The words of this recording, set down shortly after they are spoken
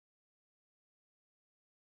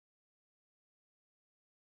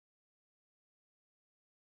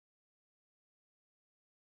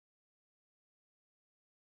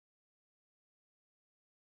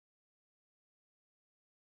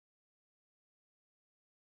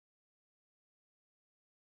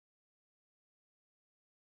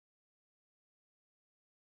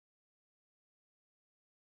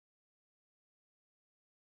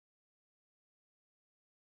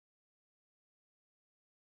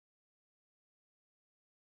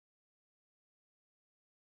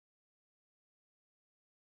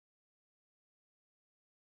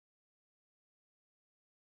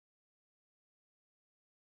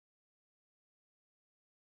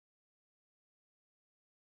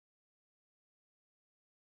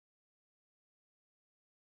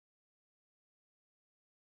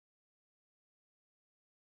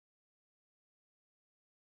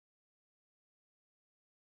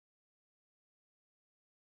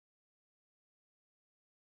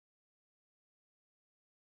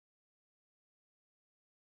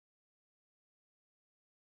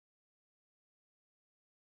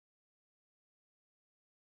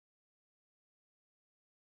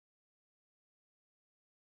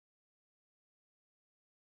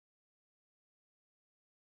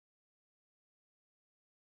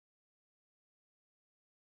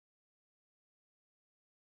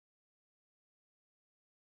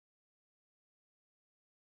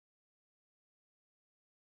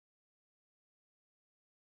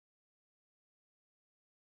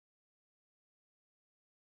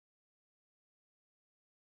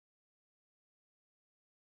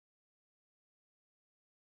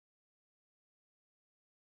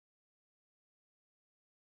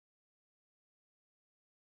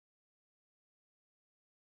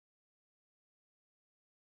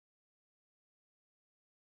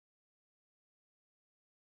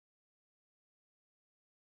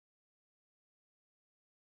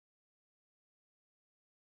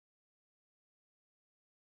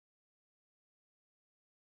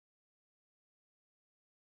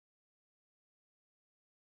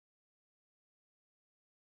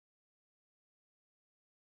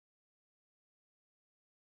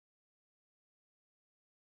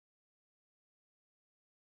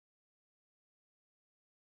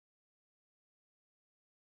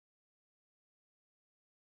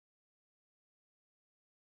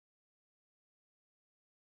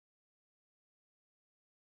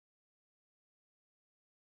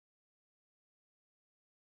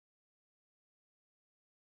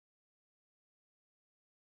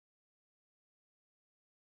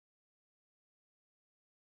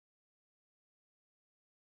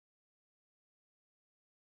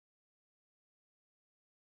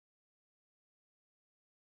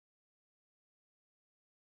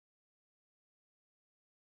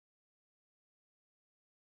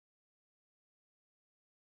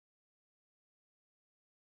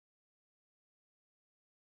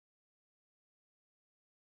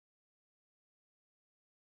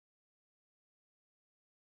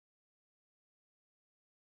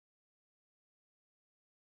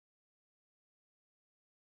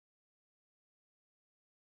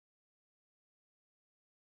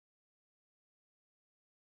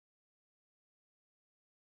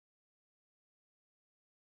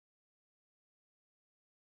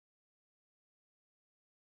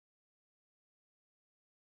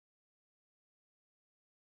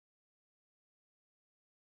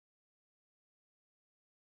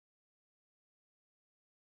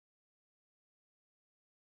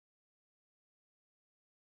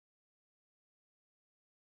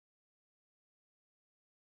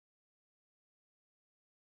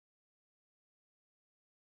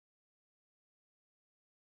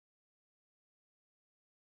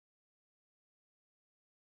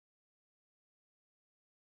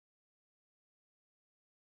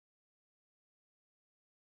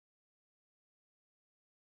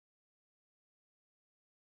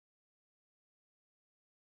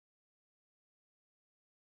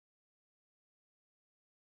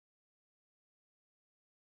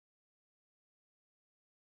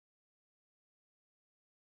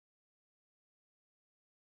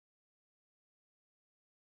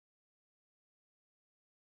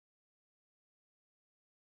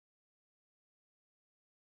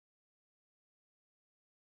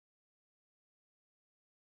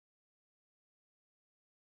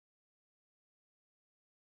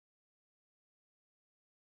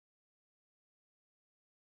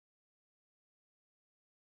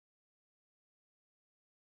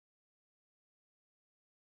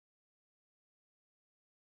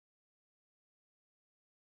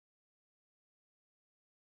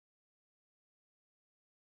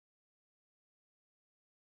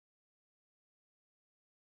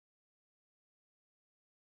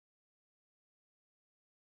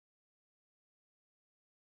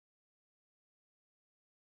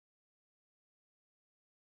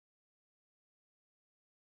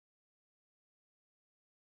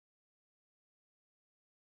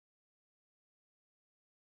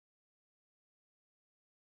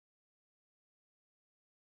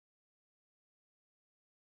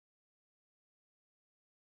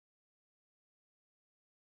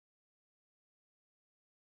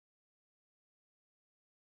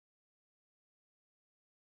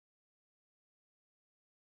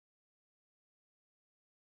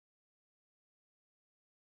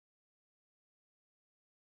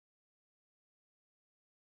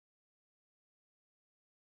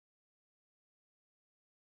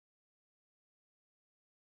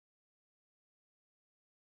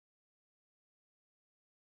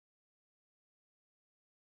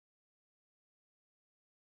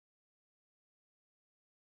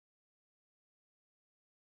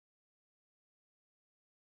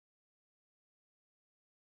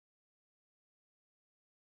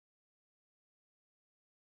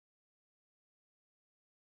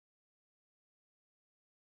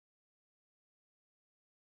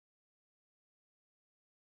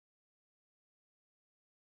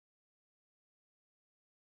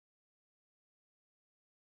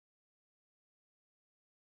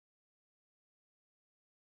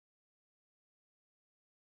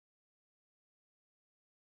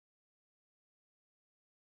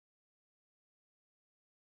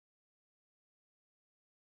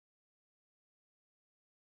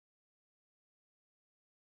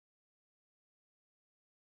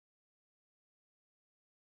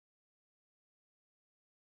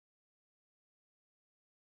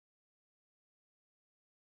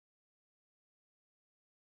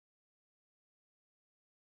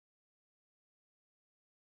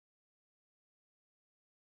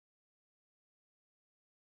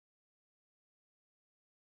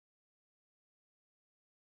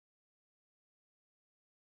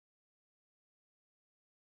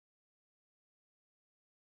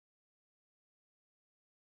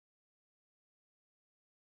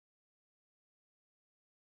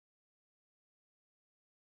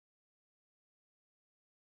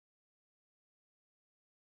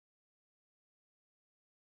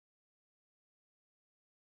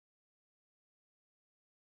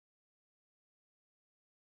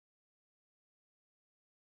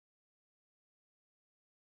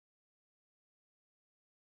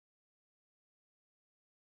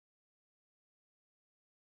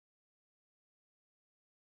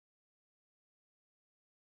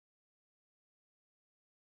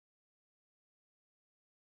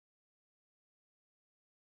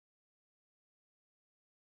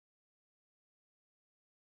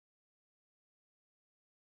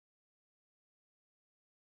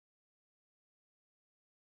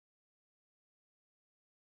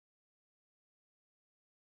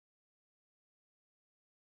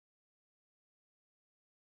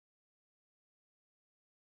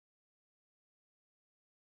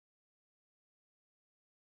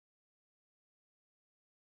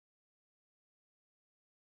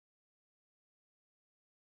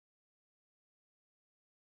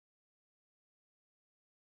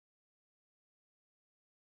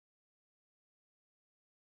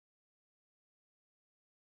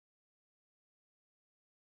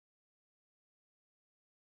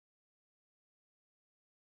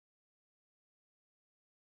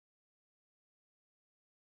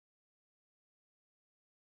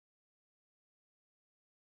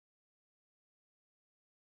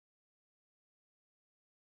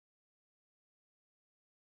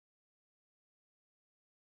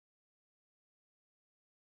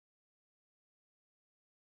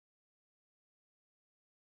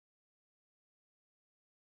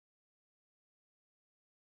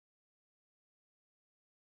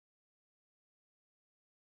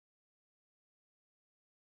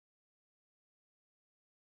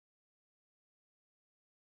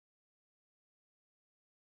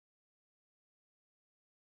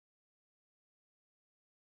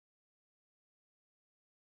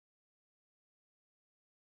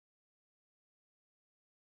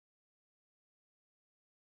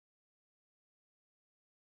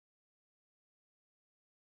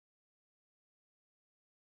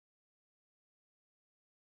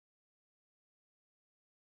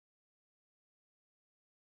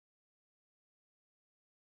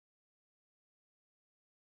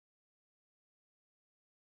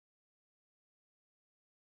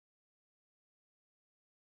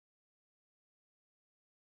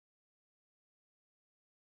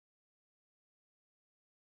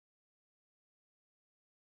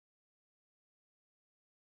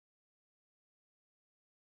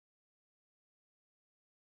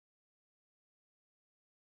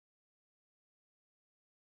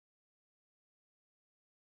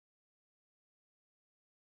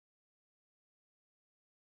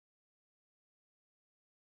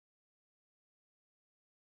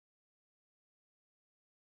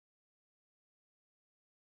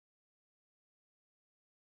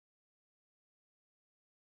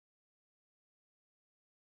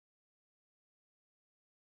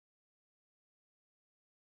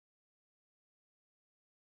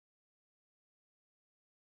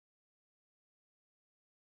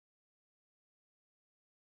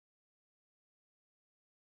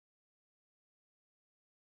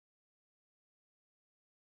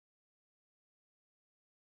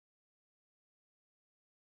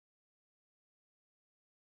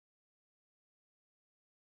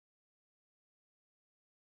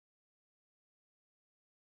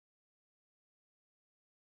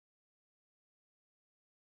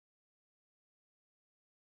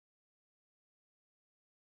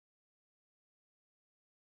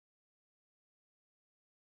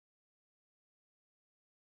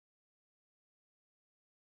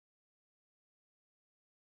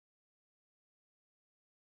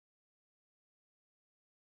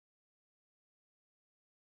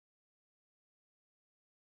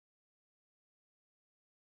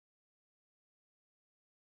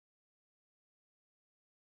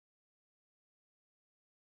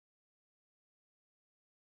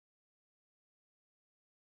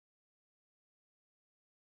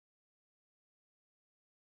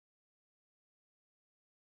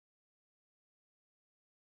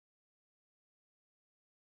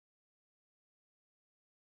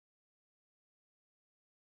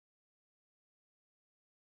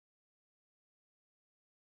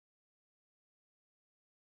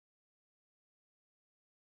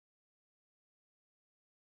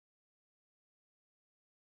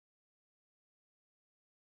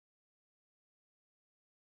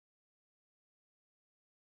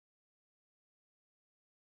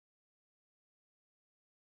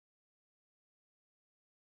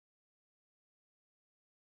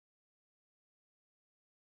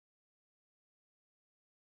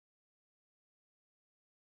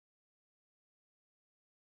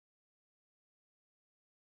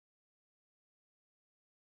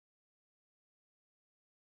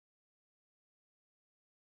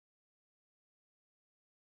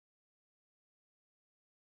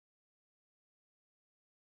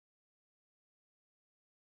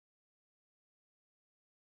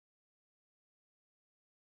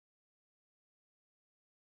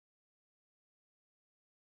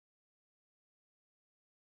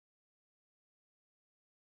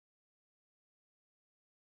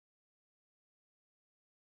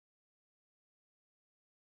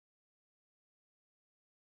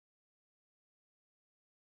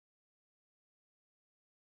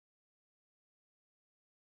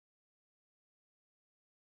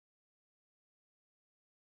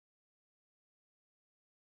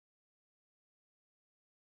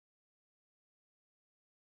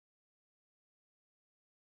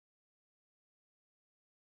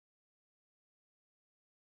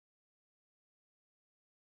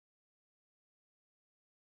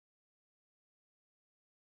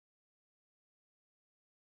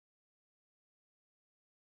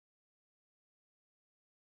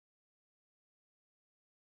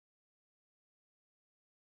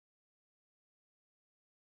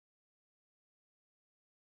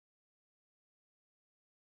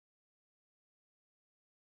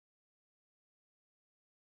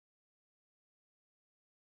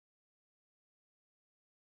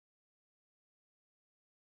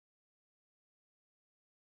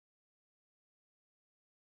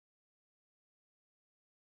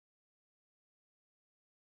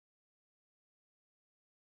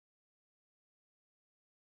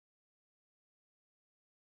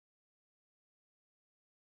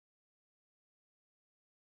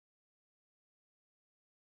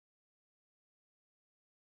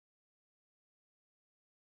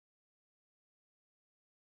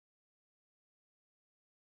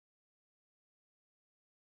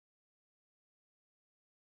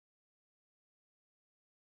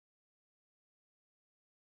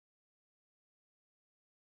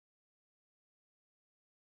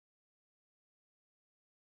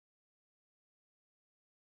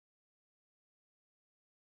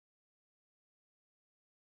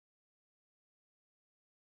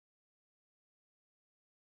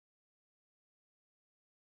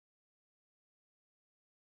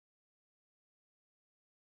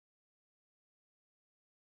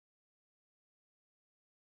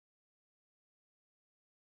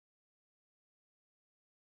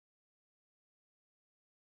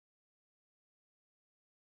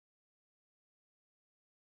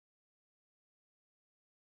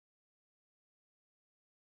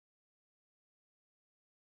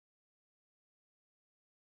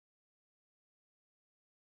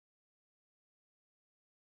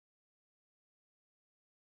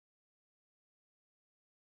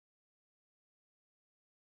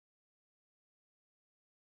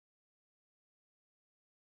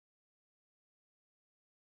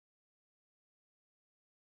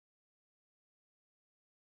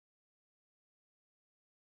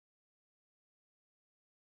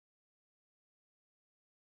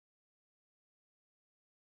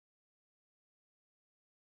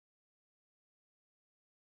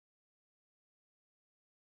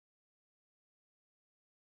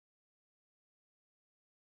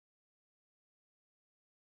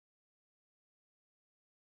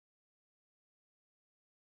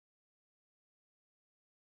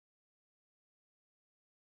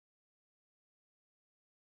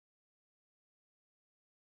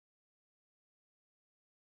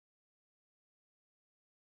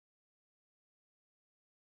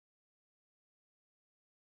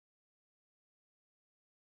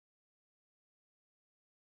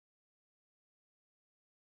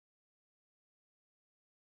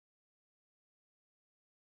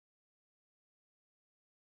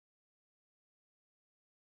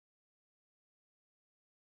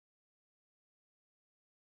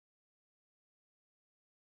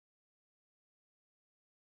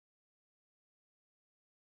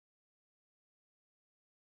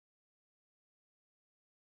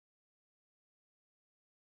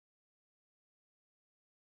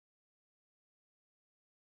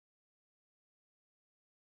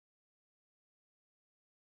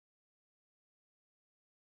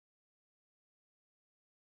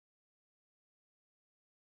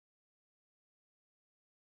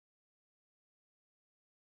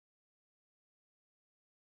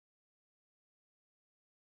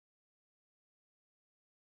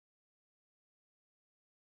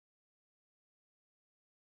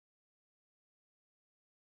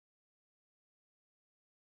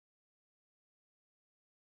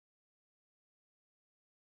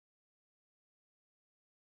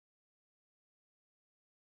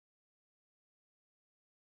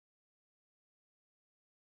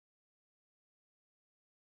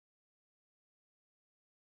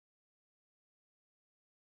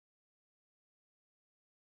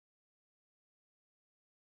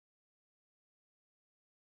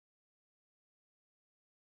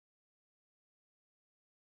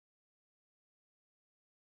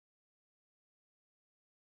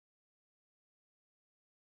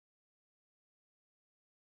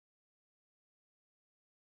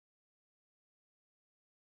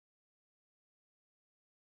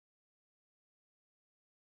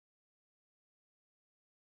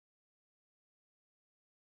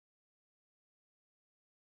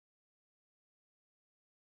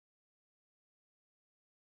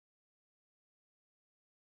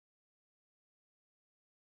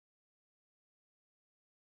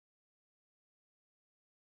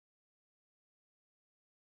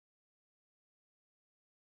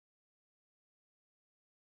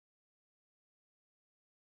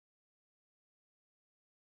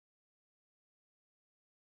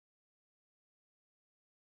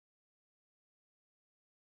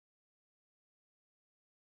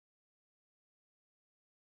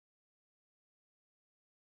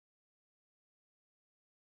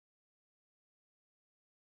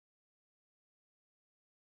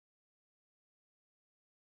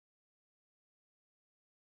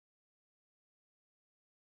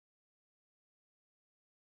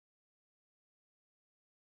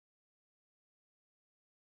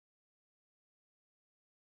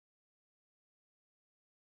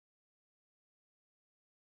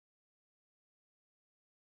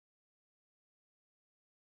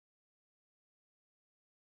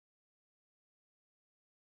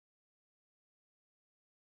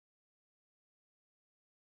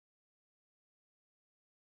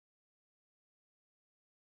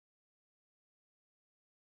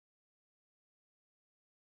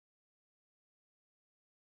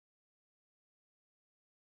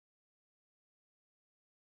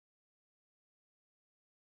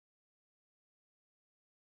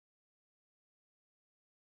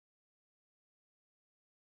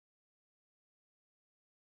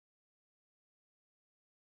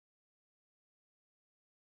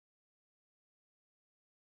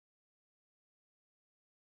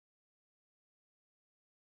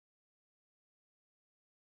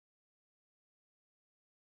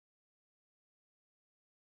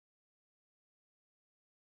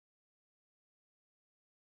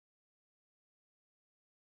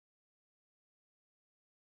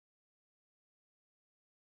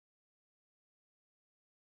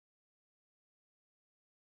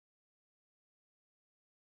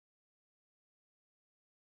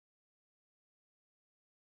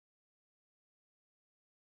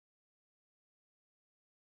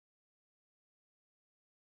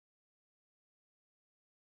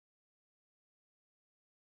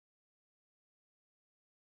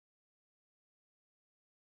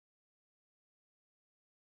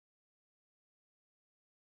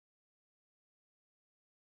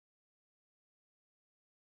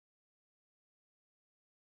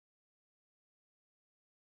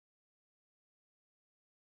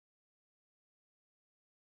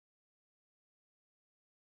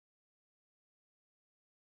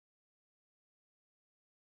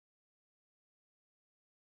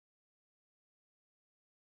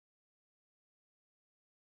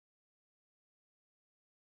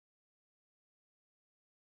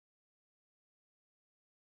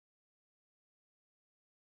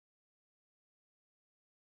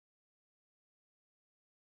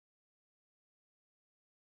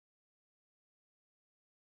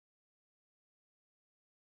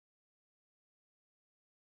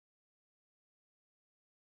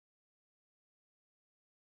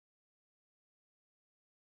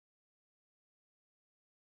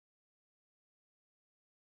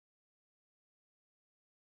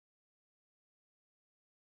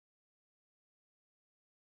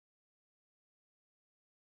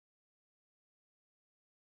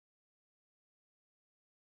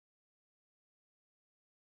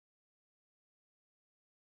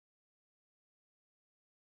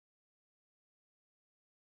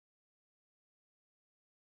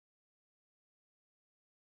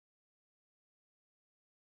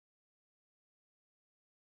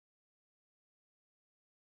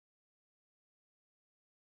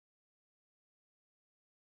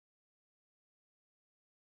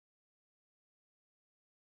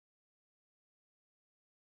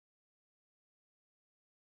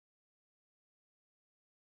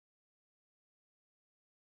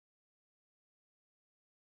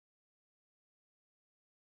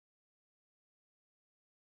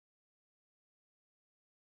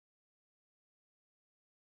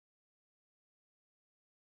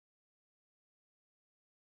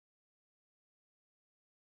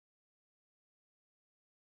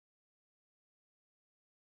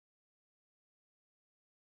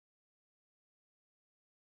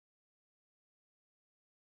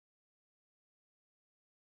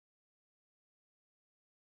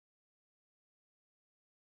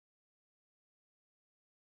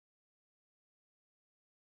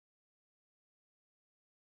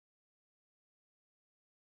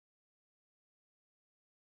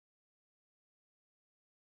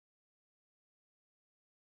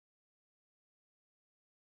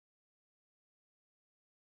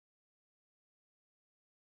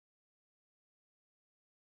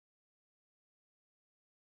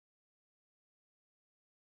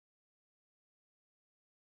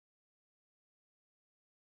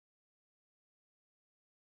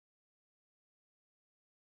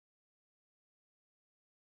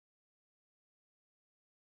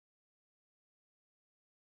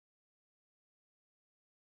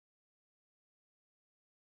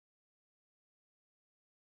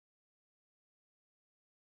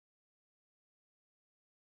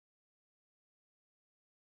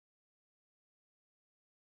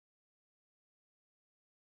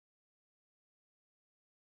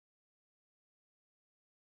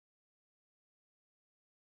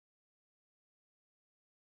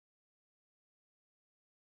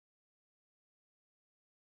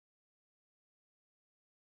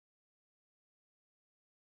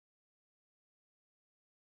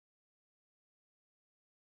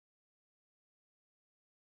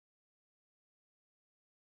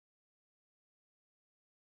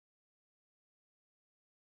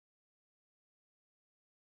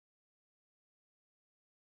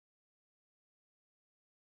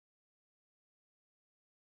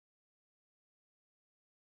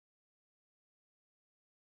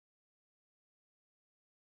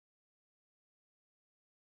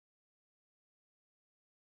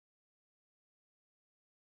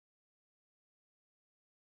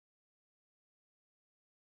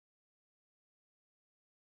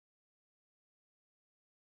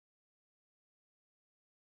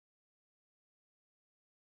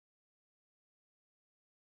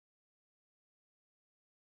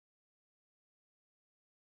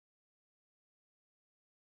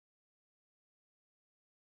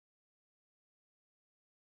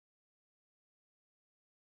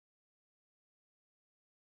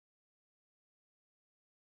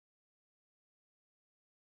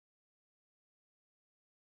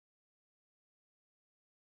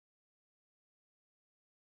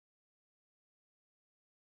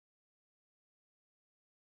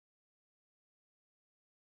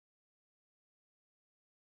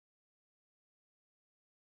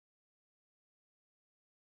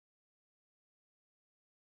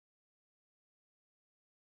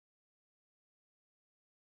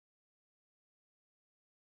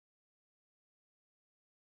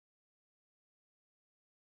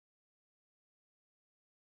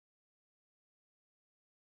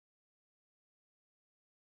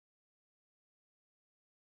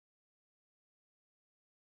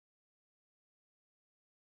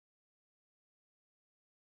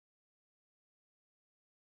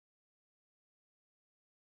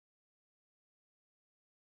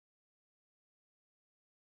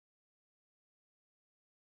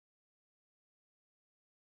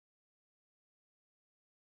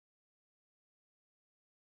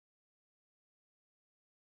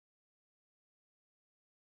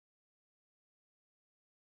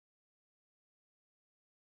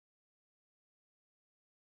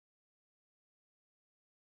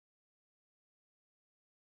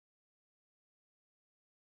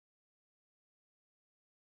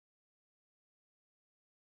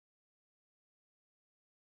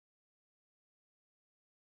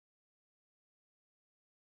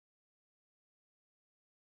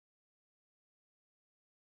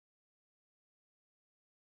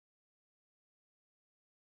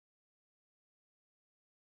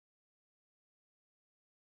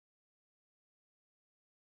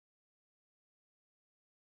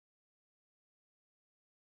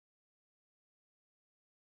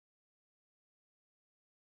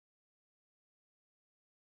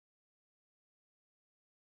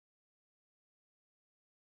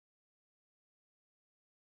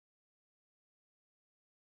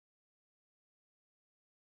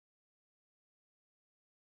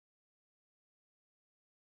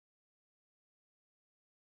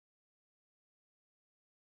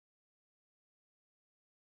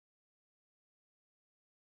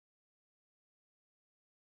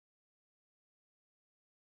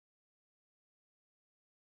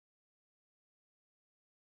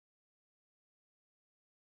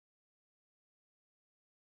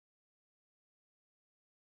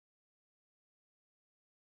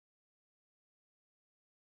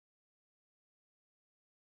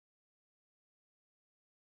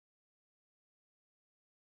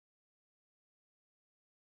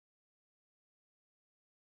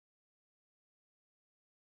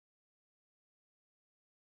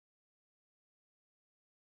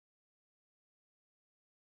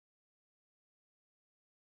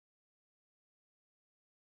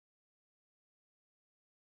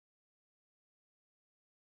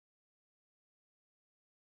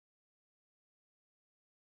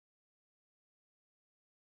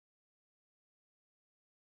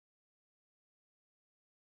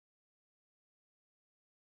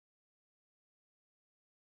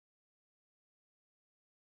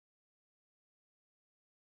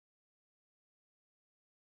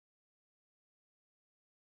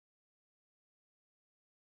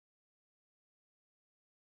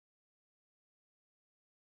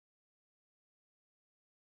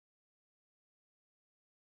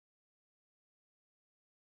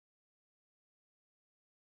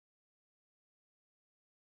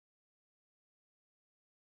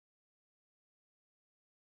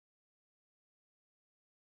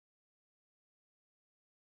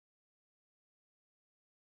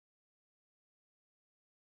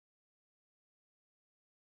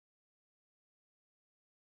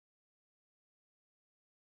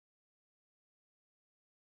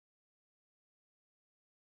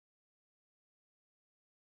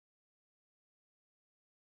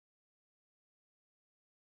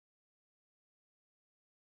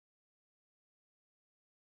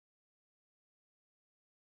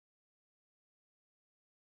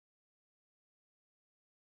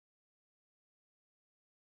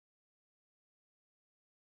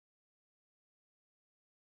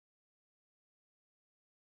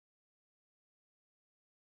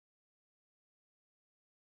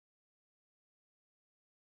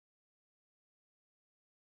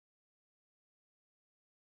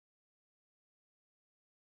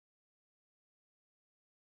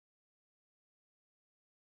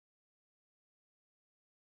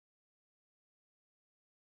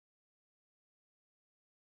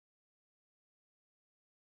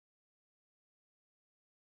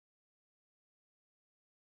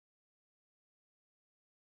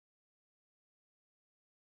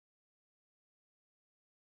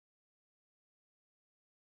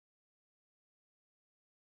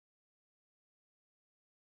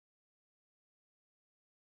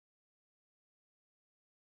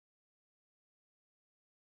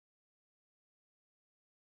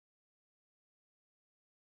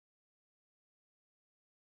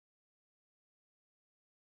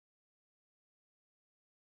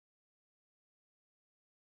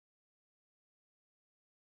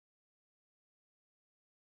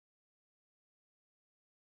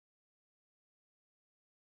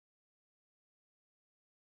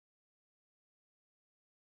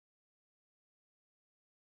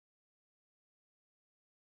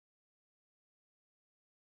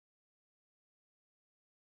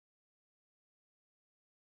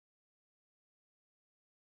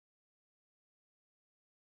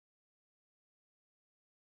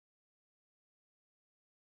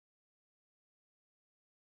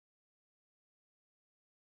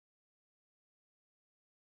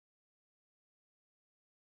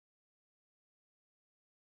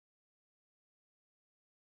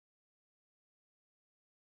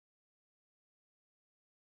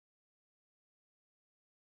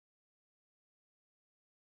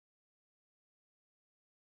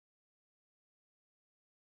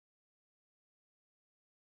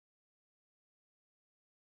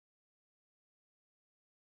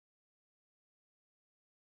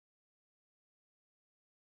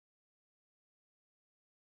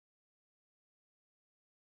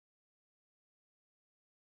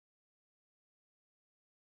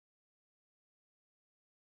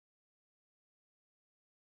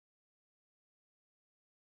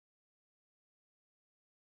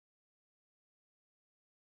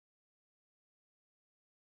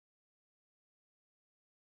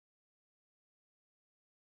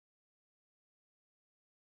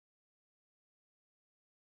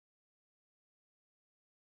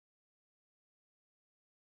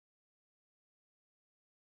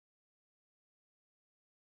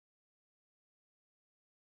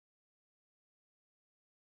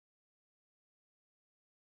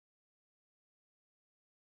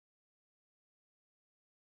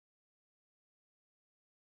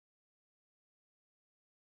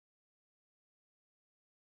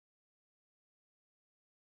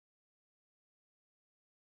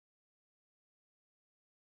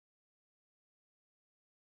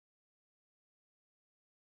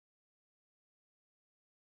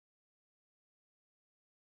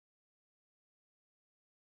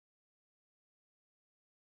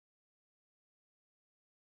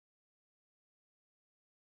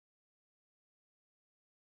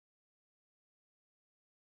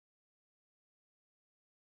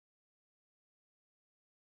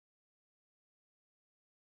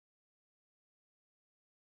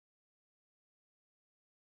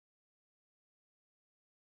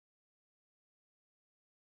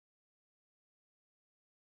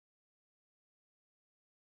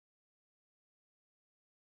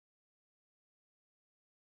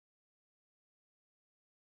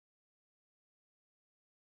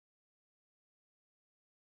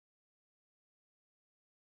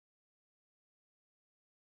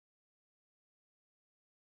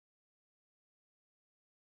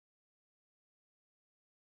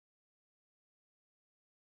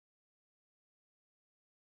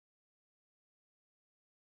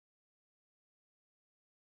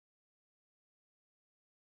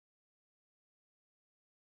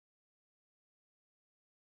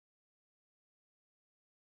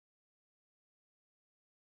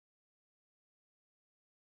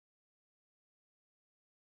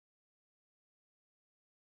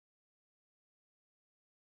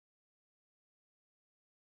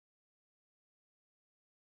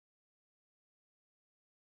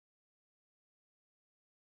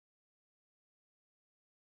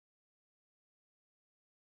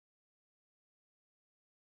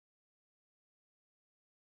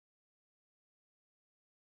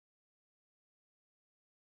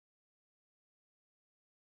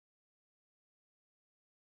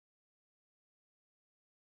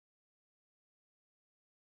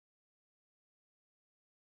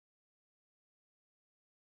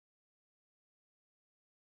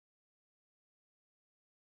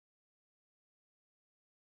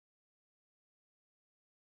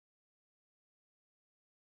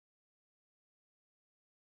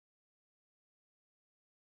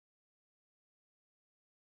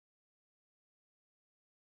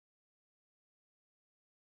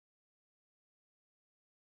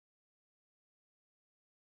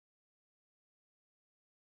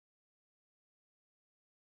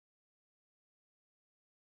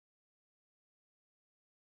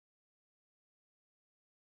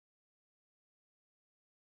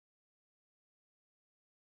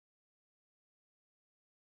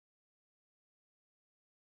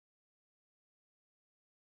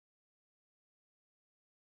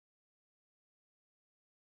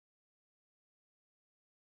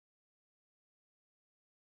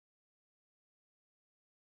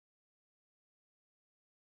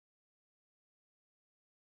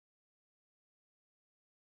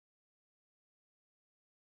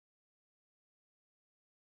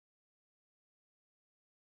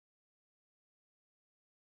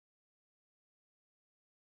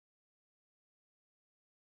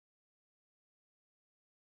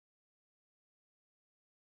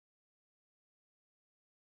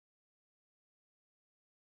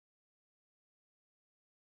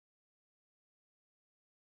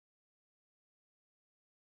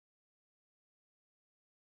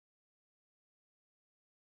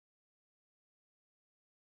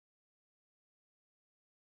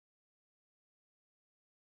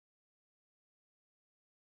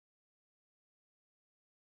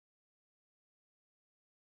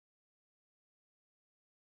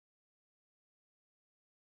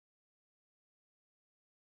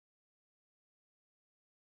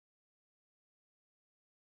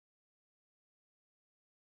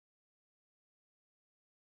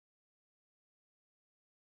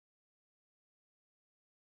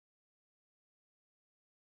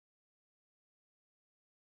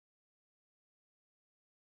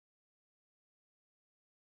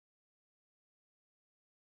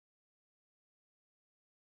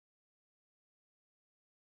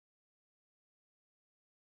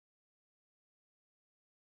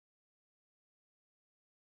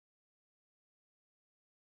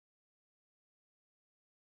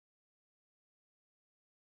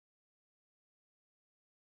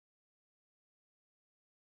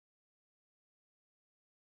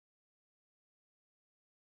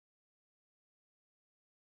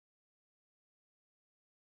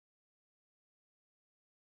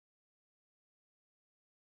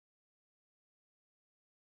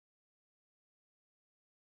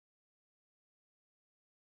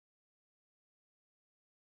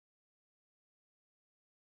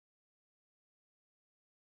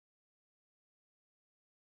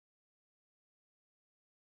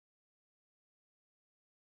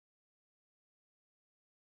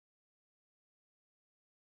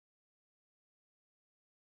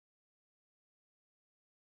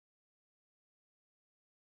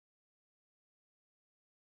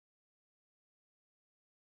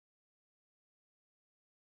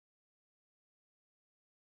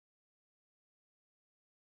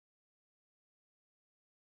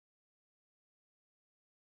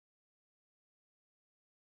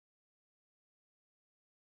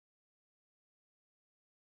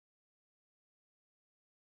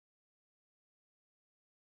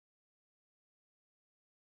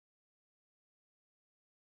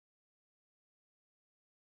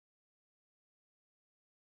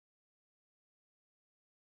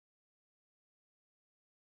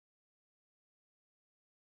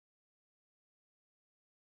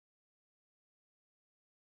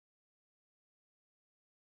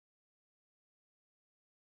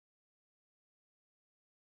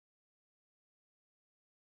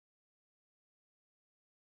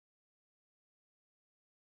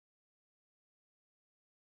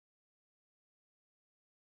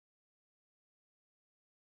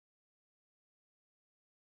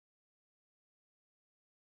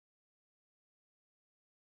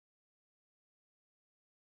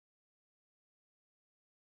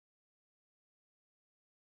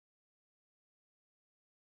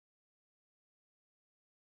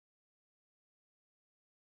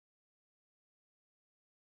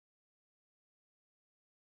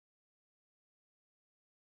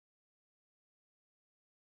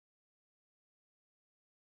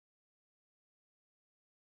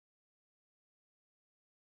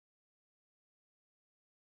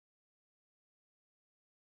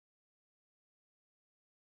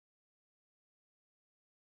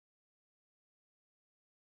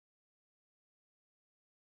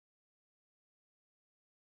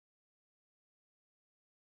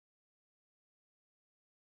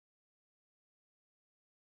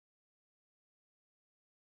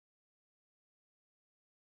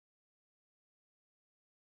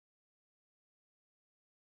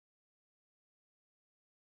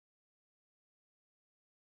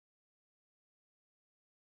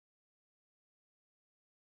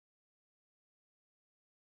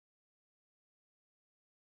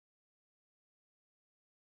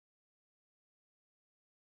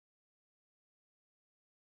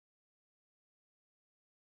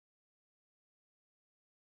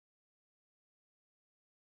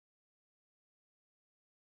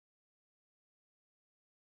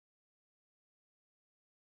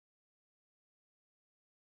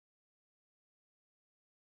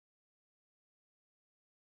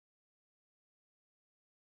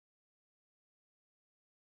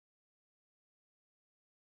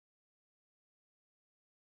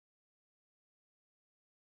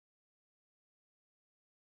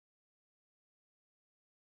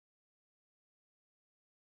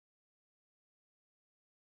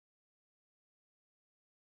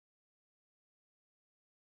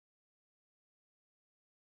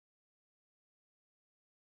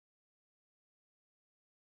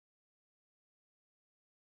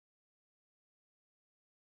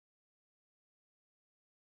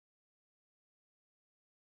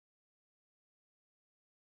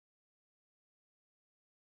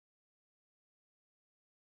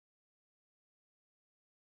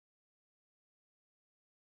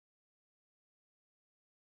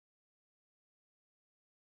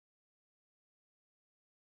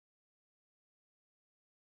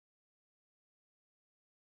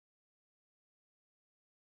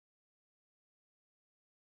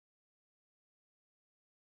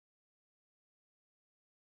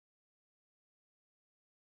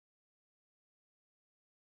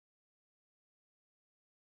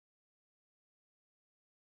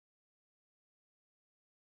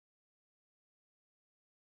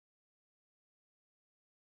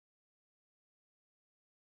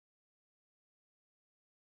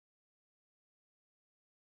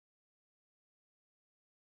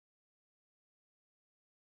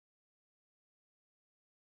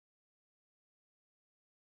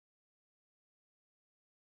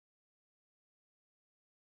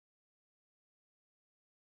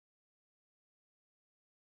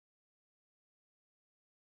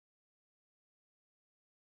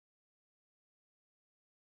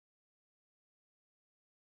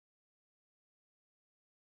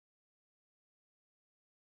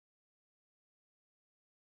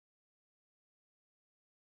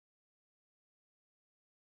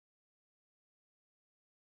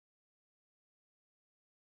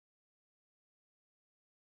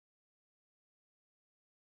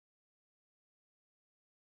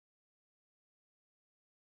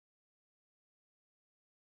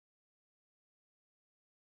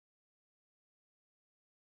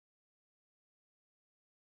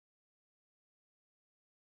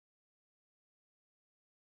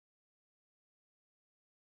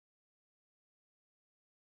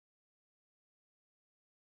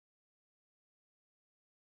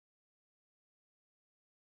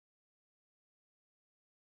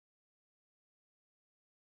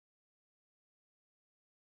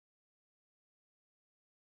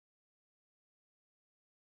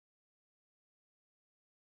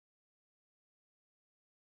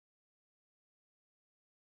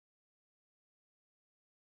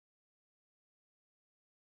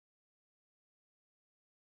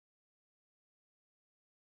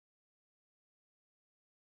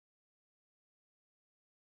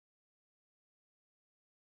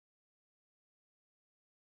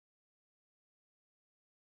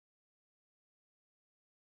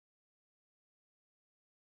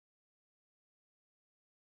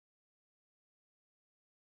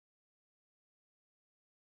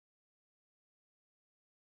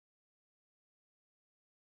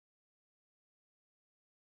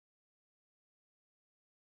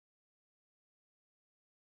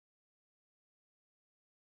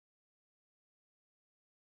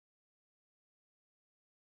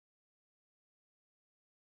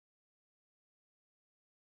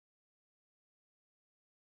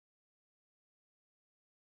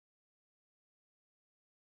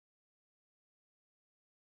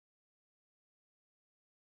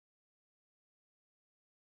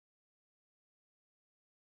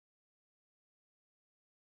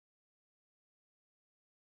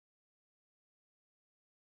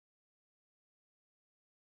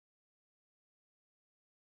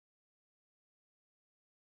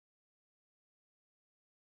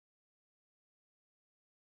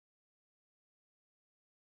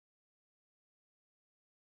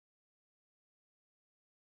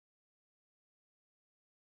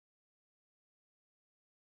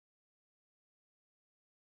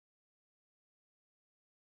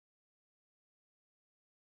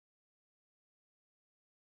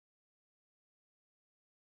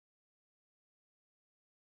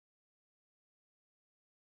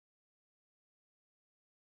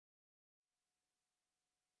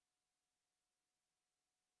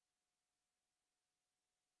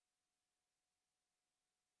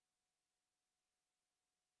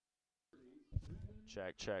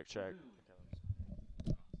Check, check, check.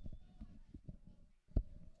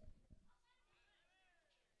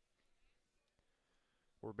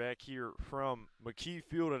 We're back here from McKie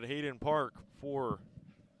Field at Hayden Park for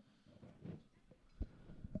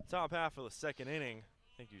top half of the second inning.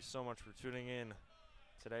 Thank you so much for tuning in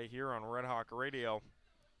today here on Red Hawk Radio.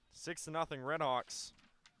 6-0 RedHawks.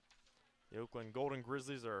 The Oakland Golden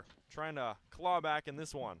Grizzlies are trying to claw back in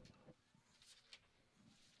this one.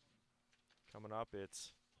 Coming up,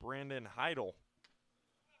 it's Brandon Heidel.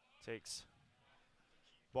 Takes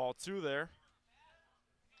ball 2 there.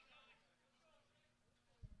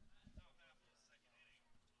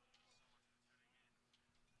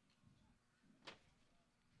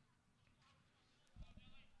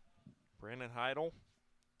 Brandon Heidel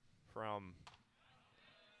from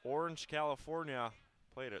Orange, California,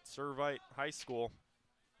 played at Servite High School.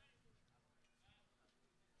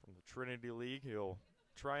 From the Trinity League, he'll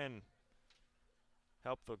try and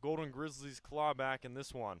help the Golden Grizzlies claw back in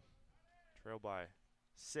this one. Trail by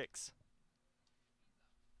 6.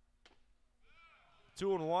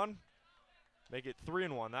 2-1. Make it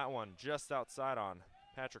 3-1. That one just outside on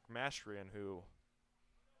Patrick Mastrian, who,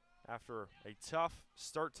 after a tough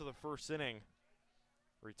start to the first inning,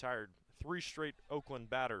 retired 3 straight Oakland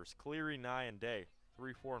batters, Cleary, Nye, and Day.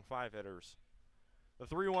 3, 4, and 5 hitters. The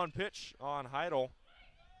 3-1 pitch on Heidel.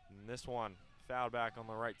 And this one fouled back on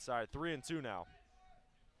the right side. 3-2 now.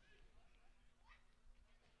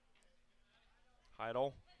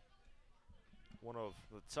 Heidel, one of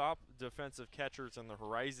the top defensive catchers in the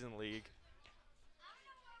Horizon League.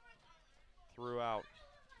 Threw out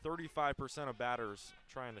 35% of batters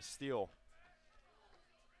trying to steal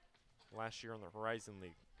last year in the Horizon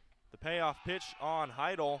League. The payoff pitch on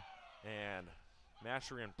Heidel, and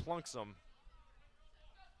Mastrian plunks him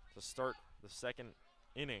to start the second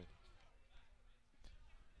inning.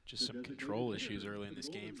 Just some control issues early in this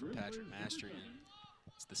game for Patrick Mastrian.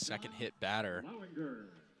 It's the second hit batter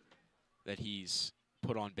that he's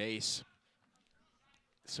put on base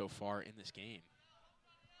so far in this game.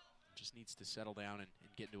 Just needs to settle down and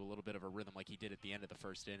get into a little bit of a rhythm like he did at the end of the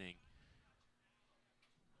first inning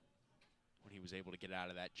when he was able to get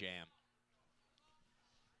out of that jam.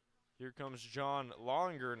 Here comes John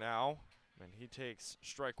Longer now, and he takes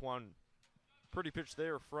strike 1. Pretty pitch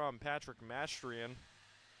there from Patrick Mastrian.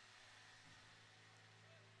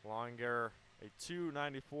 Longer, a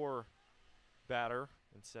 .294 batter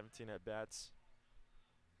in 17 at-bats.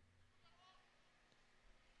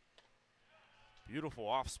 Beautiful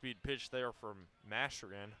off-speed pitch there from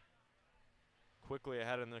Mastrian. Quickly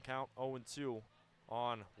ahead in the count, 0-2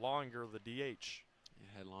 on Longer, the DH. You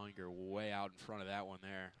had Longer way out in front of that one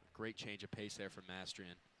there. Great change of pace there from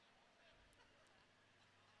Mastrian.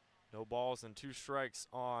 No balls and 2 strikes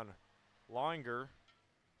on Longer.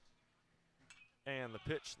 And the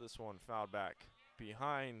pitch, this one fouled back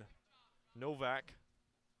behind Novak.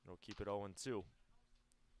 It'll keep it 0-2. He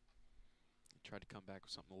tried to come back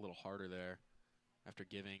with something a little harder there after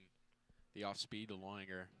giving the off speed to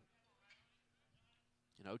Longer.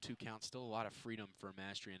 An 0-2 count, still a lot of freedom for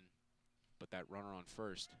Mastrian, but that runner on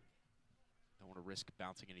first. Don't want to risk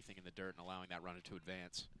bouncing anything in the dirt and allowing that runner to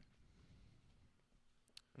advance.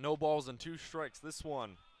 No balls and 2 strikes. This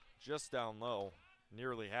one just down low.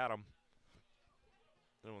 Nearly had him.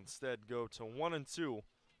 They'll instead go to 1-2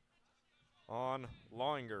 on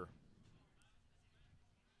Longer.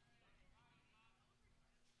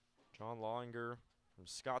 John Longer from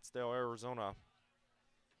Scottsdale, Arizona.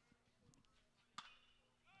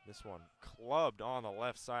 This one clubbed on the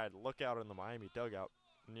left side. Look out in the Miami dugout.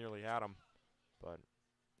 Nearly had him, but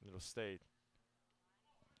it'll stay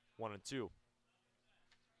 1-2.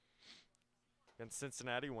 And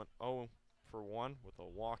Cincinnati went 0 for 1 with a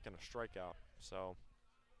walk and a strikeout. So,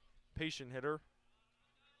 patient hitter.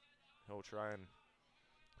 He'll try and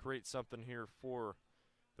create something here for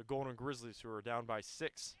the Golden Grizzlies, who are down by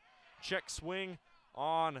 6. Check swing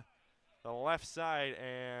on the left side,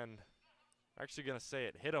 and I'm actually going to say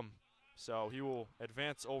it hit him. So he will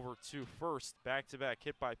advance over to first. Back-to-back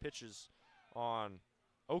hit by pitches on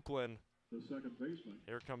Oakland. The second baseman.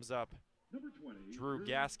 Here comes up Number 20, Drew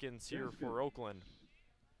Gaskins here for Oakland.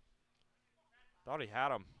 Thought he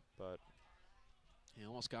had him, but He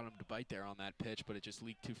almost got him to bite there on that pitch, but it just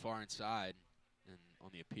leaked too far inside. And on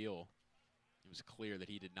the appeal, it was clear that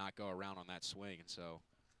he did not go around on that swing. And so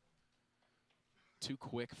 2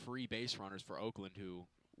 quick free base runners for Oakland, who,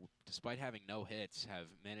 despite having no hits, have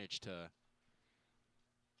managed to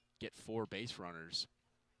get 4 base runners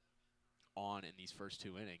on in these first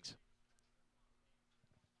 2 innings.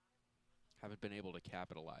 Haven't been able to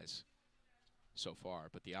capitalize so far,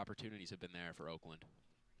 but the opportunities have been there for Oakland.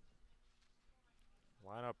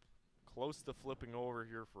 Lineup close to flipping over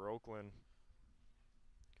here for Oakland.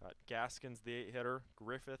 Got Gaskins, the 8-hitter,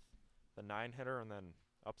 Griffith, the 9-hitter, and then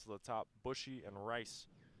up to the top, Bushy and Rice.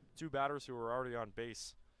 2 batters who were already on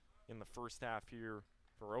base in the first half here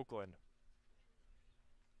for Oakland.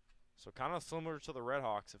 So kind of similar to the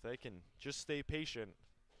RedHawks. If they can just stay patient,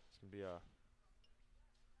 it's going to be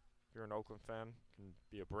if you're an Oakland fan, it can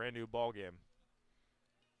be a brand new ball game.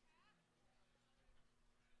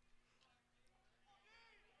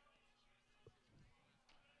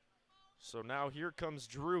 So now here comes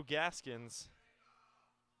Drew Gaskins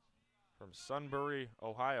from Sunbury,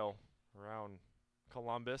 Ohio, around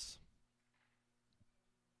Columbus.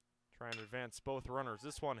 Trying to advance both runners.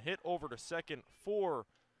 This one hit over to second, 4,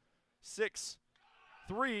 6,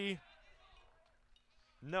 3.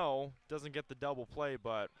 No, doesn't get the double play,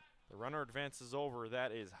 but the runner advances over.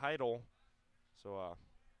 That is Hayden. So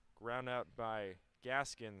ground out by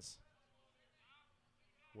Gaskins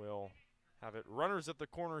will have it. Runners at the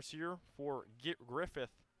corners here for Griffith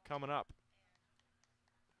coming up.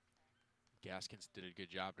 Gaskins did a good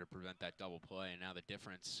job to prevent that double play, and now the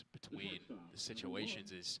difference between the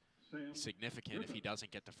situations is significant if he doesn't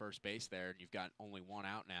get to first base there, and you've got only 1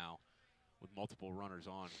 out now with multiple runners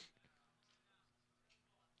on.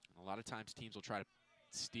 And a lot of times teams will try to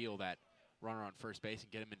steal that runner on first base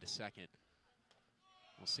and get him into second.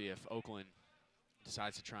 We'll see if Oakland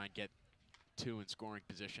decides to try and get 2 in scoring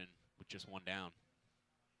position with just 1 down.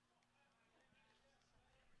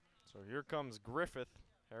 So here comes Griffith,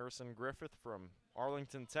 Harrison Griffith from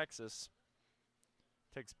Arlington, Texas.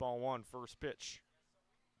 Takes ball 1, first pitch.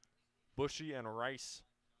 Bushy and Rice,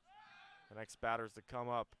 the next batters to come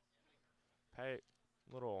up. Pay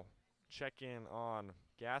little check-in on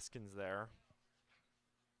Gaskins there.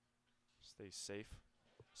 Stay safe.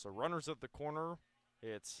 So runners at the corner,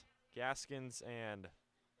 it's Gaskins and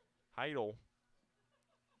Hayden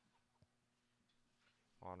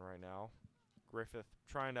on right now. Griffith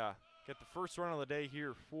trying to get the first run of the day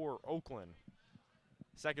here for Oakland.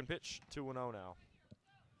 Second pitch, 2-0 now.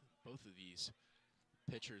 Both of these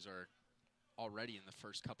pitchers are already in the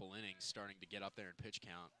first couple innings starting to get up there in pitch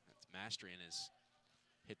count. Mastrian has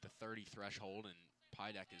hit the 30 threshold, and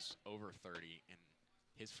Pydek is over 30 in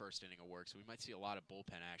his first inning of work. So we might see a lot of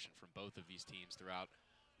bullpen action from both of these teams throughout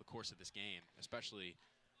the course of this game, especially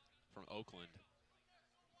from Oakland.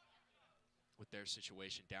 With their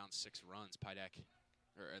situation down 6 runs, Pydek,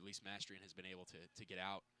 or at least Mastrian, has been able to get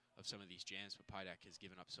out of some of these jams, but Pydek has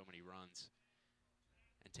given up so many runs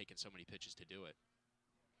and taken so many pitches to do it.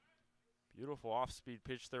 Beautiful off-speed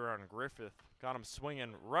pitch there on Griffith. Got him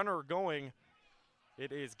swinging. Runner going.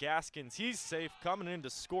 It is Gaskins. He's safe. Coming in to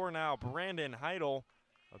score now, Brandon Hayden.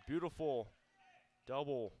 A beautiful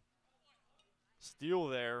double steal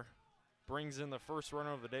there. Brings in the first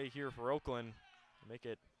runner of the day here for Oakland. Make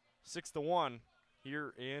it 6-1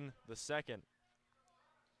 here in the second.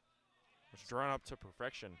 It's drawn up to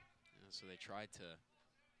perfection. Yeah, so they tried to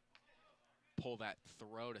pull that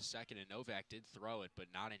throw to second, and Novak did throw it, but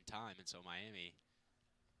not in time, and so Miami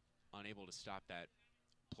unable to stop that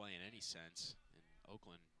play in any sense, and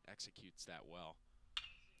Oakland executes that well.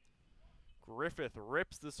 Griffith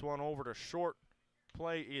rips this one over to short.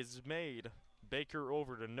 Play is made. Baker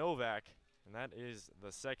over to Novak, and that is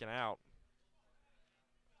the second out.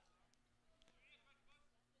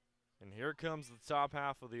 And here comes the top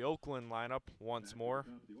half of the Oakland lineup once more.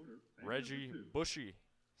 Reggie Bushy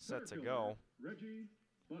set to go. Reggie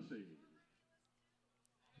Bushy.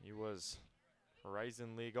 He was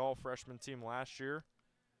Horizon League All-Freshman team last year.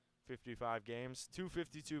 55 games,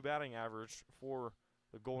 .252 batting average for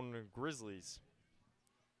the Golden Grizzlies.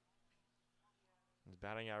 His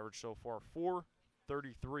batting average so far,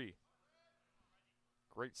 .433.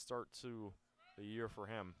 Great start to the year for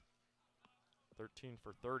him. 13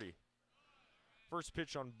 for 30. First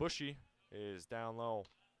pitch on Bushy is down low,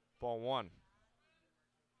 ball 1.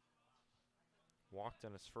 Walked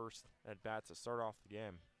in his first at bat to start off the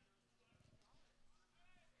game.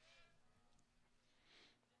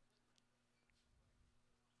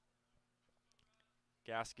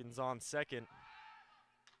 Gaskins on second.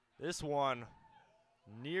 This one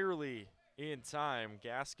nearly in time.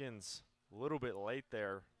 Gaskins a little bit late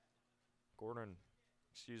there.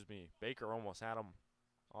 Baker almost had him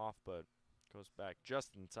off, but goes back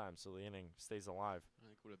just in time, so the inning stays alive. I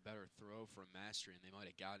think with a better throw from Mastrian, they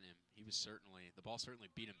might have gotten him. The ball certainly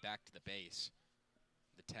beat him back to the base.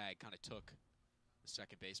 The tag kind of took the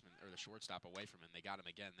second baseman, or the shortstop, away from him. They got him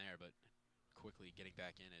again there, but quickly getting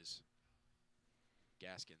back in is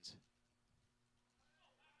Gaskins.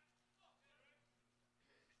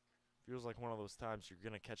 Feels like one of those times you're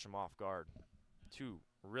going to catch him off guard. 2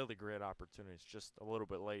 really great opportunities, just a little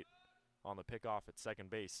bit late on the pickoff at second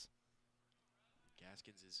base.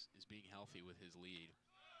 Gaskins is being healthy with his lead.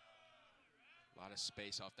 A lot of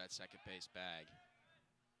space off that second base bag.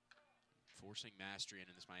 Forcing Mastrian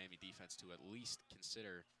in this Miami defense to at least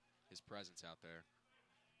consider his presence out there.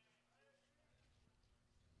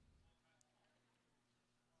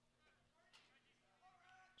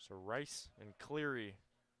 So Rice and Cleary,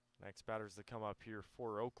 next batters to come up here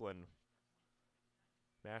for Oakland.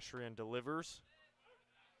 Mastrian delivers.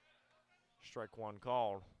 Strike one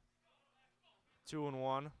called.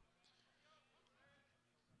 2-1. And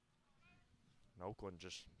Oakland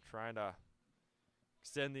just trying to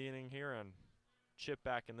extend the inning here and chip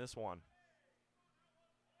back in this one.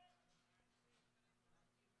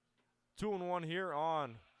 2-1 here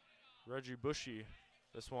on Reggie Bushy.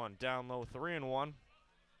 This one down low, 3-1.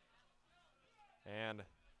 And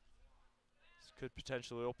this could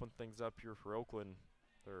potentially open things up here for Oakland.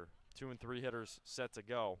 Their 2 and 3 hitters set to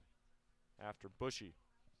go after Bushy.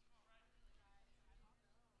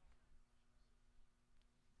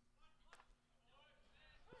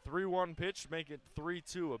 The 3-1 pitch, make it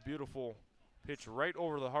 3-2. A beautiful pitch right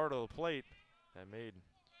over the heart of the plate that made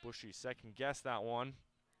Bushy second guess that one.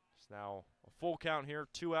 It's now a full count here,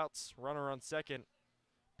 2 outs, runner on second.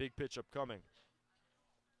 Big pitch upcoming.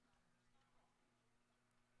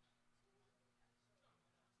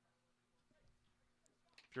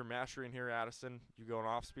 If you're mastering here, Addison, you going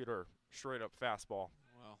off speed or straight up fastball?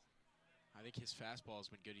 Well, I think his fastball has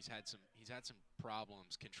been good. He's had some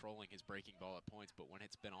problems controlling his breaking ball at points, but when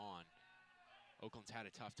it's been on, Oakland's had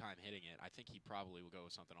a tough time hitting it. I think he probably will go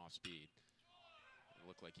with something off speed. It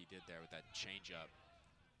looked like he did there with that changeup.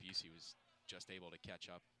 Busey was just able to catch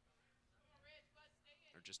up,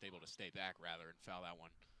 or just able to stay back rather, and foul that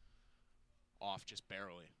one off just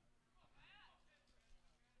barely.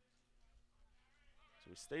 So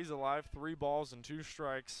he stays alive, 3 balls and 2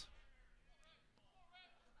 strikes.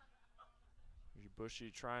 Bushy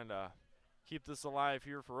trying to keep this alive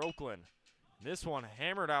here for Oakland. This one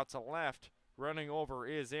hammered out to left. Running over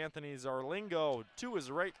is Anthony Zarlingo. To his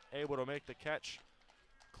right, able to make the catch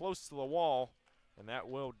close to the wall. And that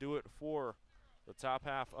will do it for the top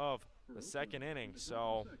half of the second inning.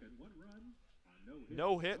 So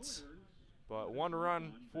no hits, but 1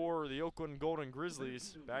 run for the Oakland Golden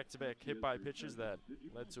Grizzlies. Back-to-back hit-by pitches that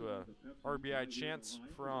led to a RBI chance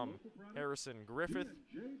from Harrison Griffith.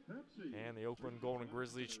 And the Oakland Golden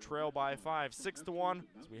Grizzlies trail by 5, 6-1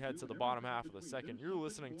 as we head to the bottom half of the second. You're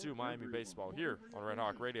listening to Miami Baseball here on Red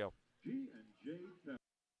Hawk Radio.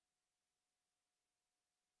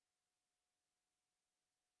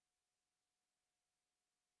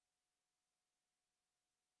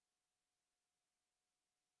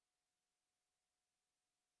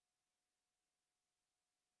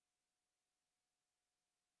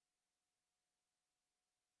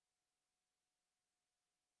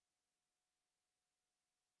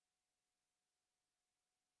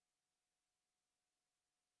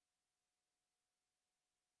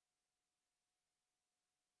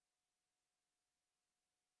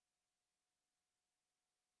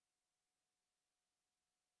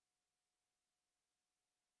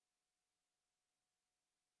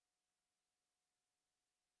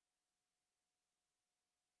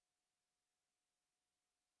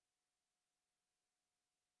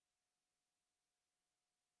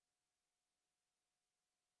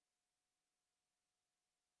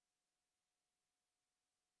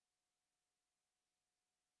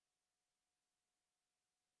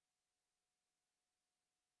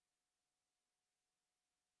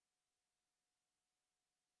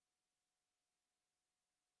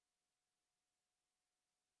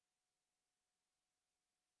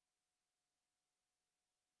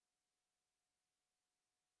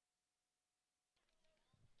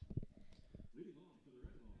 Leading off for the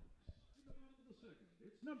RedHawks, in the bottom of the second,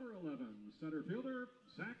 it's number 11, center fielder,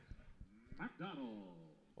 Zach McDonald.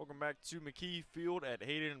 Welcome back to McKie Field at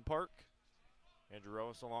Hayden Park. Andrew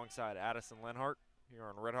Rose alongside Addison Lenhart here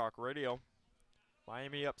on Red Hawk Radio.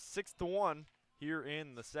 Miami up 6-1 here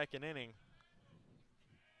in the second inning.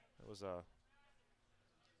 It was a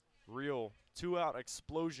real 2-out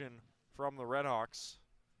explosion from the RedHawks.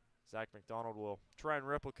 Zach McDonald will try and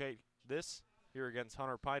replicate this here against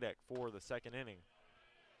Hunter Pydek for the second inning.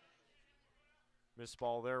 Missed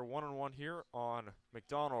ball there, 1-1 here on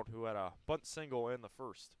McDonald, who had a bunt single in the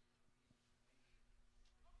first.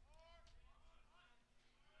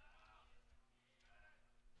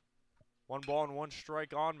 One ball and 1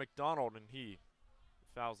 strike on McDonald, and he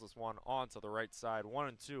fouls this one onto the right side.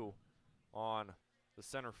 1-2 on the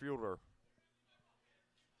center fielder.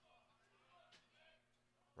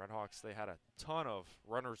 RedHawks, they had a ton of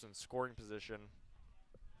runners in scoring position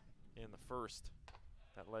in the first.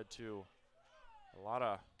 That led to a lot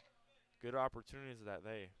of good opportunities that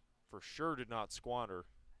they for sure did not squander.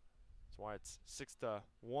 That's why it's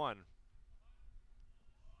 6-1.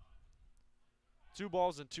 2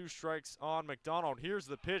 balls and 2 strikes on McDonald. Here's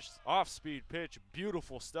the pitch, off-speed pitch.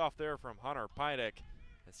 Beautiful stuff there from Hunter Pydek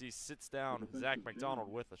as he sits down Zach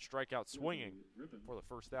McDonald with a strikeout swinging for the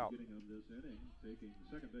first out.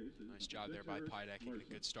 Nice job there by Pydek, getting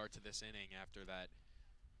a good start to this inning after that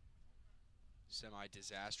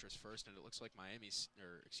semi-disastrous first, and it looks like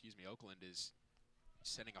Oakland is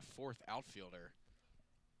sending a 4th outfielder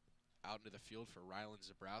out into the field for Rylan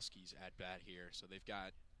Zabrowski's at-bat here. So they've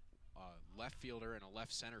got a left fielder and a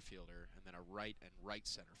left center fielder, and then a right and right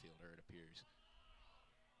center fielder, it appears.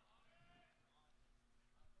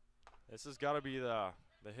 This has got to be the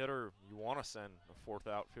hitter you want to send a 4th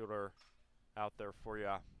outfielder out there for you.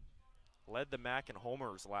 Led the MAC in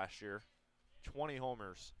homers last year, 20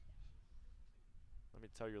 homers. Let me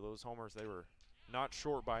tell you, those homers, they were not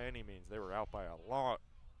short by any means. They were out by a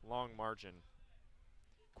long margin.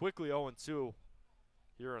 Quickly 0-2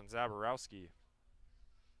 here on Zaborowski,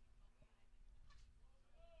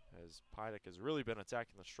 as Pydek has really been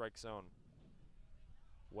attacking the strike zone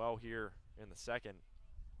well here in the second.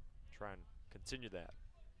 Try and continue that.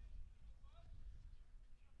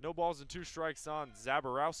 No balls and 2 strikes on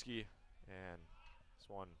Zaborowski, and this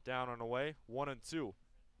one down and away, 1-2.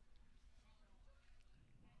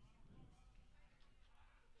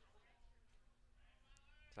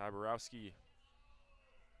 Zaborowski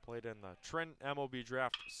played in the Trent MLB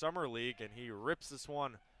Draft Summer League, and he rips this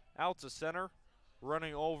one out to center,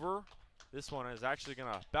 running over. This one is actually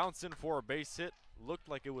going to bounce in for a base hit. Looked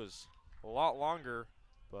like it was a lot longer,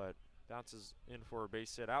 but bounces in for a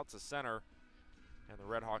base hit out to center. And the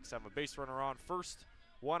RedHawks have a base runner on first.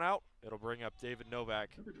 1 out. It'll bring up David Novak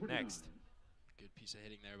next. Good piece of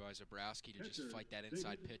hitting there by Zabrowski to just fight that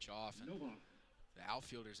inside pitch off. And the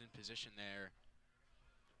outfielder's in position there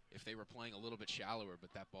if they were playing a little bit shallower,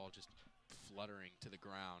 but that ball just fluttering to the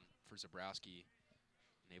ground for Zabrowski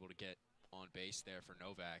and able to get on base there for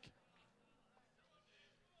Novak.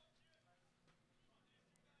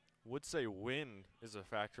 Would say wind is a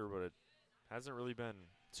factor, but it hasn't really been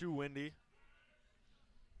too windy.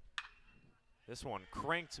 This one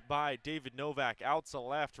cranked by David Novak out to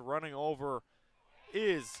left. Running over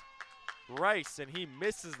is Rice, and he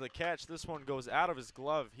misses the catch. This one goes out of his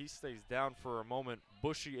glove. He stays down for a moment.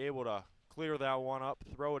 Bushy able to clear that one up,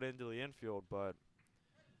 throw it into the infield, but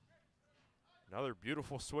another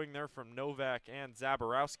beautiful swing there from Novak and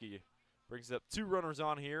Zaborowski. Brings up 2 runners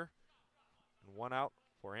on here, and 1 out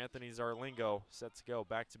for Anthony Zarlingo. Set to go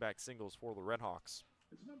back-to-back singles for the RedHawks.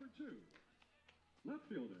 It's number 2, left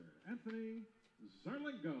fielder Anthony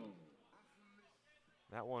Zarlingo.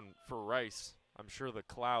 That one for Rice. I'm sure the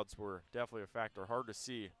clouds were definitely a factor. Hard to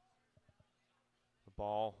see the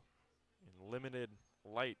ball in limited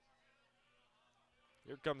light.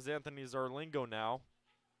 Here comes Anthony Zarlingo now.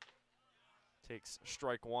 Takes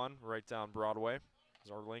strike 1 right down Broadway.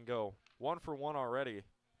 Zarlingo 1 for 1 already.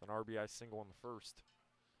 An RBI single in the first.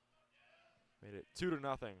 Made it 2-0.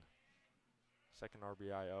 Second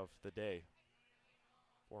RBI of the day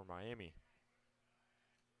for Miami.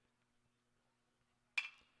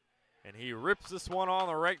 And he rips this one on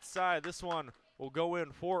the right side. This one will go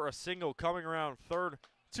in for a single. Coming around third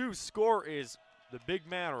to score is the big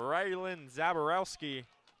man, Rylan Zaborowski.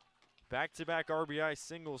 Back-to-back RBI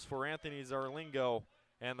singles for Anthony Zarlingo.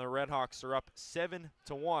 And the RedHawks are up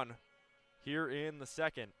 7-1 here in the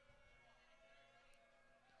second.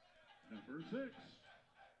 Number 6,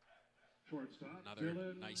 shortstop. Another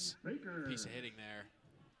Dylan nice Baker. piece of hitting there.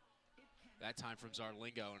 That time from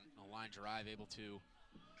Zarlingo, and a line drive, able to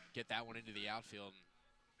get that one into the outfield.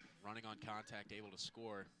 And running on contact, able to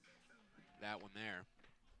score that one there.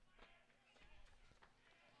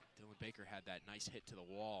 Dylan Baker had that nice hit to the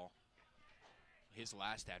wall his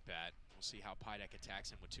last at-bat. We'll see how Pydek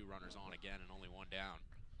attacks him with 2 runners on again and only 1 down.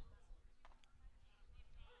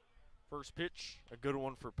 First pitch, a good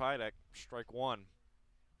one for Pydek, strike 1.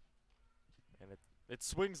 And it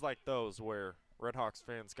swings like those where RedHawks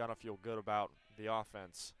fans gotta feel good about the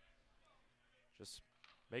offense. Just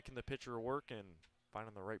making the pitcher work and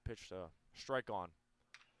finding the right pitch to strike on.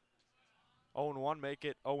 0-1, make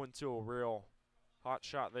it 0-2, a real hot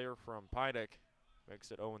shot there from Pydek.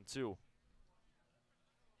 Makes it 0-2.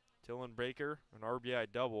 Dylan Baker, an RBI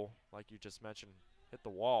double, like you just mentioned, hit the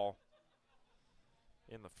wall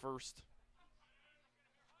in the first.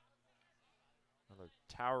 Another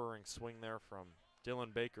towering swing there from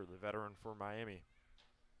Dylan Baker, the veteran for Miami.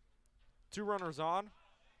 2 runners on.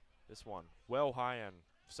 This one well high, and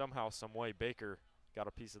somehow, some way, Baker got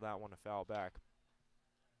a piece of that one to foul back.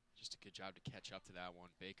 Just a good job to catch up to that one.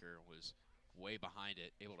 Baker was way behind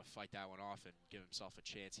it, able to fight that one off and give himself a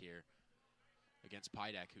chance here against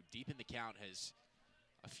Pydek, who deep in the count has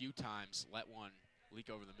a few times let one leak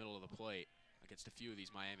over the middle of the plate against a few of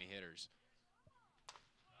these Miami hitters.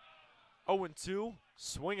 0-2,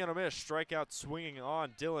 swing and a miss, strikeout swinging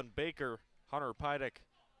on Dylan Baker. Hunter Pydek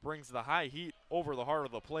brings the high heat over the heart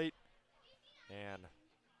of the plate, and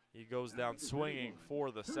he goes down swinging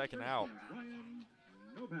for the second out.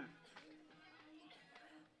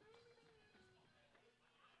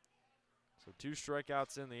 So 2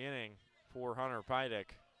 strikeouts in the inning for Hunter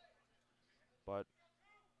Pydek, but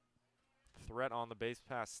threat on the base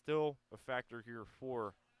pass still a factor here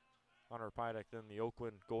for Hunter Pydek than the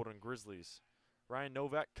Oakland Golden Grizzlies. Ryan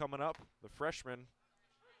Novak coming up, the freshman,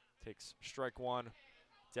 takes strike 1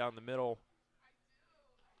 down the middle.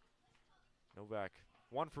 Novak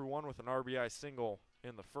 1 for 1 with an RBI single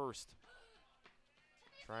in the first.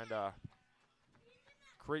 Trying to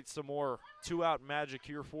create some more 2-out magic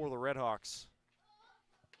here for the RedHawks.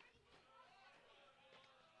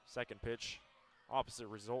 Second pitch, opposite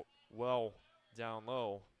result, well down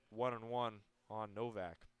low, 1-1 on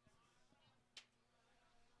Novak.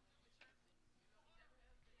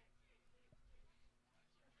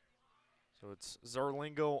 So it's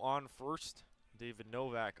Zarlingo on first, David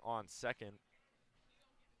Novak on second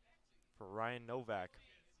for Ryan Novak.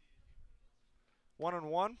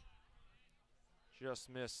 1-1, just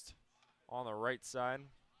missed on the right side.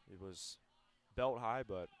 It was belt high,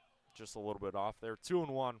 but just a little bit off there.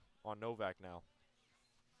 2-1 on Novak now.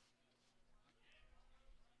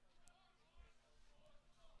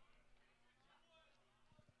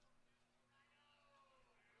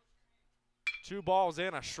 Two balls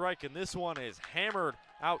and a strike, and this one is hammered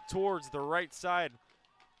out towards the right side.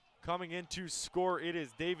 Coming in to score, it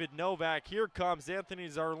is David Novak. Here comes Anthony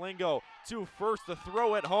Zarlingo to first. The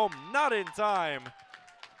throw at home, not in time.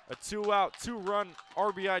 A 2-out, 2-run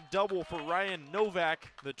RBI double for Ryan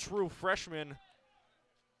Novak, the true freshman.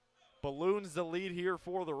 Balloons the lead here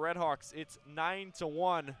for the RedHawks. It's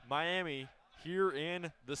 9-1 Miami here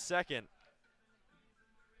in the second.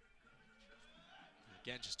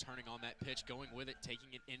 Again, just turning on that pitch, going with it, taking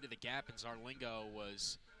it into the gap, and Zarlingo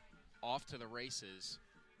was off to the races.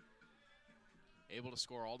 Able to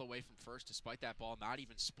score all the way from first despite that ball not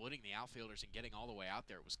even splitting the outfielders and getting all the way out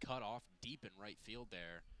there. It was cut off deep in right field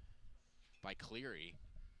there by Cleary.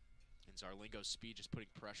 And Zarlingo's speed just putting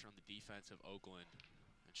pressure on the defense of Oakland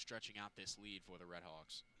and stretching out this lead for the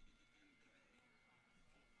RedHawks.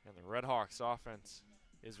 And the RedHawks offense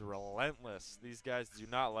is relentless. These guys do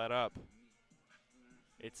not let up.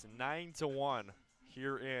 It's 9-1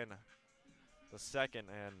 here in the second,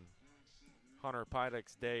 and Hunter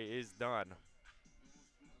Pydek's day is done.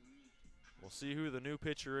 We'll see who the new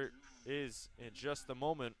pitcher is in just a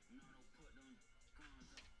moment.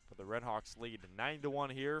 But the RedHawks lead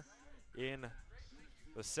 9-1 here in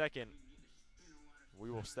the second.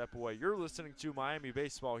 We will step away. You're listening to Miami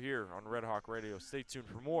Baseball here on Red Hawk Radio. Stay tuned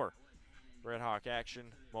for more Red Hawk action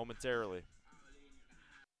momentarily.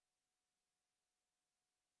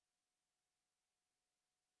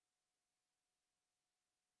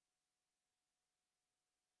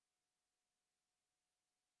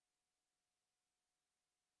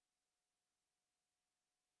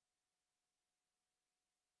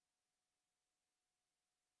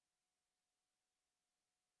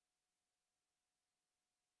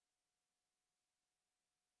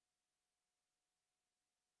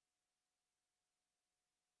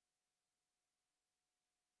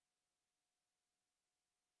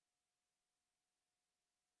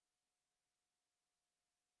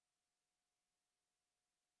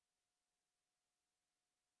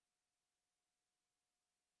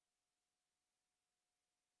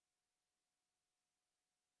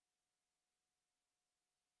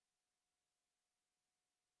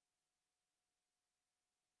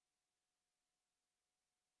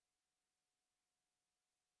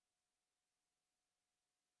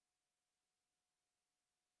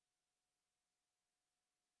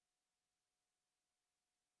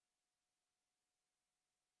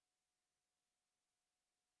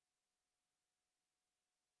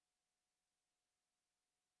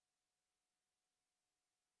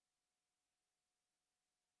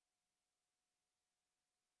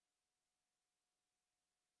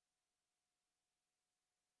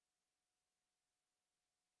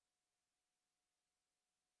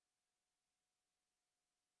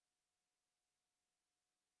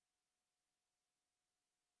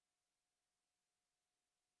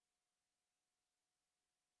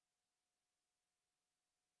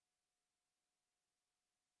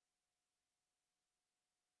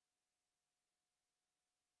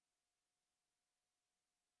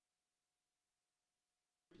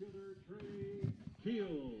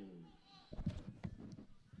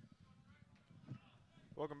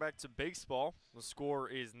 Welcome back to baseball. The score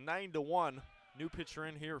is 9-1. New pitcher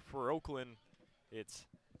in here for Oakland. It's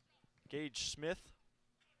Gage Smith.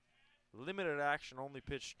 Limited action, only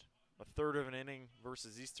pitched a third of an inning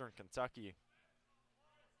versus Eastern Kentucky.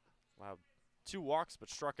 Allowed 2 walks but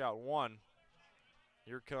struck out 1.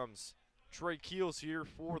 Here comes Trey Keels here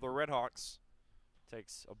for the RedHawks.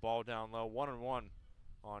 Takes a ball down low, 1-1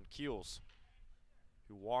 on Keels,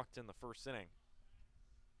 who walked in the first inning.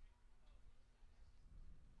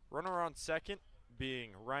 Runner on second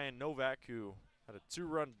being Ryan Novak, who had a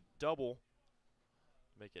 2-run double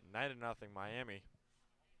to make it 9-0 Miami.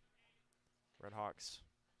 RedHawks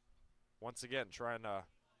once again trying to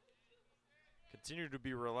continue to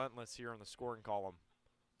be relentless here in the scoring column.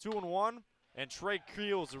 2-1, and Trey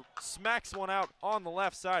Keels smacks one out on the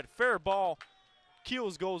left side. Fair ball.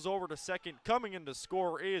 Keels goes over to second. Coming in to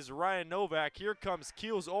score is Ryan Novak. Here comes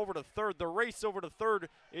Keels over to third. The race over to third.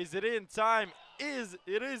 Is it in time? It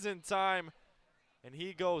is in time. And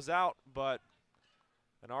he goes out, but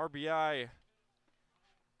an RBI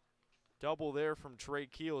double there from Trey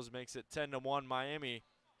Keels makes it 10-1 Miami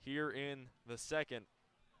here in the second.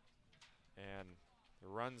 And the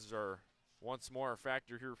runs are once more a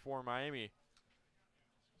factor here for Miami.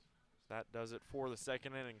 That does it for the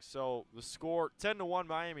second inning. So the score, 10-1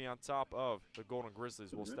 Miami on top of the Golden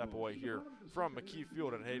Grizzlies. Will step away here from McKie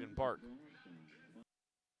Field at Hayden Park.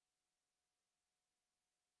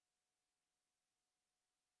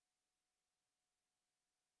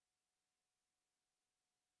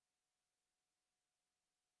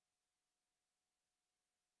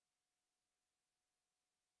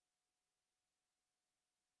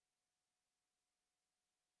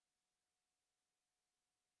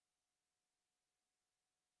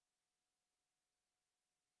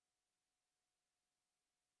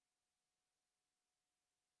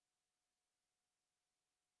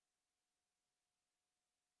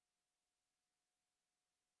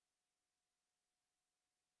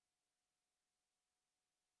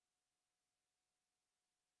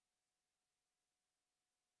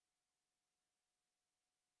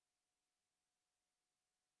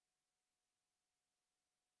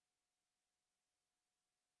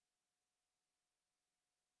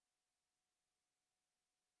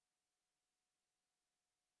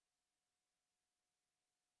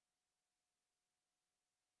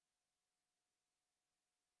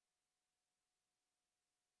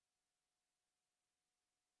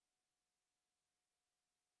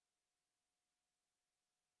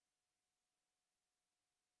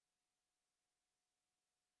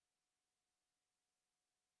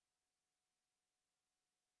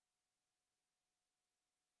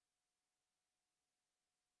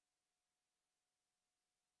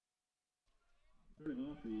 Starting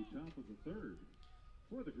off the top of the third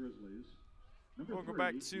for the Grizzlies. Welcome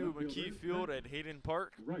back to McKie Field at Hayden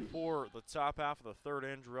Park for the top half of the third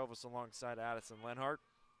inning. Relvas alongside Addison Lenhart.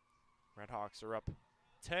 RedHawks are up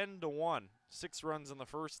 10-1. 6 runs in the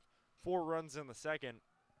first, 4 runs in the second.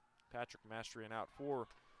 Patrick Mastrian out for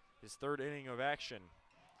his third inning of action.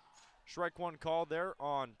 Strike one called there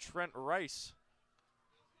on Trent Rice.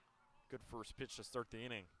 Good first pitch to start the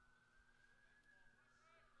inning.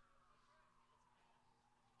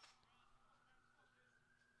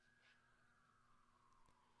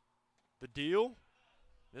 The deal,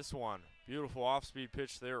 this one, beautiful off-speed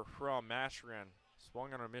pitch there from Mastrian.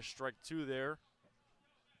 Swung on a missed strike 2 there.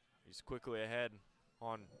 He's quickly ahead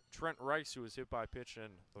on Trent Rice, who was hit by a pitch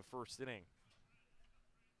in the first inning.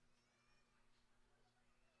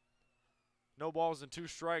 No balls and 2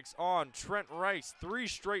 strikes on Trent Rice. 3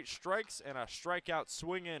 straight strikes and a strikeout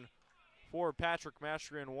swing in for Patrick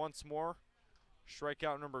Mastrian once more.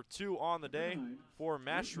 Strikeout number 2 on the day for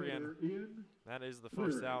Mastrian. That is the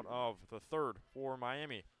first out of the third for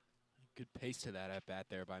Miami. Good pace to that at-bat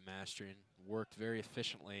there by Mastrian. Worked very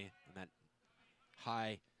efficiently in that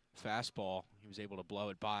high fastball. He was able to blow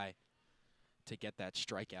it by to get that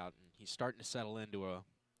strikeout. And he's starting to settle into a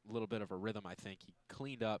little bit of a rhythm, I think. He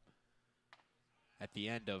cleaned up at the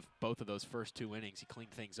end of both of those first 2 innings. He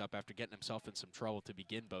cleaned things up after getting himself in some trouble to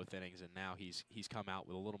begin both innings, and now he's come out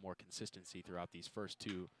with a little more consistency throughout these first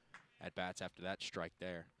 2 at-bats after that strike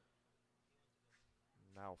there.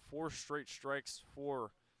 Now 4 straight strikes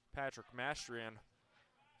for Patrick Mastrian.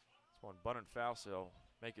 This one bunted foul, so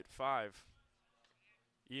make it 5.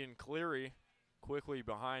 Ian Cleary quickly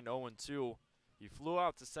behind 0-2. He flew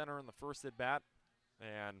out to center in the first at-bat,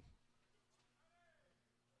 and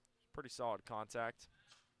pretty solid contact.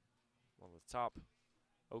 One of the top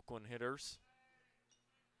Oakland hitters.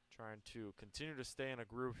 Trying to continue to stay in a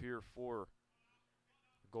groove here for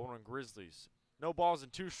Golden Grizzlies. No balls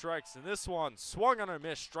and 2 strikes, and this one swung on a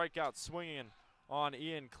miss. Strikeout swinging on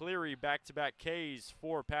Ian Cleary. Back-to-back Ks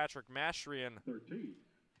for Patrick Mastrian. 13.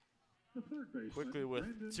 The third baseman, Quickly with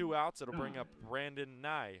Brandon 2 outs, it'll bring Nye. up Brandon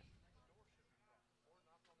Nye.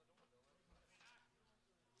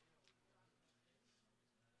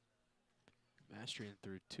 Mastrian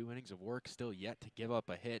through 2 innings of work, still yet to give up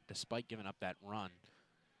a hit despite giving up that run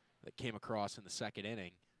that came across in the 2nd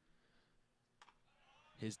inning.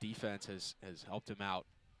 His defense has helped him out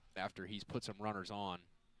after he's put some runners on.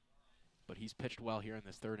 But he's pitched well here in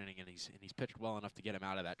this 3rd inning, and he's pitched well enough to get him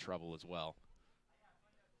out of that trouble as well.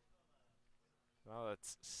 Well,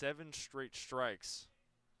 that's 7 straight strikes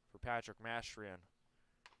for Patrick Mastrian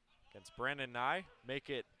against Brandon Nye. Make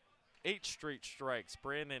it 8 straight strikes.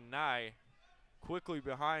 Brandon Nye quickly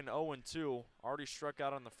behind 0-2. Already struck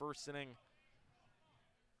out on the 1st inning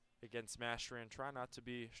against Mastrian. Try not to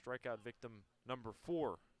be strikeout victim number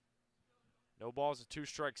 4. No balls and 2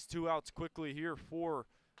 strikes, 2 outs quickly here for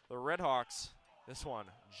the RedHawks. This one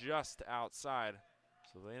just outside.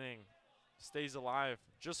 So the inning stays alive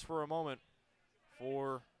just for a moment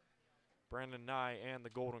for Brandon Nye and the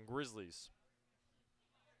Golden Grizzlies.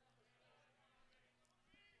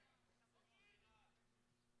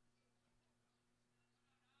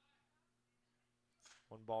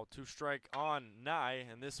 One ball, 2 strike on Nye,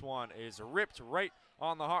 and this one is ripped right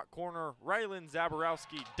on the hot corner. Rylan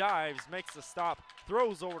Zaborowski dives, makes the stop,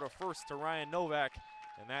 throws over to first to Ryan Novak,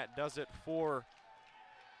 and that does it for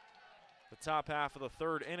the top half of the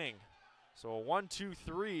 3rd inning. So a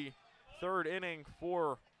 1-2-3 3rd inning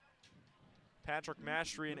for Patrick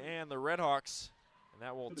Mastrian and the RedHawks, and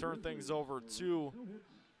that will turn things over to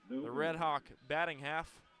the RedHawk batting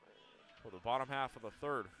half for the bottom half of the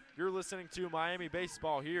 3rd. You're listening to Miami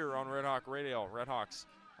Baseball here on RedHawk Radio. RedHawks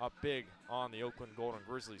up big on the Oakland Golden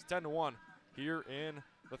Grizzlies, 10-1 here in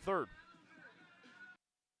the 3rd.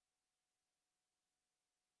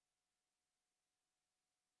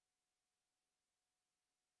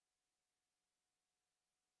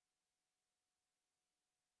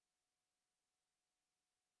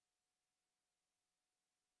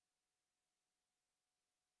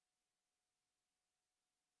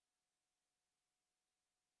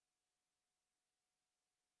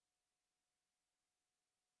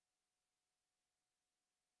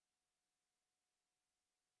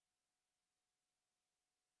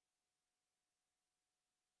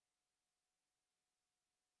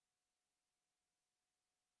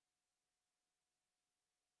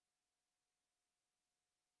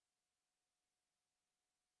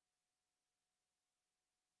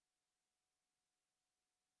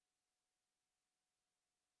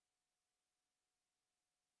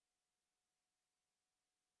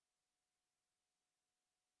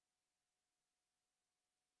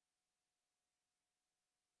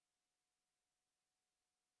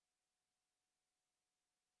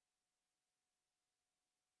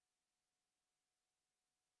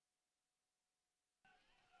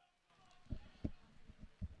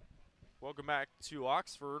 Welcome back to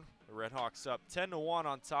Oxford. The RedHawks up 10-1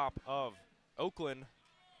 on top of Oakland.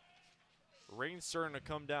 Rain's starting to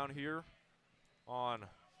come down here on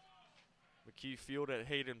McKie Field at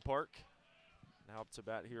Hayden Park. Now up to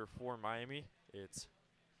bat here for Miami, it's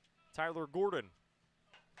Tyler Gordon,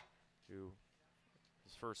 who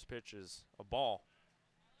his first pitch is a ball.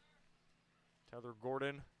 Tyler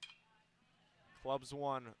Gordon clubs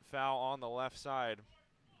one foul on the left side,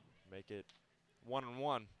 make it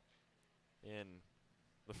 1-1. In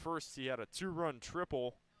the first, he had a 2-run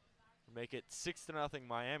triple, make it 6-0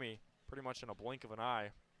 Miami, pretty much in a blink of an eye.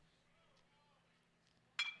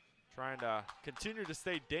 Trying to continue to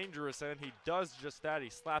stay dangerous, and he does just that. He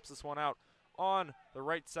slaps this one out on the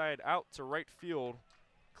right side, out to right field.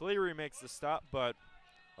 Cleary makes the stop, but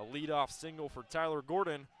a leadoff single for Tyler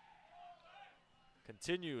Gordon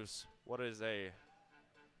continues what is a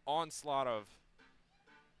onslaught of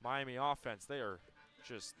Miami offense. They are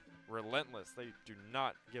just relentless. They do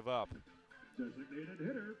not give up. Designated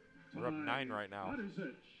hitter. They're up 9 right now.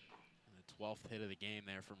 Addison. The 12th hit of the game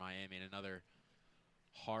there for Miami, and another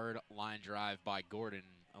hard line drive by Gordon.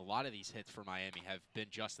 A lot of these hits for Miami have been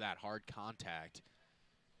just that, hard contact.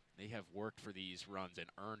 They have worked for these runs and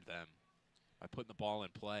earned them by putting the ball in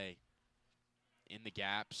play in the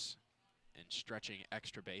gaps and stretching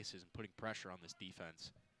extra bases and putting pressure on this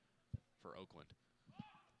defense for Oakland.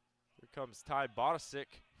 Here comes Ty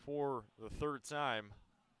Bodisic for the 3rd time.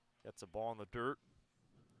 Gets a ball in the dirt.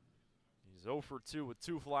 He's 0 for 2 with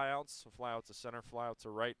 2 flyouts. A flyout to center, flyout to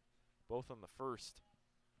right, both on the first.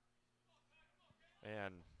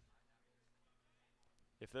 And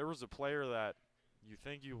if there was a player that you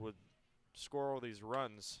think you would score all these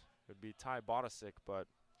runs would be Ty Bodisic, but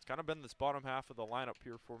it's kind of been this bottom half of the lineup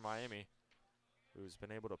here for Miami who's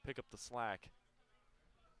been able to pick up the slack.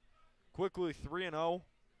 Quickly 3-0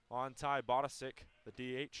 on Ty Bodisic, the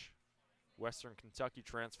DH, Western Kentucky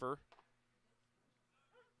transfer.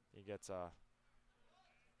 He gets a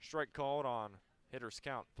strike called on hitter's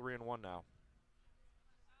count, 3-1 now.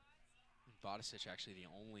 Bodisic actually the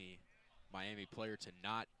only Miami player to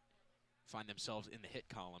not find themselves in the hit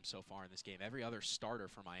column so far in this game. Every other starter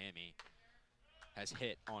for Miami has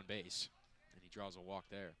hit on base, and he draws a walk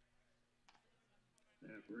there.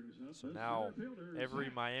 So now every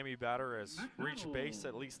Miami batter has reached base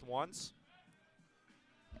at least once.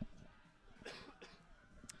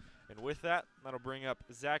 And with that, that'll bring up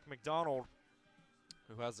Zach McDonald,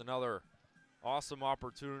 who has another awesome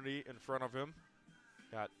opportunity in front of him.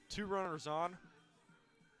 Got 2 runners on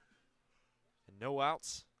and no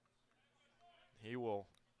outs. He will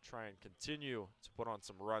try and continue to put on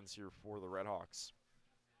some runs here for the RedHawks.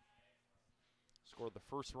 Scored the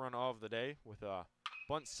first run of the day with a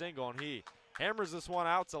bunt single, and he hammers this one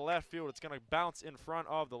out to left field. It's going to bounce in front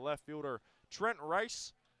of the left fielder, Trent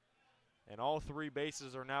Rice. And all 3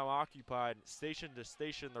 bases are now occupied. Station to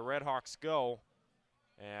station, the RedHawks go.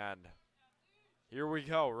 And here we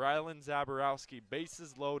go. Rylan Zaborowski,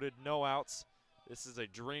 bases loaded, no outs. This is a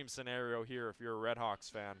dream scenario here if you're a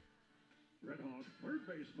RedHawks fan. RedHawks third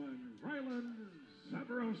baseman, Rylan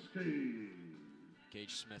Zaborowski.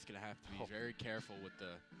 Gage Smith going to have to be very careful with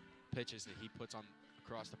the pitches that he puts on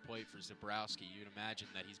across the plate for Zaborowski. You'd imagine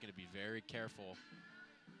that he's going to be very careful,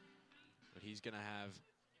 but he's going to have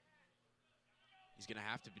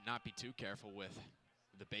to not be too careful with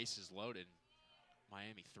the bases loaded.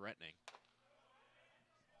 Miami threatening.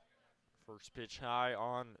 First pitch high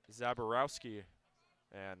on Zaborowski,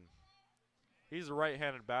 and he's a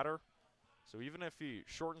right-handed batter, so even if he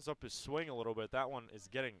shortens up his swing a little bit, that one is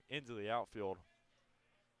getting into the outfield.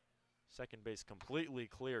 Second base completely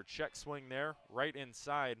clear. Check swing there, right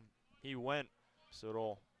inside. He went, so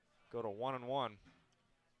it'll go to 1-1.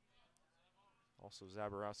 Also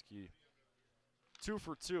Zaborowski 2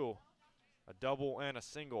 for 2, a double and a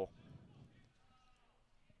single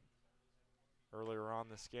earlier on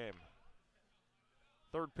this game.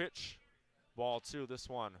 Third pitch, ball 2. This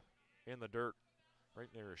one in the dirt, right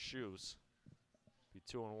near his shoes. Be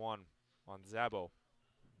 2-1 on Zabo.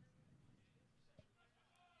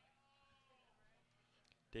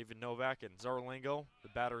 David Novak and Zarlingo, the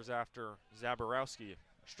batters after Zaborowski.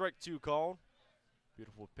 Strike 2 called.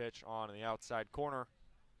 Beautiful pitch on the outside corner.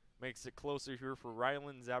 Makes it closer here for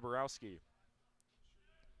Rylan Zaborowski.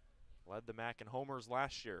 Led the MAC in homers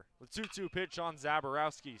last year. The 2-2 pitch on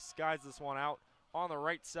Zaborowski. Skies this one out on the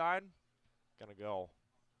right side. Gonna go.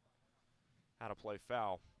 How to play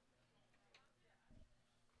foul.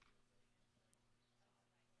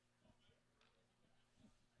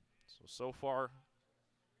 So far,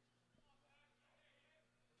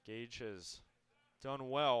 Gage has done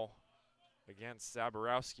well against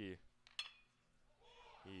Zaborowski.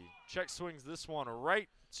 He check swings this one right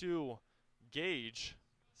to Gage.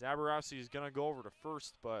 Zaborowski is going to go over to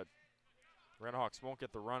first, but RedHawks won't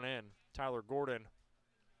get the run in. Tyler Gordon.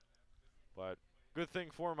 But good thing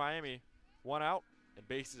for Miami. 1 out, and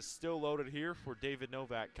base is still loaded here for David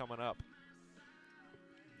Novak coming up.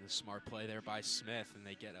 The smart play there by Smith, and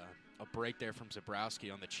they get a break there from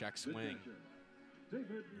Zaborowski on the check swing. And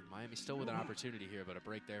Miami still with an opportunity here, but a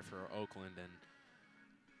break there for Oakland, and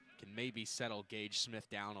can maybe settle Gage Smith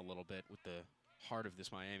down a little bit with the heart of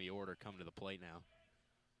this Miami order come to the plate now.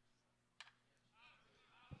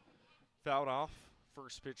 Fouled off.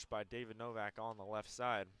 First pitch by David Novak on the left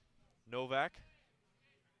side. Novak,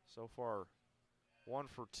 so far 1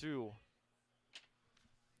 for 2.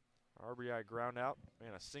 RBI ground out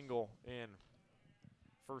and a single in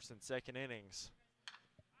first and second innings.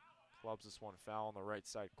 Clubs this one foul on the right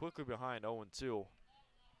side. Quickly behind 0-2.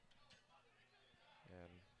 And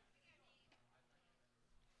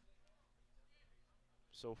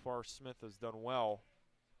so far Smith has done well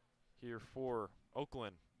here for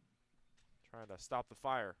Oakland. Trying to stop the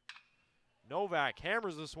fire. Novak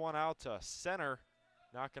hammers this one out to center.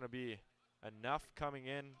 Not going to be enough. Coming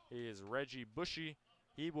in is Reggie Bushy.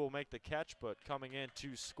 He will make the catch, but coming in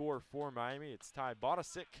to score for Miami, it's Ty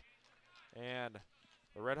Bodisic. And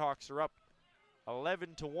the RedHawks are up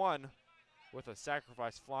 11-1 with a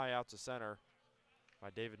sacrifice fly out to center by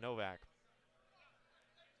David Novak.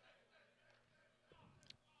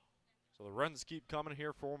 So the runs keep coming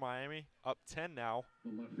here for Miami. Up 10 now.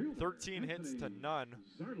 13 hits to none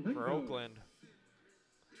for Oakland.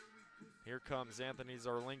 Here comes Anthony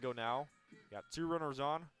Zarlingo now. Got 2 runners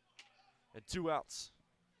on and 2 outs.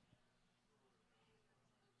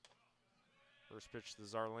 First pitch to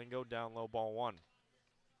Zarlingo, down low, ball 1.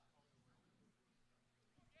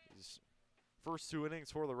 These first 2 innings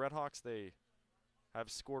for the RedHawks, they have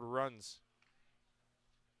scored runs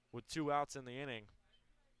with 2 outs in the inning.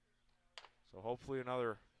 So hopefully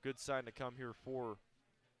another good sign to come here for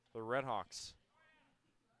the RedHawks.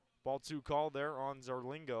 Ball 2 called there on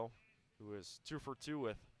Zarlingo, who is 2 for 2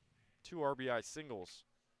 with 2 RBI singles.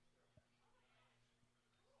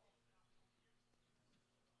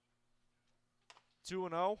 Two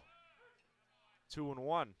and 0,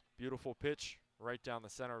 2-1. Beautiful pitch right down the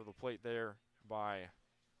center of the plate there by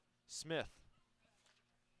Smith.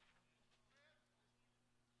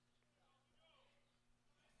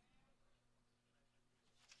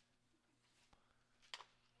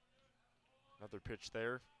 Another pitch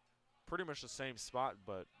there. Pretty much the same spot,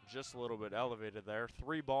 but just a little bit elevated there.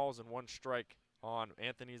 3 balls and 1 strike on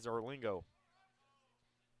Anthony Zarlingo.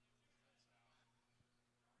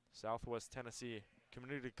 Southwest Tennessee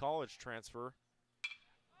Community College transfer.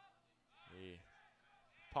 He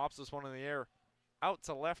pops this one in the air. Out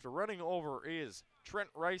to left, running over is Trent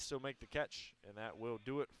Rice, so make the catch, and that will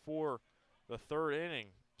do it for the 3rd inning.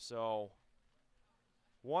 So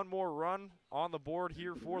 1 more run on the board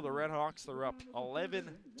here for the RedHawks. They're up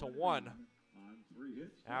 11-1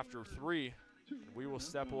 after 3. We will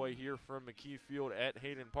step away here from McKie Field at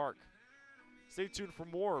Hayden Park. Stay tuned for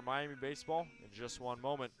more Miami baseball in just 1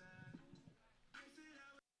 moment.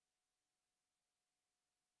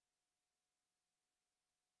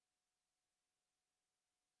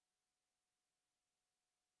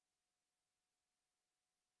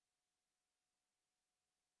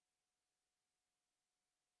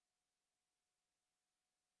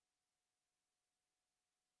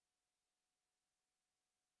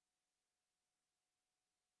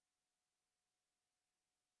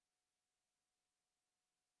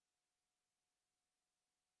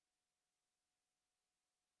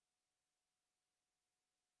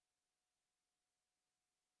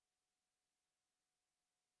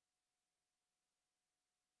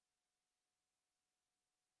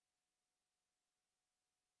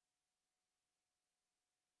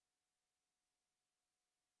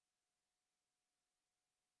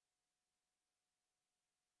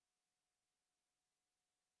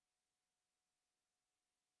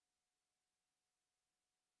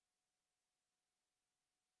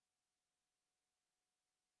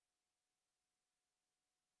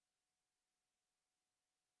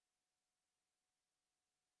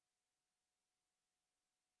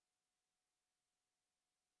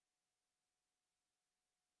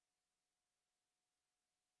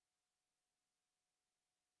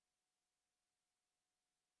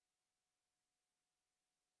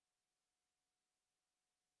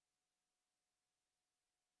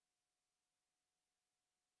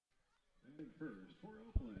 First for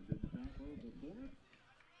Oakland in the top of the 4th.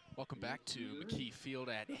 Welcome back to McKie Field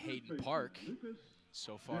at Hayden Park.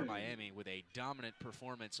 So far, Miami with a dominant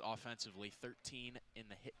performance offensively, 13 in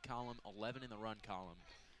the hit column, 11 in the run column,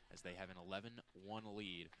 as they have an 11-1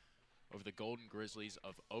 lead over the Golden Grizzlies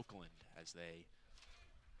of Oakland, as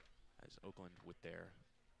Oakland with their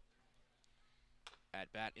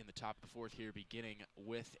at-bat in the top of the 4th here, beginning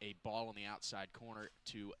with a ball on the outside corner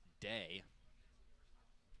to Day.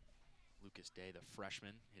 Lucas Day, the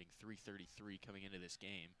freshman, hitting .333 coming into this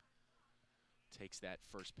game, takes that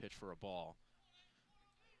first pitch for a ball.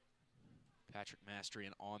 Patrick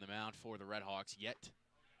Mastrian on the mound for the RedHawks, yet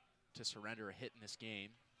to surrender a hit in this game.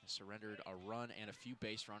 Has surrendered a run and a few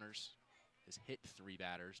base runners. Has hit 3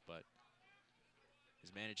 batters, but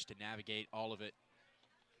has managed to navigate all of it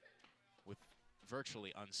with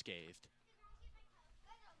virtually unscathed.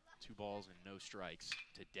 2 balls and no strikes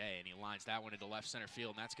today, and he lines that one into left center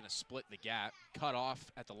field, and that's going to split the gap. Cut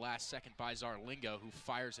off at the last second by Zarlingo, who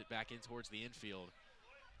fires it back in towards the infield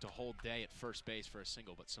to hold Day at first base for a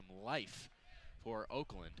single. But some life for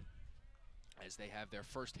Oakland as they have their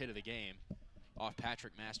first hit of the game off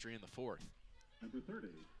Patrick Mastery in the 4th. Number 30.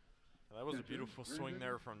 That was a beautiful swing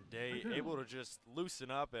there from Day, able to just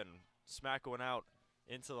loosen up and smack one out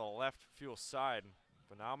into the left field side.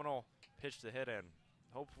 Phenomenal pitch to hit in.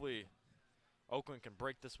 Hopefully Oakland can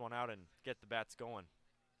break this one out and get the bats going.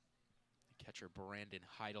 Catcher Brandon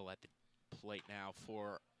Heidel at the plate now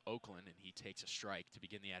for Oakland, and he takes a strike to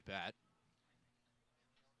begin the at-bat.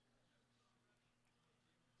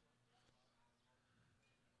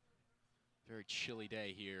 Very chilly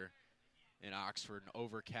day here in Oxford, and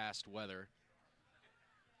overcast weather.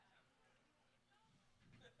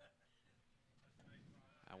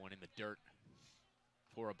 That one in the dirt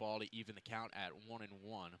for a ball to even the count at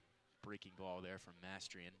 1-1. Breaking ball there from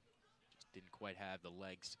Mastrian. Just didn't quite have the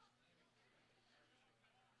legs.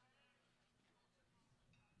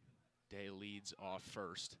 Day leads off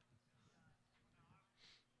first.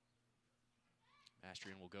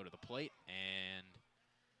 Mastrian will go to the plate, and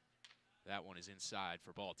that one is inside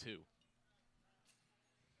for ball 2.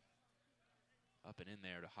 Up and in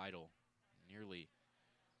there to Heidel. Nearly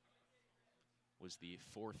was the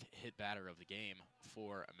 4th hit batter of the game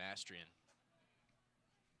for Mastrian.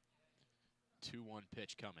 2-1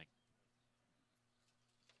 pitch coming.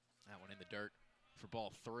 That one in the dirt for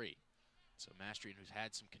ball 3. So Mastrian, who's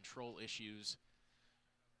had some control issues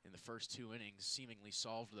in the first 2 innings, seemingly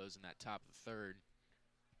solved those in that top of the 3rd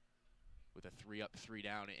with a 3-up,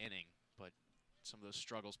 3-down inning. But some of those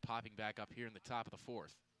struggles popping back up here in the top of the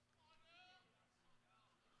 4th.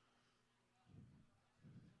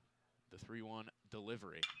 The 3-1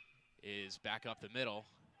 delivery is back up the middle,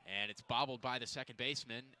 and it's bobbled by the second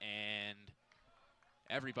baseman, and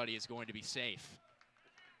everybody is going to be safe.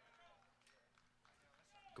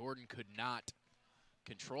 Gordon could not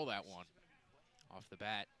control that one off the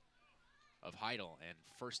bat of Heidel, and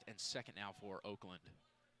first and second now for Oakland.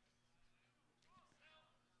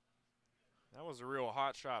 That was a real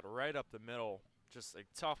hot shot right up the middle. Just a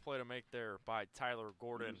tough play to make there by Tyler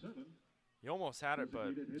Gordon. He almost had it,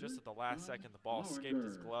 but just at the last second, the ball escaped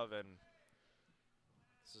his glove, and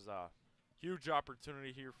this is a huge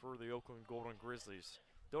opportunity here for the Oakland Golden Grizzlies.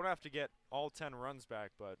 Don't have to get all 10 runs back,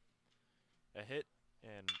 but a hit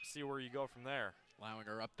and see where you go from there. Allowing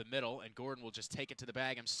her up the middle, and Gordon will just take it to the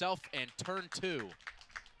bag himself and turn 2.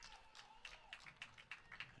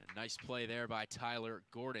 A nice play there by Tyler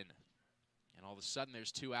Gordon. And all of a sudden,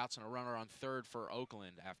 there's 2 outs and a runner on third for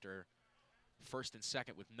Oakland after first and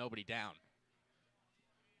second with nobody down.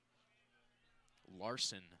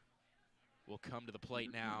 Larson will come to the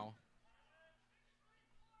plate now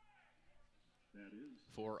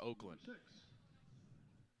for Oakland.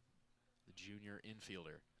 The junior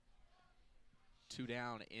infielder. 2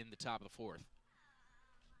 down in the top of the 4th.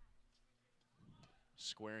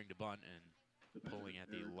 Squaring to bunt and pulling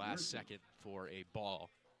at the last second for a ball.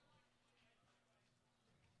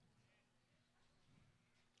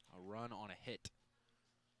 A run on a hit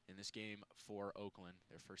in this game for Oakland.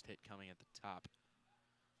 Their first hit coming at the top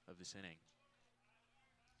of this inning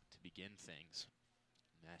to begin things.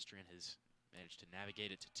 Mastrian has managed to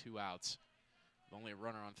navigate it to 2 outs. With only a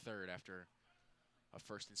runner on third after a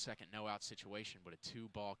first and second no-out situation, but a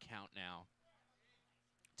 2-ball count now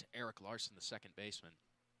to Eric Larson, the second baseman.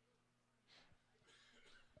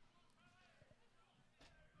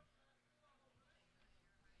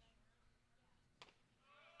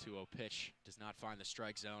 The 2-0 pitch does not find the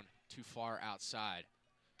strike zone, too far outside.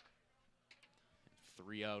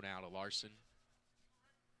 3-0 now to Larson.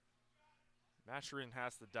 Mastrian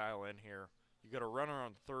has to dial in here. You got a runner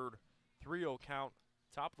on third, 3-0 count,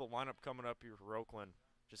 top of the lineup coming up here for Oakland.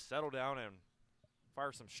 Just settle down and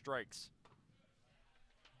fire some strikes.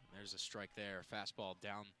 There's a strike there, fastball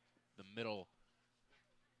down the middle,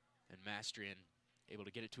 and Mastrian able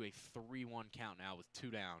to get it to a 3-1 count now with 2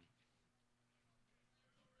 down.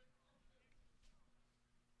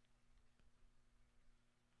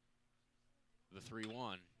 The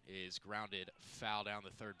 3-1 is grounded foul down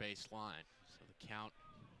the third base line. So the count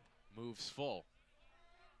moves full.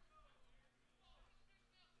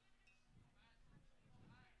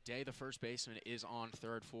 Day, the first baseman, is on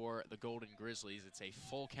third for the Golden Grizzlies. It's a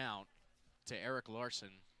full count to Eric Larson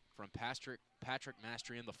from Patrick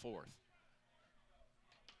Mastrian, the 4th.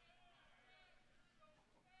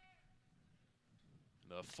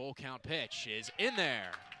 The full count pitch is in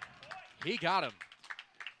there. He got him.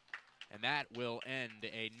 And that will end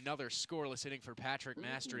another scoreless inning for Patrick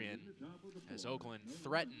Mastrian as Oakland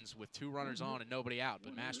threatens with 2 runners on and nobody out.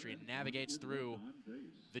 But Mastrian navigates through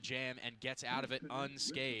the jam and gets out of it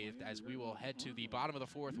unscathed as we will head to the bottom of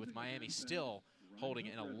the 4th with Miami still holding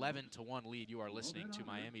an 11-1 lead. You are listening to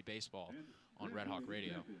Miami Baseball on Red Hawk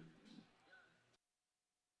Radio.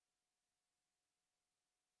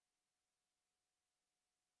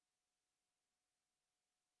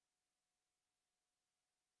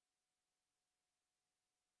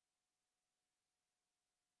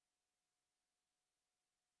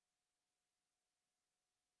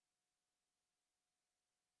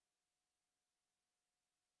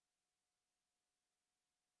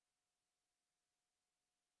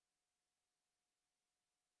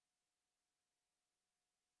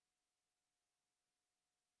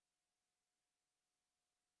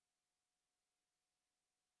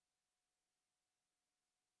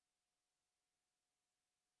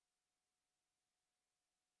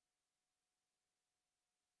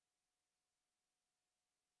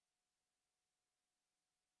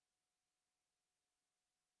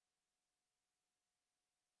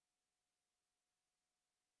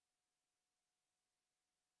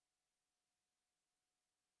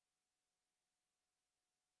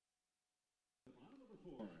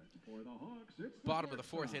 For the Hawks, it's the Bottom of the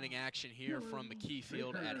fourth shortstop, inning action here from Dylan McKie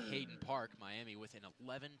Field at Baker. Hayden Park. Miami with an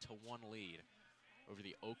 11-1 lead over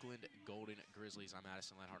the Oakland Golden Grizzlies. I'm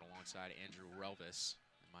Addison Lenhart alongside Andrew Relvas.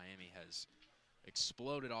 And Miami has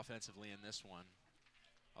exploded offensively in this one.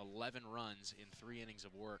 11 runs in 3 innings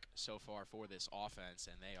of work so far for this offense,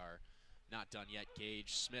 and they are not done yet.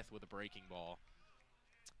 Gage Smith with a breaking ball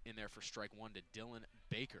in there for strike one to Dylan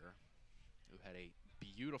Baker, who had a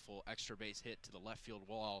beautiful extra base hit to the left field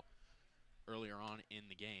wall earlier on in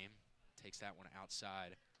the game. Takes that one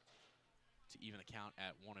outside to even the count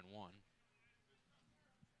at 1-1.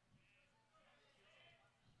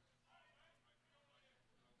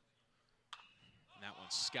 And that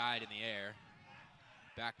one's skied in the air.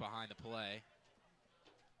 Back behind the play.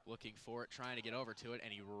 Looking for it, trying to get over to it,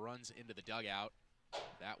 and he runs into the dugout.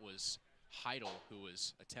 That was Hayden who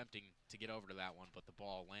was attempting to get over to that one, but the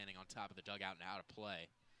ball landing on top of the dugout and out of play.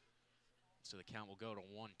 So the count will go to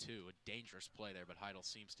 1-2. A dangerous play there, but Hayden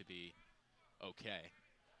seems to be okay.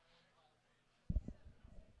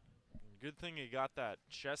 Good thing he got that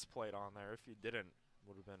chest plate on there. If he didn't,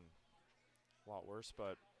 would have been a lot worse.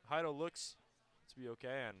 But Hayden looks to be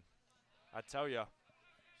okay, and I tell you,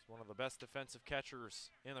 he's one of the best defensive catchers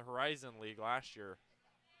in the Horizon League last year.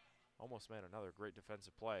 Almost made another great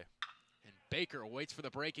defensive play. And Baker waits for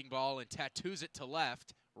the breaking ball and tattoos it to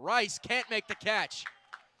left. Rice can't make the catch.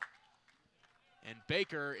 And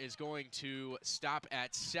Baker is going to stop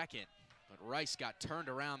at second. But Rice got turned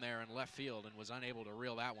around there in left field and was unable to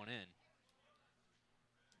reel that one in.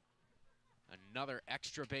 Another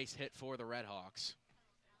extra base hit for the RedHawks.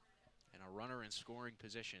 And a runner in scoring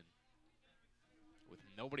position with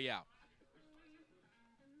nobody out.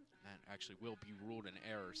 That actually will be ruled an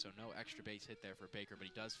error, so no extra base hit there for Baker, but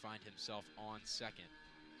he does find himself on second.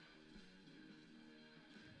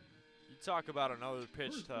 You talk about another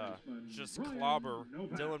pitch to just clobber.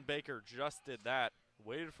 Dylan Baker just did that.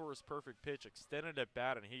 Waited for his perfect pitch, extended at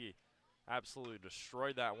bat, and he absolutely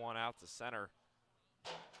destroyed that one out to center.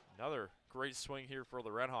 Another great swing here for the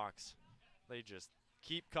RedHawks. They just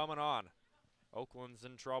keep coming on. Oakland's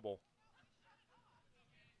in trouble.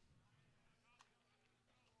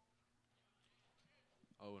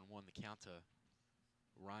 Oh, and 1 the count to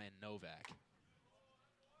Ryan Novak.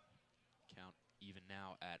 Count even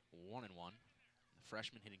now at 1-1. The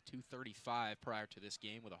freshman hitting .235 prior to this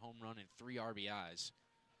game with a home run and 3 RBIs.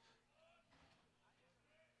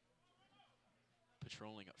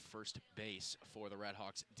 Patrolling at first base for the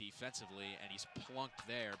RedHawks defensively, and he's plunked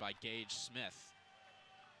there by Gage Smith.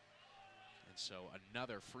 And so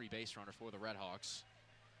another free base runner for the RedHawks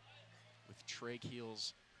with Trey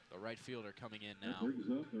Keels, the right fielder, coming in now. That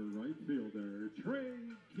brings up the right fielder, Trey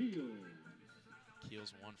Keels.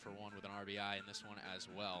 Keels 1 for 1 with an RBI in this one as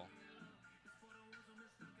well.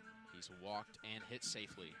 He's walked and hit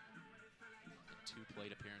safely in 2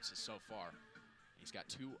 plate appearances so far. He's got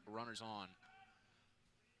 2 runners on,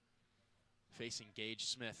 facing Gage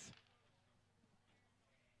Smith.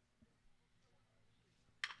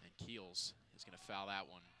 And Keels is going to foul that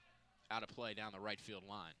one out of play down the right field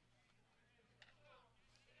line.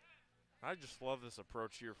 I just love this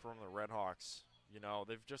approach here from the RedHawks. You know,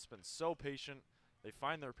 they've just been so patient. They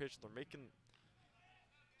find their pitch. They're making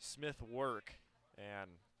Smith work.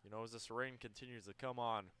 And, you know, as this rain continues to come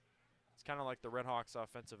on, it's kind of like the RedHawks'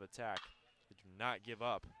 offensive attack. They do not give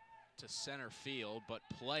up. To center field, but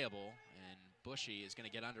playable. And Bushy is going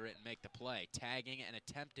to get under it and make the play. Tagging and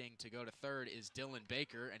attempting to go to third is Dylan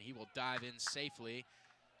Baker, and he will dive in safely.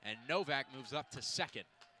 And Novak moves up to second.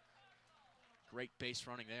 Great base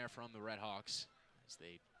running there from the RedHawks as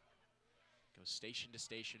they go station to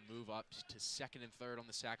station, move up to second and third on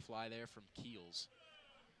the sac fly there from Keels.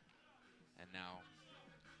 And now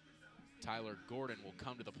Tyler Gordon will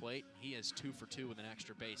come to the plate. He is 2 for 2 with an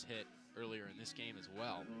extra base hit earlier in this game as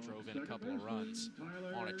well. Drove in a couple of runs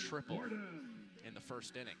on a triple in the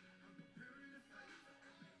first inning.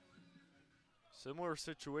 Similar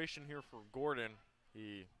situation here for Gordon.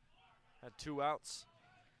 He had 2 outs.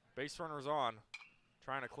 Base runners on,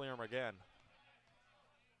 trying to clear him again.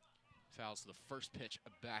 Fouls the first pitch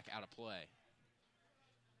back out of play.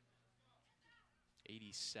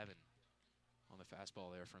 87 on the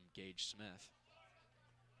fastball there from Gage Smith.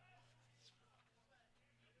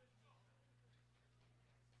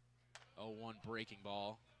 Oh, 1 breaking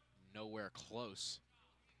ball, nowhere close.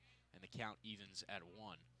 And the count evens at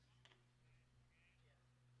 1.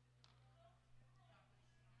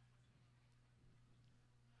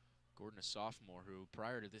 Gordon, a sophomore, who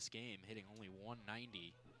prior to this game hitting only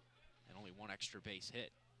 .190 and only 1 extra base hit.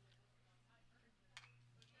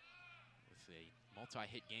 With a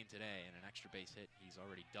multi-hit game today and an extra base hit, he's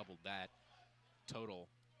already doubled that total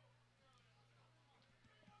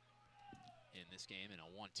in this game, and a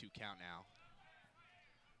 1-2 count now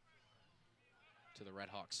to the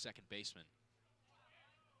RedHawks second baseman.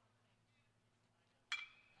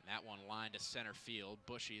 And that one lined to center field.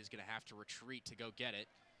 Bushy is going to have to retreat to go get it.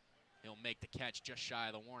 He'll make the catch just shy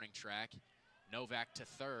of the warning track. Novak to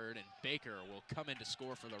third, and Baker will come in to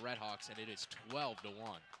score for the RedHawks, and it is 12-1.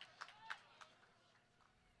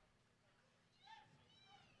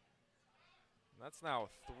 That's now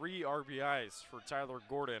 3 RBIs for Tyler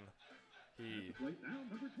Gordon.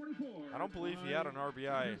 I don't believe he had an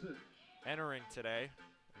RBI entering today,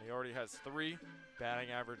 and he already has 3. Batting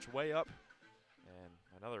average way up. And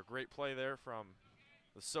another great play there from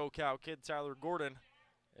the SoCal kid, Tyler Gordon,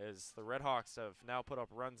 as the RedHawks have now put up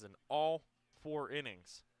runs in all 4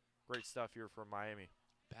 innings. Great stuff here from Miami.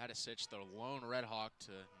 Addison, the lone RedHawk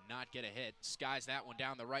to not get a hit. Skies that one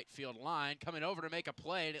down the right field line. Coming over to make a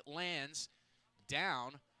play, and it lands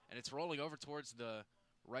down, and it's rolling over towards the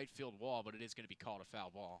right field wall, but it is going to be called a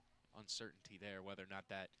foul ball. Uncertainty there whether or not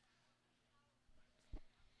that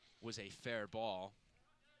was a fair ball.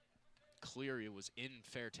 Cleary was in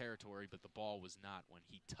fair territory, but the ball was not when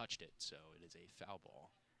he touched it, so it is a foul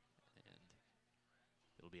ball. And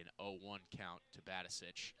it'll be an 0-1 count to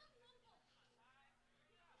Badicic.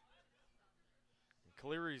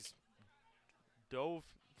 Cleary's dove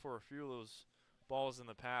for a few of those balls in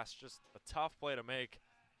the past. Just a tough play to make,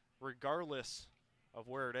 regardless of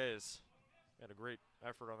where it is. Had a great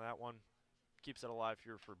effort on that one. Keeps it alive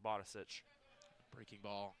here for Badicic. Breaking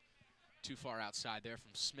ball too far outside there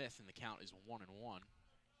from Smith, and the count is 1-1.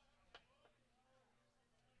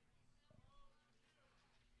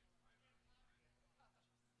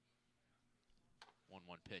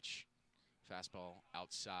 1-1 pitch. Fastball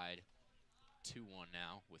outside. 2-1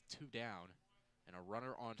 now with 2 down and a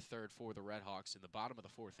runner on third for the RedHawks in the bottom of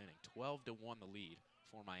the 4th inning. 12-1 the lead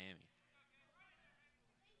for Miami.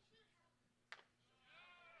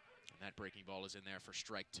 And that breaking ball is in there for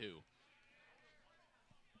strike 2.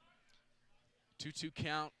 2-2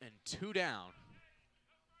 count and 2 down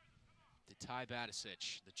to Ty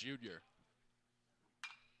Badicic, the junior.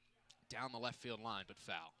 Down the left field line, but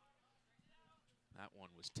foul. That one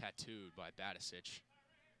was tattooed by Badicic.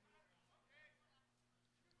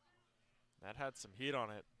 That had some heat on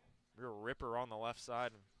it. Real ripper on the left side.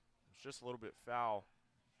 It was just a little bit foul.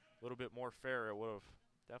 A little bit more fair, it would have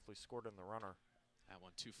definitely scored in the runner. That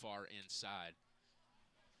one too far inside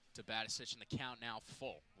to Badicic, and the count now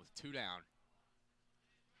full with 2 down.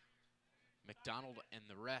 McDonald and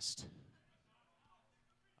the rest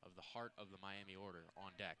of the heart of the Miami order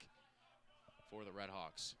on deck for the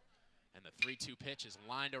RedHawks. And the 3-2 pitch is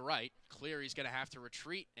lined to right. Cleary's going to have to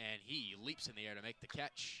retreat, and he leaps in the air to make the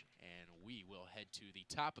catch. And we will head to the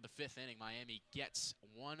top of the 5th inning. Miami gets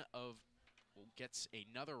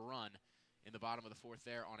another run in the bottom of the 4th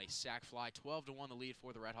there on a sac fly. 12-1 the lead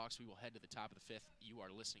for the RedHawks. We will head to the top of the 5th. You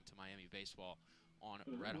are listening to Miami Baseball on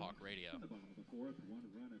RedHawk Radio. In the bottom of the 4th, 1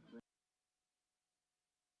 run across.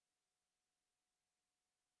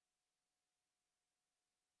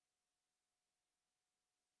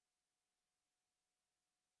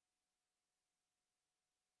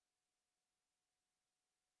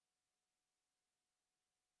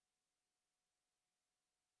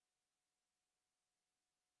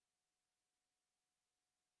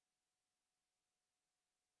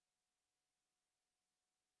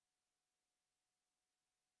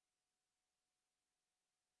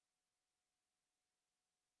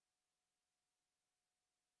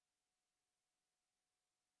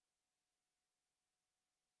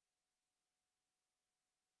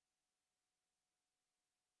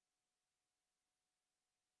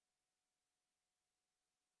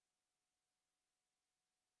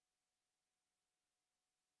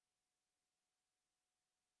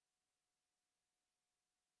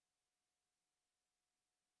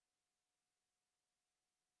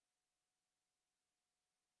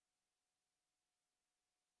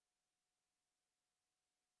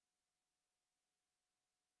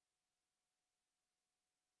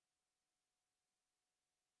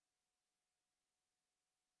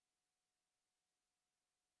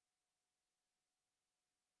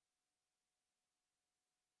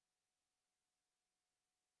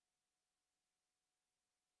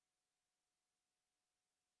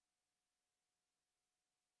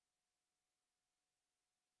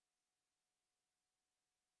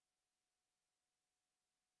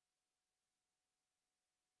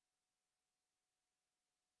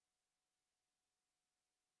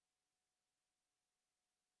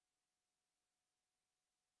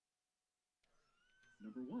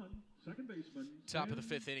 Number 1, second baseman. Top of the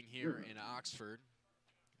 5th inning here in Oxford.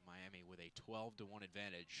 Miami with a 12-1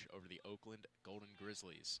 advantage over the Oakland Golden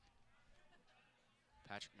Grizzlies.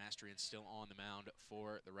 Patrick Mastrian still on the mound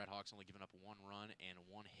for the RedHawks, only giving up 1 run and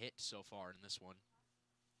 1 hit so far in this one.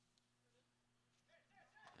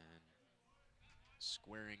 And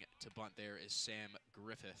squaring to bunt there is Sam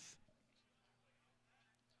Griffith.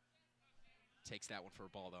 Takes that one for a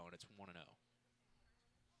ball, though, and it's 1-0.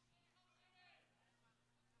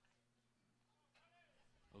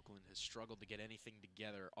 Oakland has struggled to get anything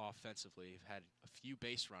together offensively. They've had a few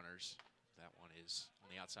base runners. That one is on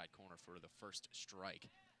the outside corner for the first strike.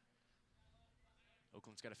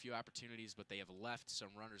 Oakland's got a few opportunities, but they have left some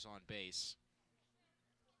runners on base.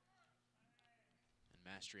 And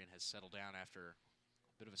Mastrian has settled down after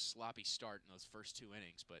a bit of a sloppy start in those first 2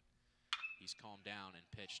 innings, but he's calmed down and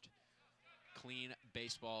pitched clean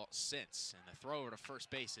baseball since. And the throw over to first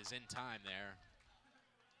base is in time there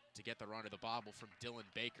to get the run to the bobble from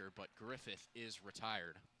Dylan Baker, but Griffith is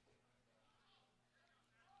retired.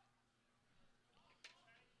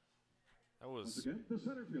 That was Again, the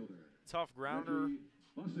center fielder. tough grounder.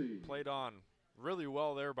 Bussy. Played on really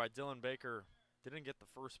well there by Dylan Baker. Didn't get the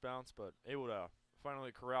first bounce, but able to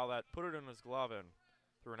finally corral that, put it in his glove, and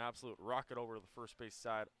threw an absolute rocket over to the first base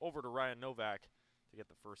side, over to Ryan Novak to get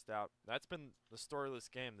the first out. That's been the story of this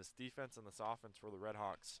game, this defense and this offense for the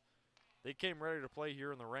RedHawks. They came ready to play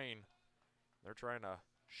here in the rain. They're trying to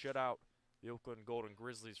shut out the Oakland Golden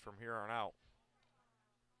Grizzlies from here on out.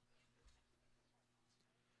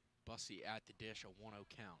 Bussy at the dish, a 1-0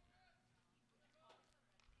 count.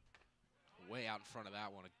 Way out in front of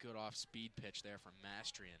that one, a good off-speed pitch there from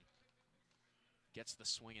Mastrian. Gets the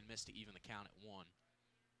swing and miss to even the count at 1.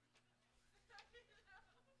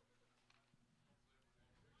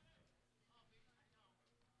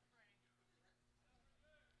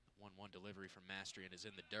 The 1-1 delivery from Mastrian is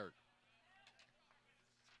in the dirt.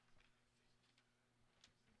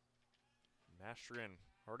 Mastrian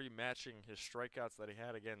already matching his strikeouts that he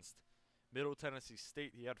had against Middle Tennessee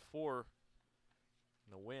State. He had 4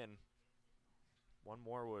 in the win. 1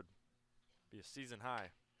 more would be a season high.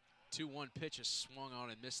 2-1 pitch is swung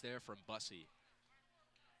on and missed there from Bussy.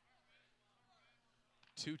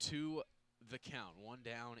 2-2 the count. 1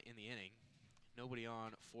 down in the inning. Nobody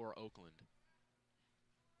on for Oakland.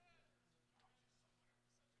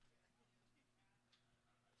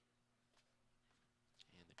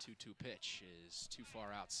 And the 2-2 pitch is too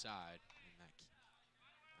far outside. And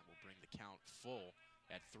that will bring the count full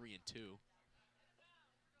at 3-2.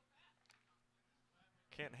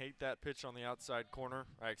 Can't hate that pitch on the outside corner.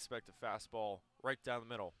 I expect a fastball right down the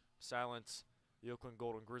middle. Silence the Oakland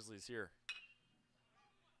Golden Grizzlies here.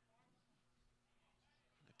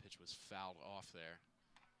 The pitch was fouled off there.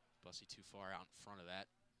 Bussy too far out in front of that.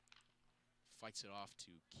 Fights it off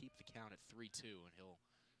to keep the count at 3-2, and he'll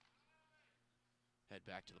head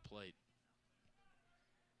back to the plate.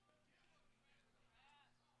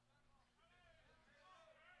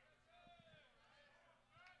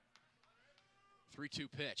 The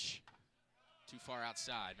 3-2 pitch. Too far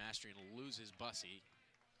outside. Mastrian loses Bussy.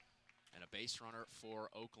 And a base runner for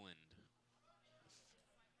Oakland.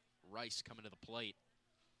 Rice coming to the plate.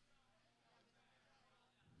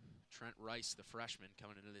 Trent Rice, the freshman,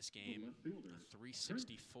 coming into this game. A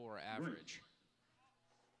 364 average.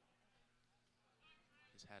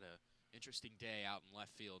 He's had an interesting day out in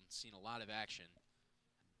left field and seen a lot of action.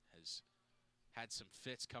 Has had some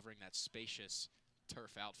fits covering that spacious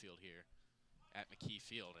turf outfield here at McKie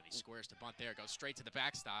Field, and he squares to bunt there, goes straight to the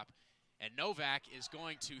backstop, and Novak is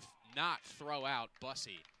going to not throw out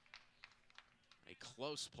Bussy. A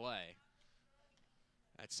close play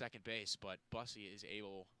at second base, but Bussy is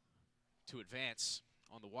able to advance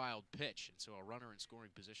on the wild pitch, and so a runner in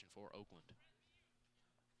scoring position for Oakland.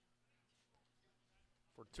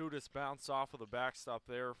 Fortuitous bounce off of the backstop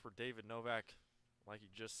there for David Novak. Like he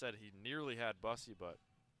just said, he nearly had Bussy, but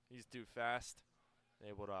he's too fast.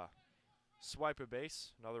 Able to swipe a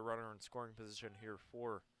base. Another runner in scoring position here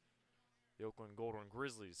for the Oakland Golden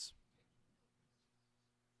Grizzlies.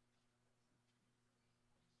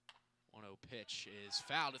 1-0 pitch is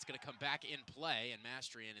fouled. It's going to come back in play, and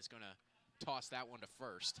Mastrian is going to toss that one to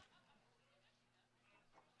first.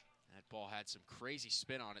 That ball had some crazy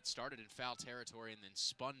spin on it. Started in foul territory and then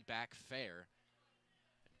spun back fair.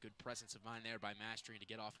 Good presence of mind there by Mastrian to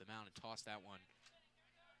get off the mound and toss that one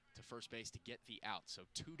to first base to get the out. So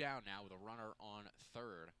 2 down now with a runner on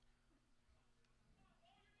third.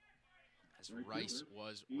 As Rice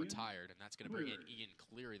was retired, and that's going to bring in Ian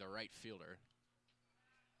Cleary, the right fielder.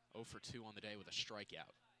 0 for 2 on the day with a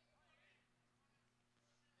strikeout.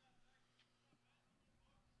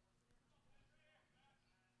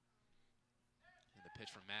 And the pitch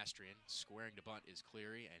from Mastrian, squaring to bunt, is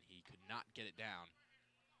Cleary, and he could not get it down.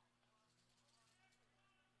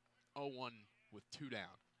 0-1 with 2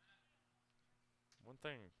 down. One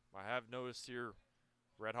thing I have noticed here,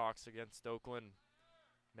 RedHawks against Oakland,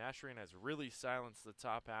 Masterian has really silenced the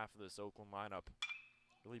top half of this Oakland lineup.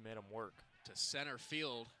 Really made them work. To center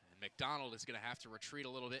field, and McDonald is going to have to retreat a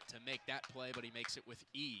little bit to make that play, but he makes it with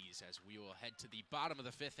ease as we will head to the bottom of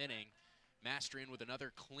the 5th inning. Masterian with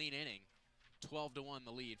another clean inning. 12-1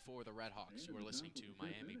 the lead for the RedHawks. You are listening to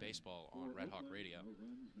Miami Baseball on RedHawk Radio. No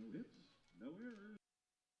runs, no hits, no errors.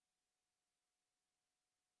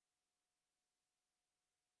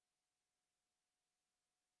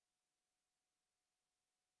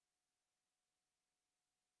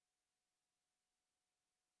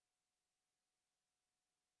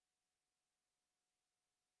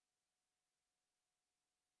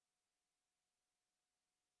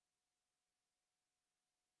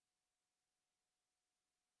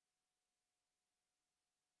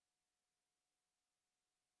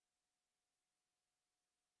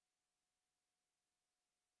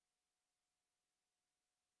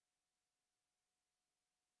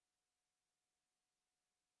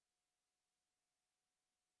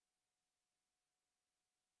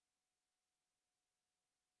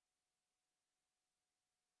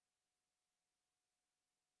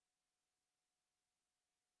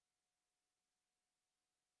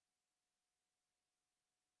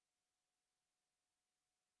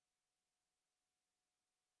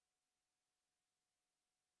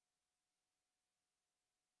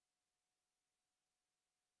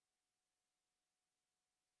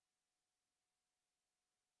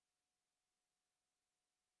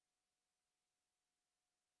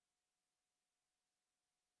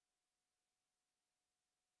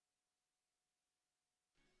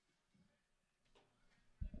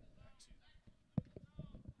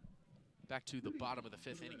 Back to the bottom of the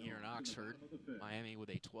 5th inning here in Oxford. Miami with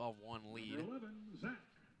a 12-1 lead. Number 11,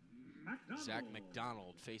 McDonald. Zach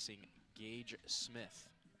McDonald facing Gage Smith.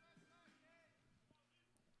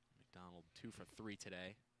 McDonald 2 for 3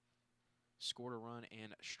 today. Scored a run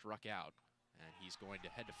and struck out. And he's going to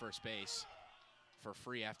head to first base for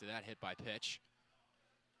free after that hit by pitch.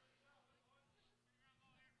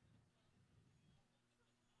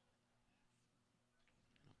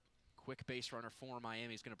 Quick base runner for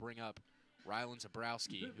Miami is going to bring up Rylan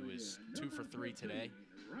Zabrowski, who is 2 for 3 today.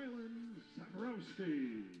 Rylan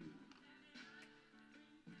Zabrowski.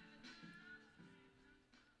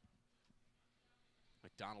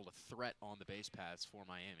 McDonald a threat on the base paths for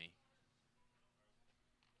Miami.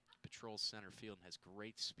 Patrols center field and has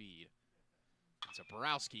great speed.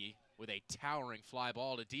 Zabrowski with a towering fly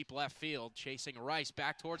ball to deep left field, chasing Rice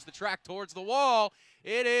back towards the track, towards the wall.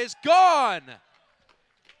 It is gone!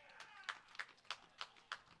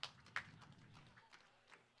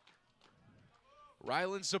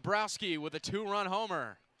 Rylan Zabrowski with a 2-run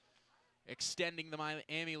homer, extending the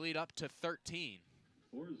Miami lead up to 13.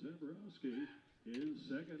 For Zabrowski, his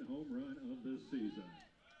 2nd home run of the season.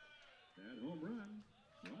 That home run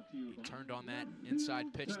brought to you by Turned on that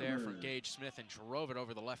inside pitch there from Gage Smith and drove it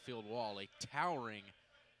over the left field wall. A towering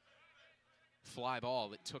fly ball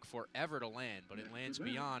that took forever to land, but it lands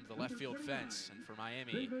beyond the left field fence. And for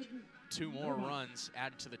Miami, 2 more runs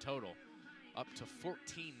added to the total, up to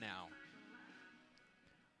 14 now.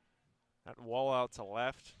 That wall out to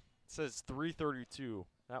left, it says 332.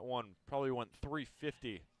 That one probably went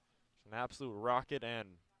 350. It's an absolute rocket and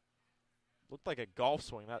looked like a golf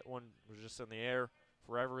swing. That one was just in the air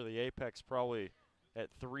forever. The apex probably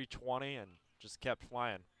at 320 and just kept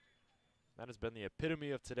flying. That has been the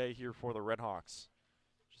epitome of today here for the RedHawks.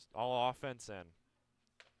 Just all offense and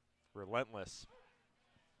relentless.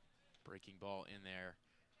 Breaking ball in there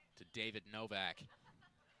to David Novak.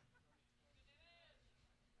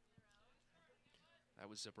 That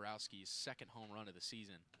was Zabrowski's 2nd home run of the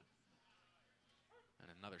season. And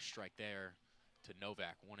another strike there to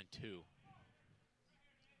Novak, 1 and 2.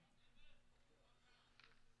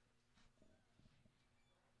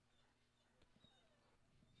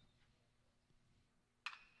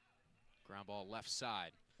 Ground ball left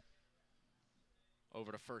side.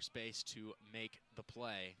 Over to first base to make the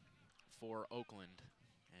play for Oakland.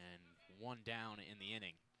 And 1 down in the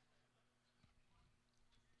inning.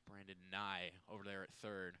 Brandon Nye over there at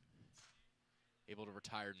 3rd, able to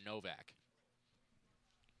retire Novak.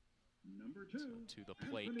 Number 2, So to the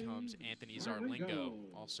plate comes Anthony Zarlingo,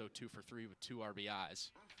 also 2 for 3 with 2 RBIs.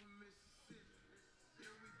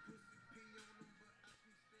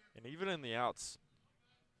 And even in the outs,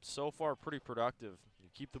 so far pretty productive. You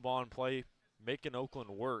keep the ball in play, making Oakland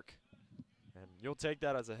work, and you'll take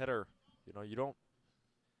that as a hitter. You know, you don't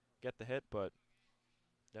get the hit, but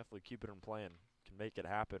definitely keep it in play and can make it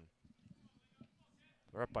happen.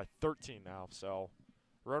 We're up by 13 now, so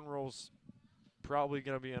run rules probably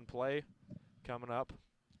going to be in play coming up.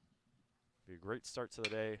 Be a great start to the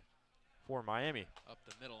day for Miami. Up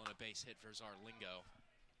the middle and a base hit for Zarlingo.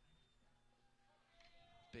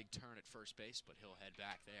 Big turn at first base, but he'll head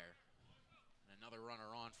back there. And another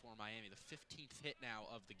runner on for Miami. The 15th hit now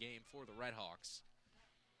of the game for the RedHawks.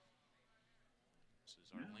 So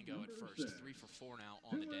Zarlingo at first, 3 for 4 now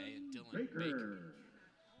on the day, and Dylan Baker,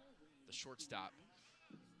 the shortstop,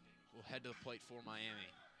 will head to the plate for Miami.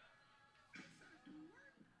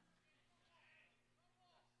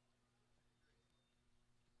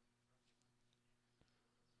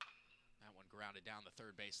 That one grounded down the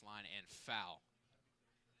third base line and foul.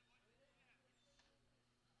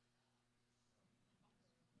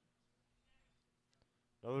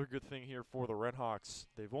 Another good thing here for the RedHawks,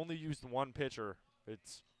 they've only used one pitcher.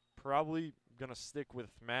 It's probably going to stick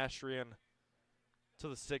with Mastrian to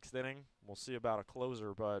the 6th inning. We'll see about a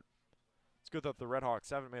closer, but it's good that the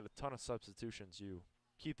RedHawks haven't made a ton of substitutions. You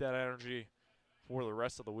keep that energy for the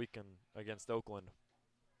rest of the weekend against Oakland.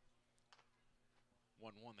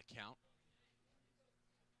 1-1 the count.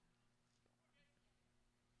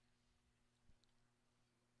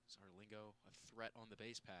 Zarlingo, a threat on the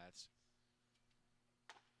base paths.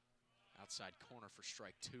 Outside corner for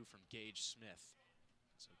strike 2 from Gage Smith.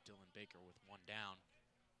 So Dylan Baker with 1 down.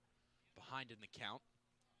 Behind in the count.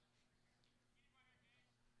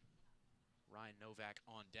 Ryan Novak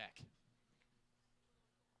on deck.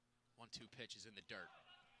 1-2 pitch is in the dirt.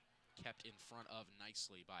 Kept in front of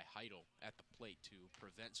nicely by Heidel at the plate to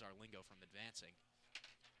prevent Zarlingo from advancing.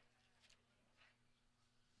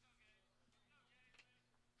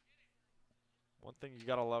 One thing you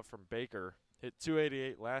got to love from Baker, hit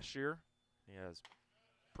 288 last year. He has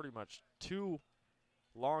pretty much 2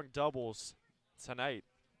 long doubles tonight.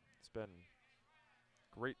 It's been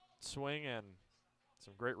great swing and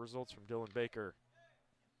some great results from Dylan Baker.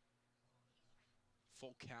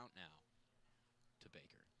 Full count now to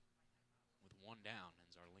Baker with 1 down, and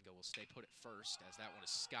Zarlingo will stay put at first as that one is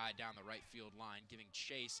skied down the right field line. Giving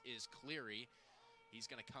chase is Cleary. He's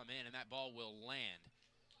going to come in, and that ball will land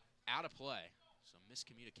out of play. So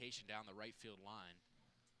miscommunication down the right field line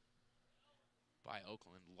by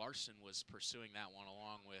Oakland. Larson was pursuing that one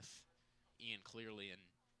along with Ian Clearly and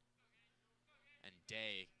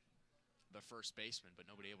Day, the first baseman, but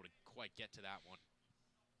nobody able to quite get to that one.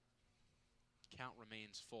 Count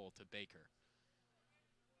remains full to Baker.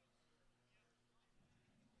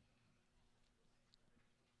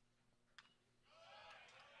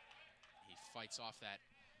 He fights off that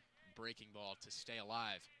breaking ball to stay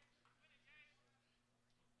alive.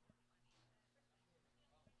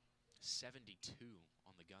 72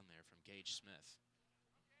 on the gun there from Gage Smith.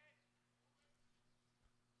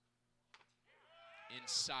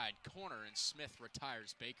 Inside corner, and Smith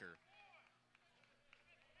retires Baker.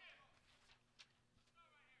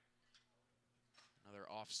 Another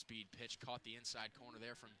off-speed pitch caught the inside corner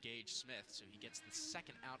there from Gage Smith, so he gets the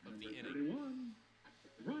 2nd out of the inning.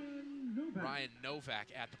 Ryan Novak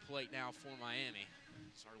at the plate now for Miami.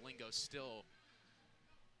 Zarlingo still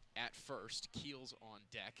at first, Keels on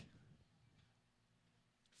deck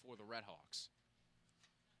for the RedHawks.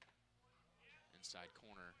 Inside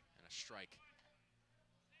corner and a strike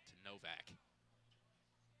to Novak.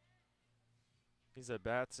 These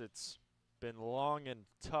at-bats, it's been long and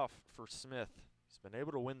tough for Smith. He's been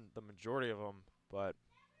able to win the majority of them, but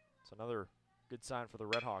it's another good sign for the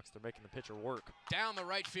RedHawks. They're making the pitcher work. Down the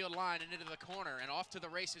right field line and into the corner, and off to the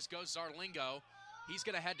races goes Zarlingo. He's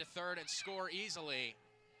going to head to third and score easily.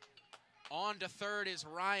 On to third is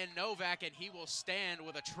Ryan Novak, and he will stand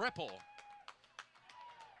with a triple.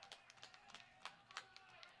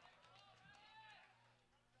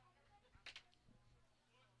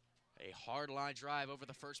 A hard line drive over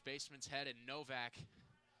the first baseman's head, and Novak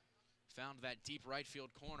found that deep right field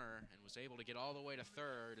corner and was able to get all the way to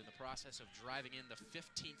third in the process of driving in the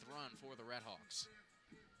 15th run for the RedHawks.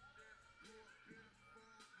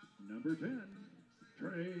 Number 10,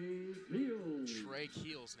 Trey Keels. Trey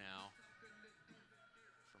Keels now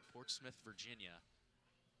from Portsmouth, Virginia,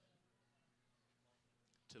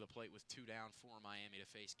 to the plate with 2 down for Miami to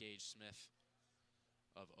face Gage Smith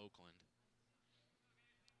of Oakland.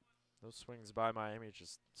 Those swings by Miami are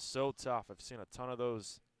just so tough. I've seen a ton of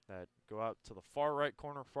those that go out to the far right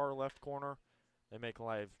corner, far left corner. They make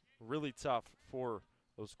life really tough for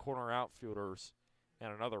those corner outfielders.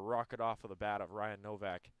 And another rocket off of the bat of Ryan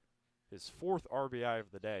Novak. His 4th RBI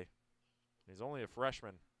of the day. He's only a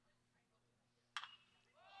freshman.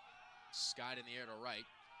 Skied in the air to right.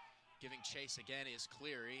 Giving chase again is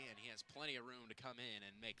Cleary, and he has plenty of room to come in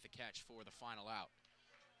and make the catch for the final out.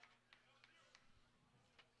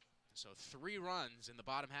 So 3 runs in the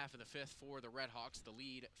bottom half of the 5th for the RedHawks. The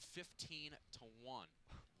lead 15-1.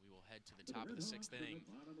 We will head to the top of the 6th inning.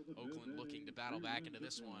 Oakland looking to battle back into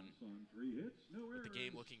this one, with the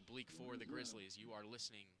game looking bleak for the Grizzlies. You are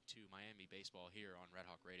listening to Miami Baseball here on Red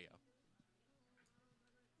Hawk Radio.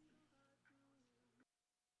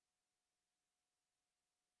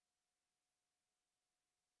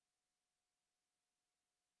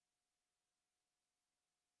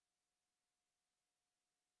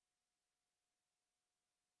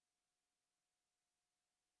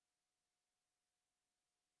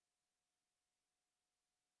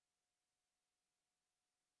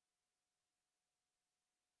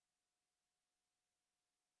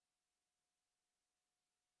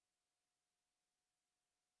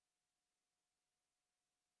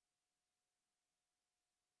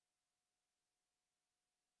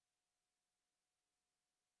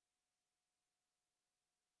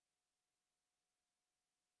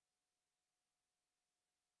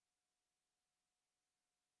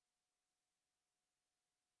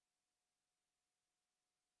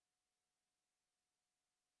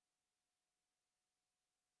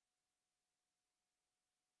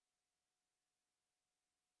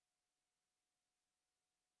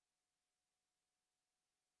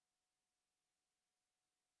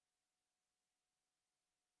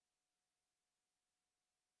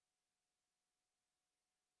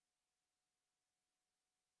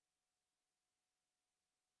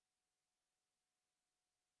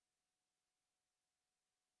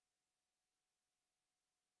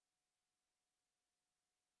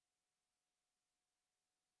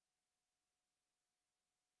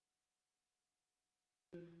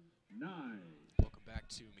 Welcome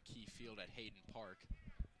back to McKie Field at Hayden Park.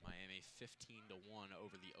 Miami 15-1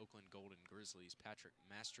 over the Oakland Golden Grizzlies. Patrick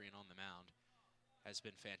Mastrian on the mound has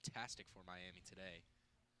been fantastic for Miami today.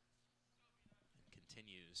 And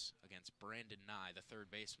continues against Brandon Nye, the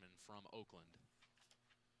third baseman from Oakland.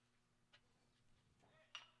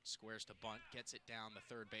 Squares to bunt, gets it down the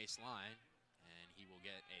third base line, and he will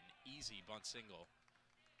get an easy bunt single.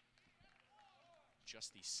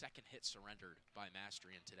 Just the second hit surrendered by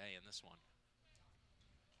Mastrian today in this one.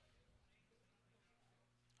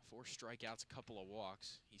 4 strikeouts, a couple of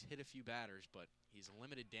walks. He's hit a few batters, but he's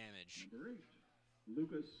limited damage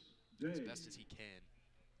as best as he can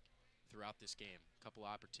throughout this game. A couple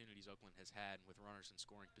of opportunities Oakland has had with runners in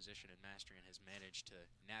scoring position, and Mastrian has managed to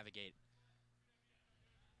navigate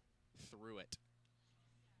through it.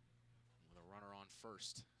 With a runner on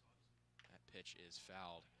first, that pitch is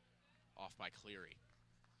fouled off by Cleary.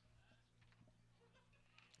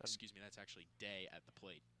 Excuse me, that's actually Day at the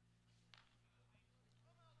plate.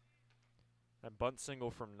 That bunt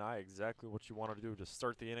single from Nye, exactly what you wanted to do to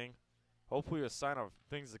start the inning. Hopefully a sign of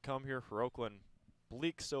things to come here for Oakland.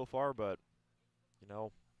 Bleak so far, but, you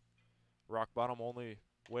know, rock bottom, only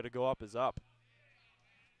way to go up is up.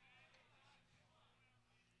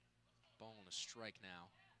 Ball and a strike now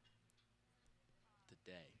to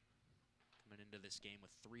Day. Coming into this game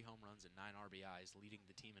with 3 home runs and 9 RBIs, leading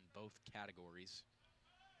the team in both categories.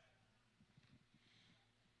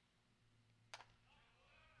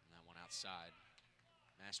 And that one outside.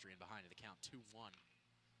 Mastrian behind to the count, 2-1.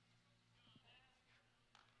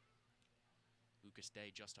 Lucas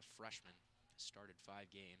Day, just a freshman, started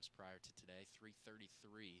 5 games prior to today.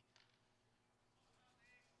 .333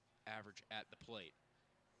 average at the plate.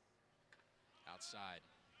 Outside.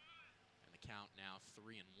 And the count now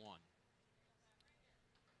 3-1.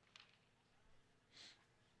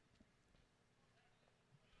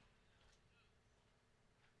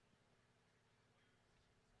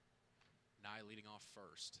 Nye leading off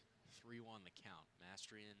first. 3-1 the count.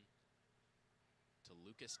 Mastrian to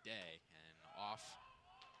Lucas Day, and off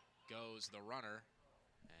goes the runner,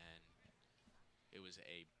 and it was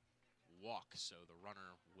a walk, so the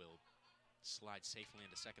runner will slide safely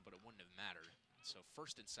into second, but it wouldn't have mattered. So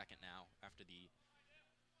first and second now after the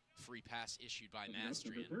free pass issued by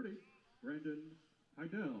Mastrian. Number 30, Brandon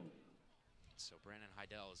Heidel. So Brandon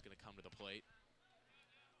Heidel is going to come to the plate.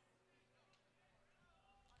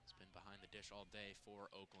 He's been behind the dish all day for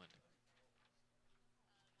Oakland.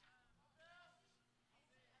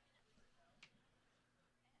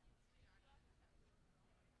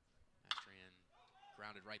 Mastrian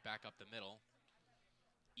grounded right back up the middle.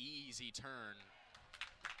 Easy turn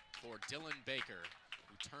for Dylan Baker,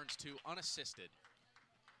 who turns 2 unassisted.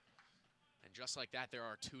 And just like that, there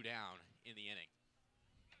are 2 down in the inning.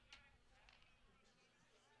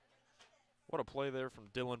 What a play there from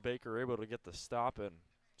Dylan Baker, able to get the stop, and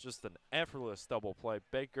just an effortless double play.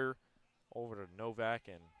 Baker over to Novak,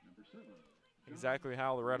 and exactly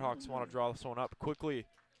how the RedHawks want to draw this one up quickly.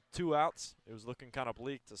 2 outs. It was looking kind of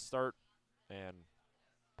bleak to start, and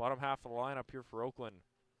bottom half of the lineup here for Oakland.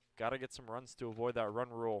 Got to get some runs to avoid that run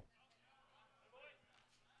rule.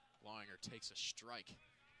 Longer takes a strike.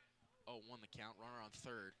 0-1 the count. Runner on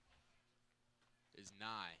third is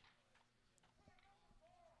Nye.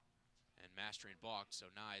 And Mastering balked, so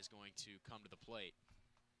Nye is going to come to the plate.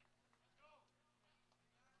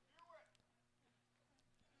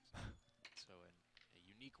 So a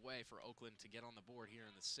unique way for Oakland to get on the board here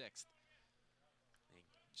in the 6th. They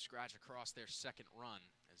scratch across their second run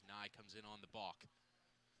as Nye comes in on the balk.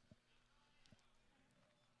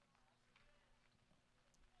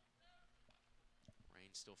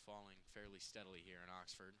 Rain still falling fairly steadily here in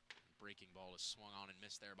Oxford. Breaking ball is swung on and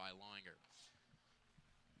missed there by Longer.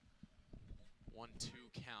 1-2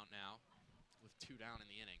 count now with 2 down in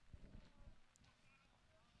the inning.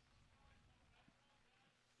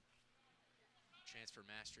 Chance for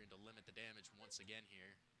Mastering to limit the damage once again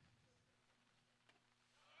here.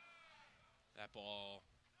 That ball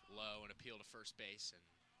low and appeal to first base, and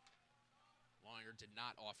Longer did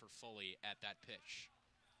not offer fully at that pitch.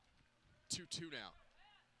 2-2 now.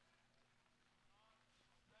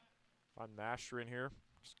 On Mastering here,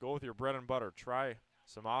 just go with your bread and butter. Try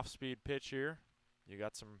some off-speed pitch here. You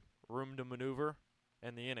got some room to maneuver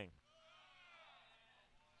in the inning.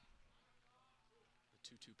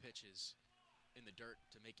 The 2-2 pitch is in the dirt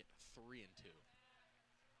to make it 3-2.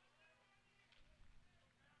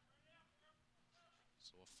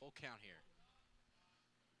 So a full count here.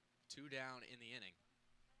 2 down in the inning.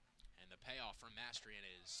 And the payoff from Mastering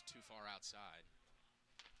is too far outside.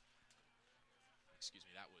 Excuse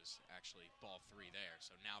me, that was actually ball 3 there.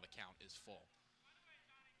 So now the count is full.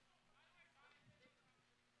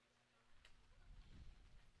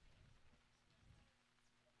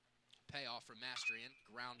 Payoff from Mastering,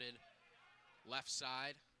 grounded left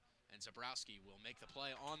side, and Zabrowski will make the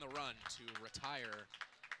play on the run to retire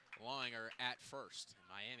Longer at first. And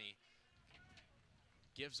Miami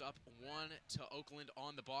gives up 1 to Oakland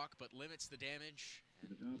on the balk, but limits the damage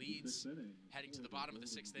and leads heading to the bottom of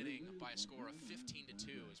the 6th inning by a score of 15-2,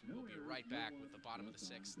 as we will be right back with the bottom of the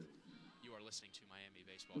 6th. You are listening to Miami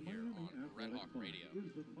Baseball here on Red Hawk Radio.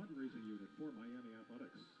 Is the fundraising unit for Miami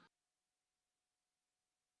Athletics.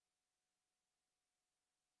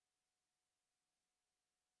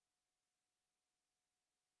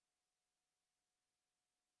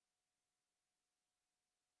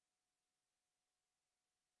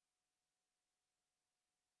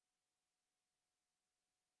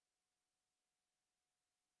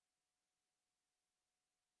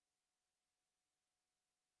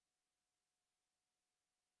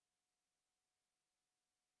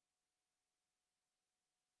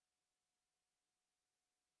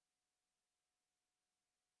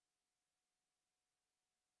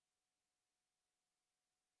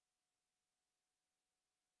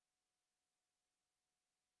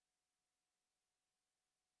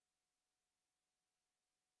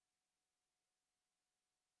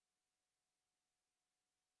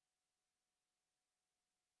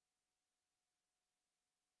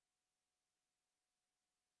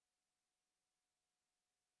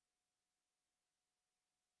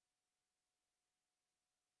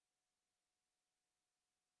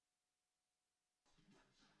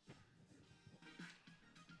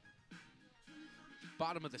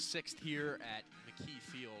 Bottom of the 6th here at McKie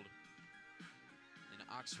Field in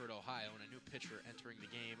Oxford, Ohio, and a new pitcher entering the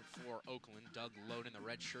game for Oakland, Doug Loden, the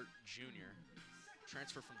redshirt junior.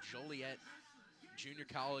 Transfer from Joliet Junior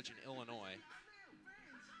College in Illinois.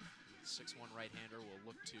 6'1" right-hander will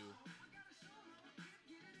look to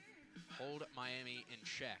hold Miami in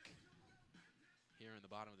check here in the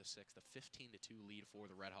bottom of the 6th. A 15-2 lead for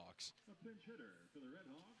the RedHawks. A pinch hitter for the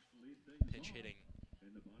RedHawks, lead things Pitch off hitting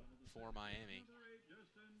in the bottom of the for 6th. Miami, Number 8,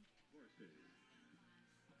 Justin Gorski.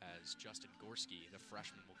 as Justin Gorski, the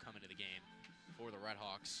freshman, will come into the game for the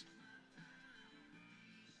RedHawks.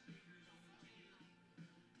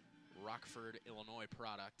 Rockford, Illinois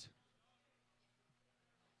product.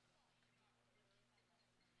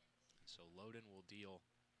 So Loden will deal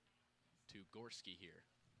to Gorski here.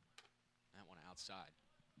 That one outside.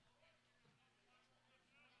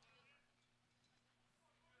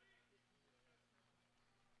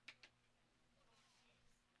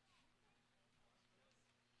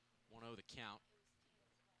 The count.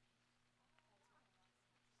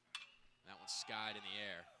 That one's skied in the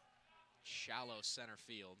air. Shallow center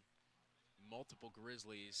field. Multiple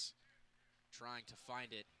Grizzlies trying to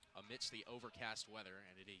find it amidst the overcast weather,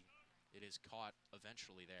 and it is caught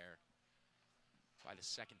eventually there by the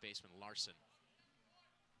second baseman Larson.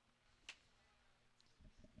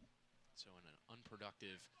 So in an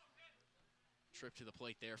unproductive Trip to the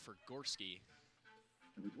plate there for Gorski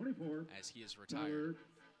Number 24. as he is retired.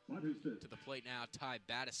 Tyler To the plate now, Ty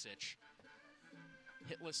Badicic.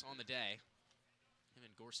 Hitless on the day. Him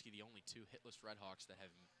and Gorski, the only two hitless RedHawks that have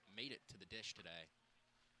made it to the dish today.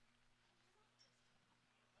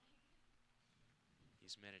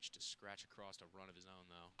 He's managed to scratch across a run of his own,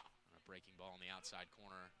 though, on a breaking ball in the outside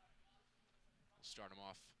corner. We'll start him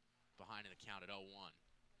off behind in the count at 0-1.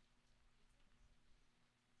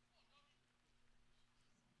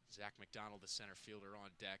 Zach McDonald, the center fielder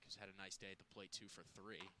on deck, who's had a nice day at the plate, 2 for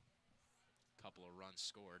 3. Couple of runs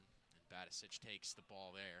scored, and Badicic takes the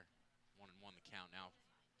ball there. 1-1 the count now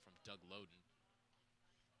from Doug Loden.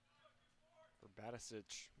 For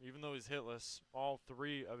Badicic, even though he's hitless, all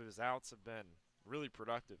 3 of his outs have been really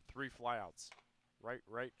productive. 3 flyouts, right,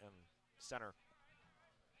 and center.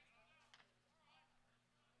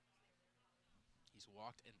 He's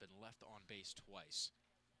walked and been left on base twice.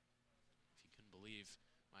 If you couldn't believe,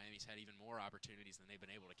 Miami's had even more opportunities than they've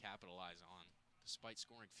been able to capitalize on. Despite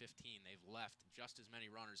scoring 15, they've left just as many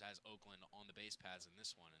runners as Oakland on the base paths in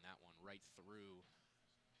this one, and that one right through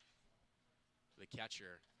the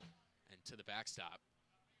catcher and to the backstop.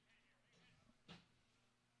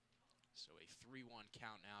 So a 3-1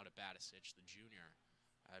 count now to Badicic, the junior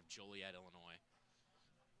out of Joliet, Illinois.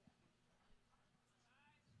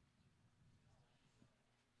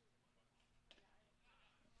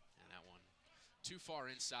 And that one too far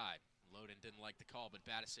inside. Loden didn't like the call, but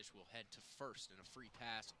Badicic will head to first in a free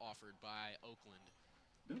pass offered by Oakland.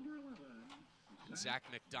 Number 11. And Zach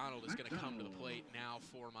McDonald is going to come to the plate now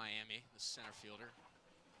for Miami, the center fielder.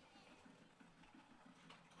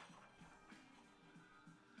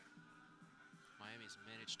 Miami's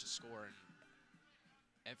managed to score in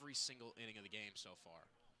every single inning of the game so far.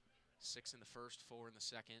 6 in the first, 4 in the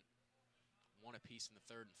second, 1 apiece in the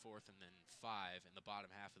third and fourth, and then 5 in the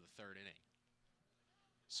bottom half of the third inning.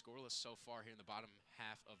 Scoreless so far here in the bottom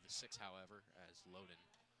half of the 6th, however, as Loden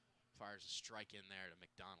fires a strike in there to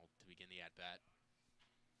McDonald to begin the at-bat.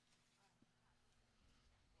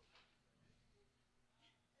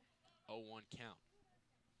 Oh, 1 count.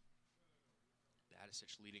 Addison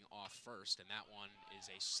leading off first, and that one is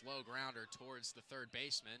a slow grounder towards the third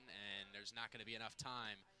baseman, and there's not going to be enough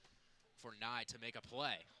time for Nye to make a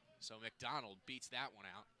play. So McDonald beats that one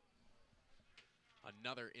out.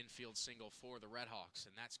 Another infield single for the RedHawks,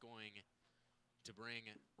 and that's going to bring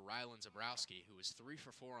Rylan Zabrowski, who was 3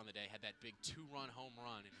 for 4 on the day, had that big 2-run home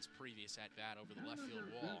run in his previous at-bat over the left field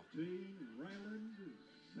wall. 15, Rylan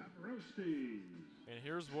Zabrowski. And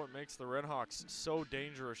here's what makes the RedHawks so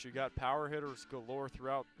dangerous. You got power hitters galore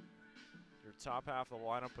throughout your top half of the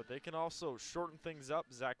lineup, but they can also shorten things up.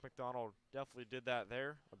 Zach McDonald definitely did that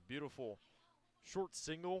there. A beautiful short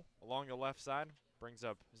single along the left side. Brings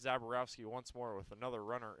up Zabrowski once more with another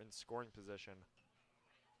runner in scoring position.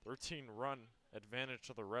 13-run advantage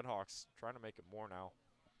to the RedHawks, trying to make it more now.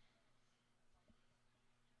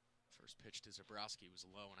 First pitch to Zabrowski was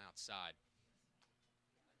low and outside.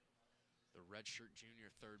 The redshirt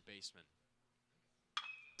junior third baseman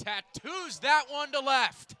tattoos that one to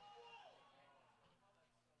left.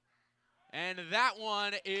 And that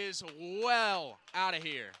one is well out of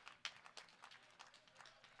here.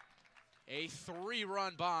 A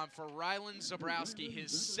 3-run bomb for Rylan Zabrowski,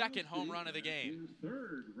 his 2nd home run of the game. His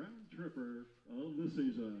 3rd round tripper of the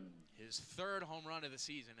season. His 3rd home run of the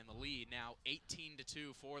season, and the lead now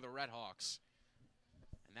 18-2 for the RedHawks.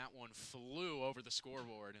 And that one flew over the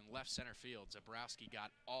scoreboard in left center field. Zabrowski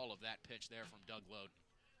got all of that pitch there from Doug Loden.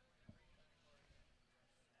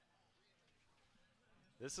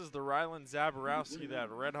 This is the Rylan Zabrowski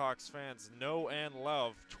that RedHawks fans know and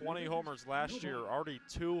love. 20 homers last year, already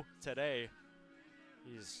 2 today.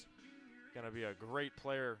 He's going to be a great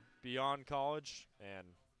player beyond college. And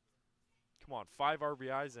come on, 5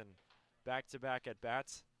 RBIs and back-to-back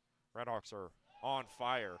at-bats. RedHawks are on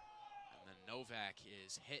fire. And then Novak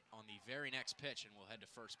is hit on the very next pitch and will head to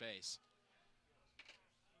first base.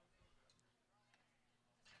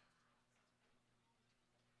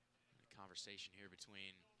 Conversation here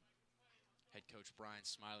between head coach Brian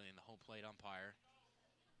Smiley and the home plate umpire.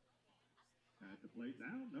 At the plate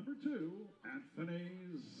now, number 2,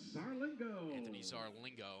 Anthony Zarlingo. Anthony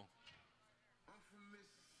Zarlingo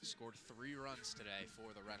scored 3 runs today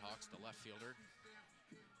for the RedHawks, the left fielder.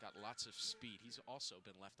 Got lots of speed. He's also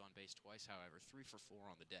been left on base twice, however, 3 for 4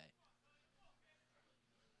 on the day.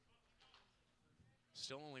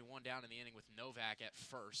 Still only 1 down in the inning with Novak at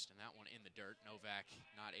first, and that one in the dirt. Novak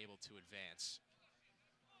not able to advance.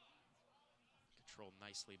 Controlled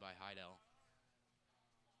nicely by Heidel.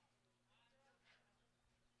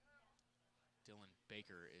 Dylan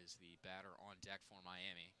Baker is the batter on deck for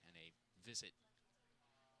Miami, and a visit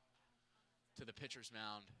to the pitcher's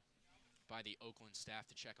mound by the Oakland staff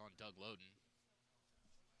to check on Doug Loden.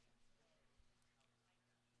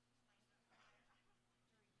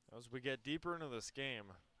 As we get deeper into this game,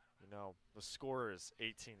 you know, the score is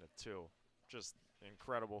 18-2. Just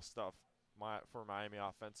incredible stuff for Miami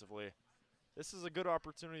offensively. This is a good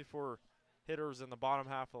opportunity for hitters in the bottom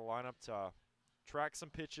half of the lineup to track some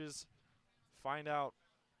pitches, find out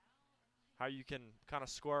how you can kind of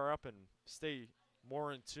square up and stay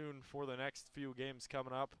more in tune for the next few games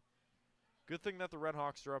coming up. Good thing that the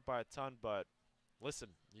RedHawks are up by a ton, but listen,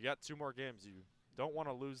 you got 2 more games. You don't want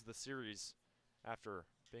to lose the series after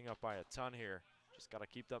being up by a ton here. Just got to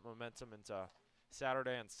keep that momentum into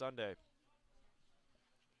Saturday and Sunday.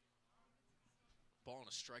 Ball and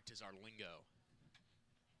a strike to Zarlingo.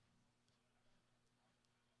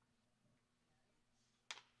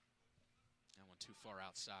 That one too far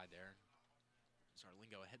outside there.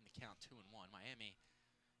 Zarlingo ahead in the count, 2-1. Miami,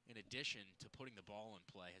 in addition to putting the ball in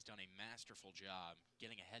play, has done a masterful job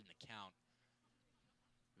getting ahead in the count.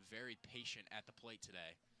 Very patient at the plate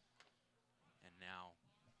today. And now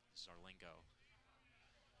Zarlingo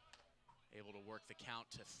able to work the count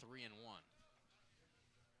to 3-1.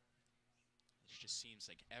 It just seems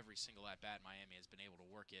like every single at-bat Miami has been able to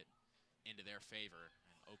work it into their favor.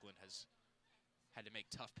 And Oakland has had to make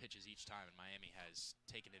tough pitches each time, and Miami has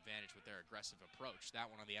taken advantage with their aggressive approach. That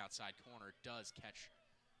one on the outside corner does catch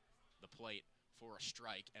the plate for a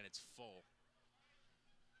strike, and it's full.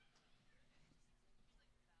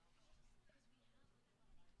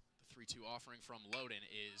 The 3-2 offering from Loden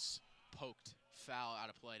is poked foul out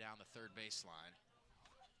of play down the third baseline.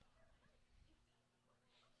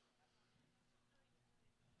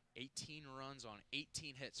 18 runs on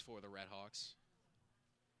 18 hits for the RedHawks.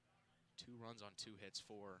 2 runs on 2 hits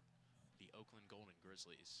for the Oakland Golden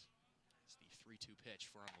Grizzlies. As the 3-2 pitch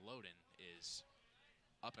from Loden is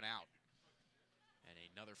up and out. And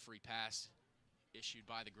another free pass issued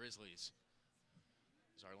by the Grizzlies.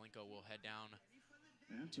 Zarlingo will head down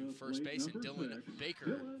to first base, and Dylan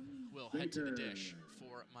Baker will head to the dish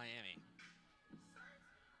for Miami.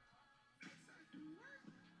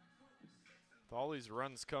 With all these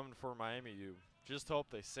runs coming for Miami, you just hope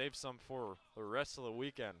they save some for the rest of the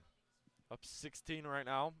weekend. Up 16 right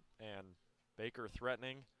now, and Baker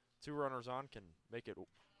threatening. 2 runners on can make it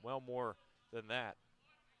well more than that.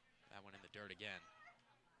 That one in the dirt again.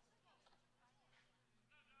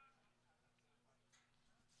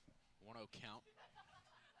 One 0 count.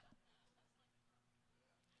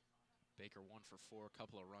 Baker 1 for 4, a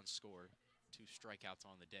couple of runs scored. 2 strikeouts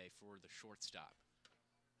on the day for the shortstop.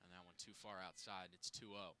 And that one too far outside, it's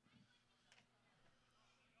 2-0.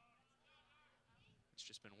 It's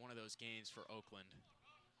just been one of those games for Oakland.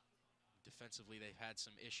 Defensively, they've had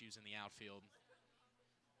some issues in the outfield.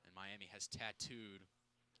 And Miami has tattooed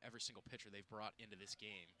every single pitcher they've brought into this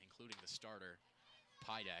game, including the starter,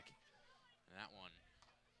 Pydek. And that one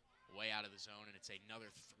way out of the zone, and it's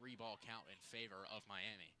another 3-ball count in favor of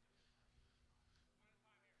Miami.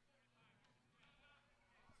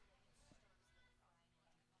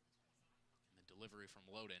 And the delivery from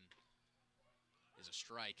Loden is a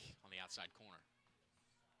strike on the outside corner.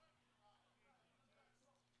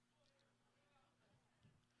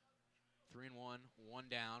 Three and one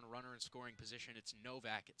down, runner in scoring position. It's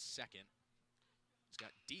Novak at second. He's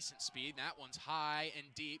got decent speed. That one's high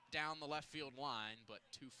and deep down the left field line, but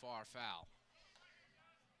too far foul.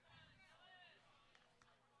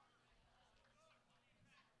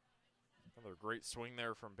 Another great swing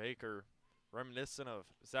there from Baker, reminiscent of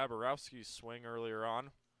Zaborowski's swing earlier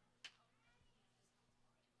on.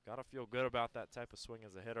 Got to feel good about that type of swing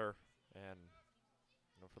as a hitter, and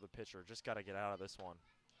you know, for the pitcher, just got to get out of this one.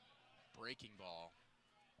 Breaking ball.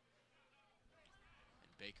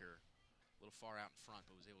 And Baker a little far out in front,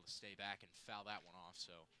 but was able to stay back and foul that one off.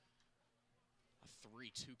 So a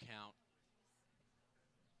 3-2 count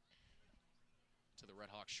to the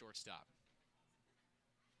RedHawks shortstop.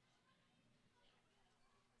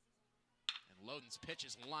 And Loden's pitch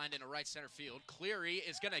is lined into right center field. Cleary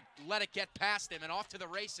is going to let it get past him, and off to the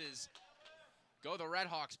races go the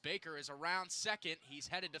RedHawks. Baker is around second. He's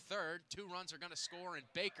headed to third. 2 runs are going to score, and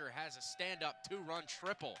Baker has a stand-up 2-run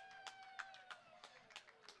triple.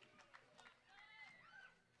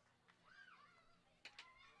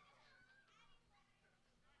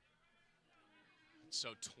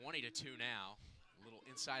 So 20-2 now. A little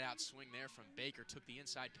inside-out swing there from Baker. Took the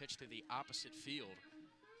inside pitch to the opposite field.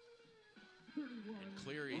 And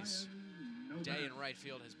Cleary's day in right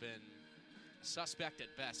field has been suspect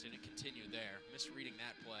at best, and it continued there. Misreading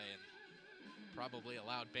that play, and probably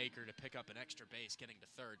allowed Baker to pick up an extra base getting to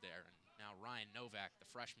third there. And now Ryan Novak, the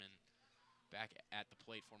freshman, back at the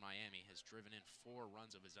plate for Miami, has driven in 4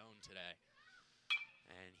 runs of his own today.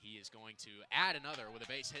 And he is going to add another with a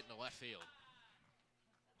base hit into left field.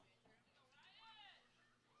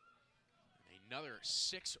 Another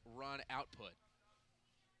 6-run output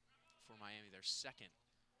for Miami, their second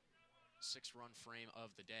 6-run frame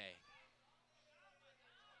of the day.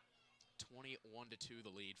 21-2 the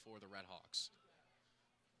lead for the RedHawks.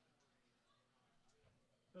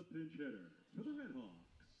 A pinch hitter for the RedHawks.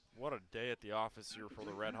 What a day at the office here for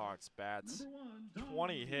the RedHawks bats.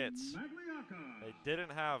 20 hits. They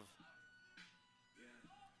didn't have,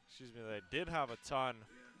 they did have a ton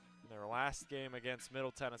in their last game against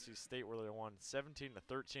Middle Tennessee State where they won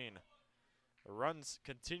 17-13. The runs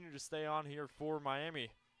continue to stay on here for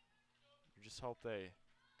Miami. We just hope they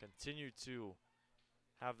continue to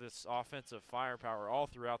have this offensive firepower all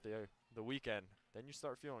throughout the weekend. Then you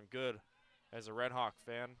start feeling good as a RedHawk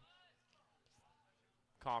fan.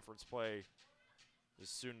 Conference play is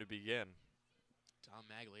soon to begin. Tom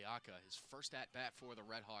Magliocca, his first at-bat for the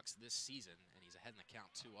RedHawks this season, and he's ahead in the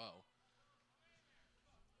count 2-0.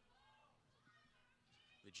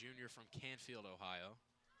 The junior from Canfield, Ohio.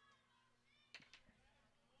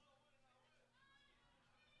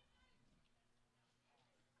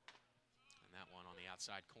 And that one on the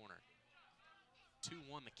outside corner.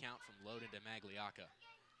 2-1 the count from Loden to Magliocca.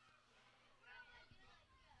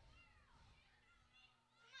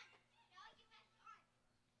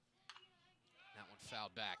 That one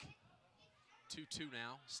fouled back. 2-2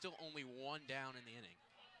 now. Still only 1 down in the inning.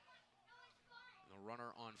 The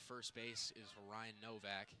runner on first base is Ryan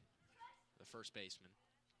Novak, the first baseman.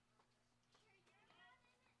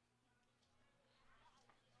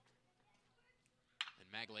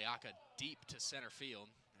 And Magliocca deep to center field.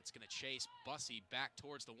 That's going to chase Bussey back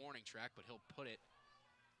towards the warning track, but he'll put it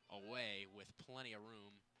away with plenty of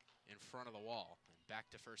room in front of the wall. And back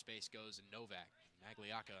to first base goes Novak.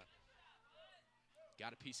 Magliocca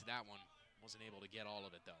got a piece of that one. Wasn't able to get all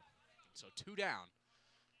of it, though. So 2 down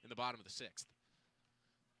in the bottom of the 6th.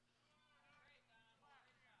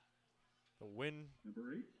 The wind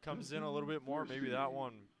comes in a little bit more. Maybe that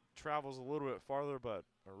one travels a little bit farther, but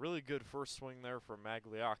a really good first swing there from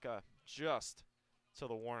Magliocca. Just to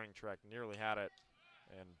the warning track, nearly had it.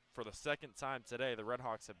 And for the second time today, the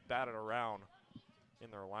RedHawks have batted around in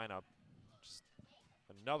their lineup. Just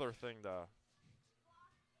another thing to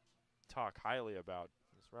talk highly about.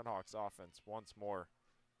 This RedHawks offense once more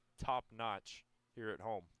top-notch here at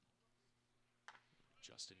home.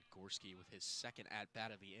 Justin Gorski with his second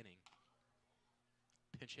at-bat of the inning.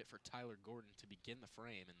 Pinch hit for Tyler Gordon to begin the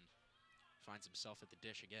frame and finds himself at the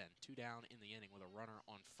dish again. 2 down in the inning with a runner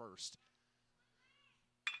on first.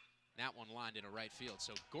 That one lined into right field.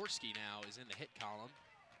 So Gorski now is in the hit column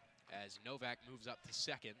as Novak moves up to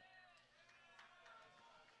second.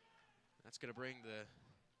 That's going to bring the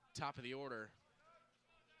top of the order.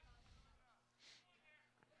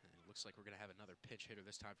 And it looks like we're going to have another pinch hitter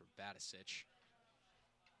this time for Badicic.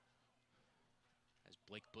 As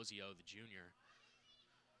Blake Buzzio, the junior,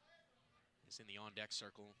 is in the on-deck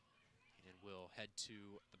circle and will head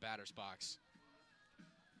to the batter's box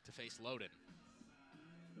to face Loden.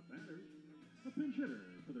 The batter, a pinch hitter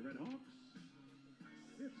for the RedHawks.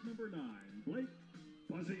 It's number 9, Blake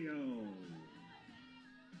Buzzio.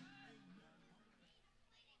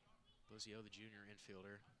 Buzzio, the junior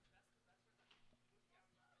infielder,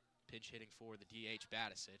 pinch hitting for the DH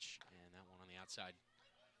Badicic, and that one on the outside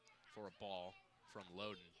for a ball from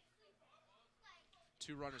Loden.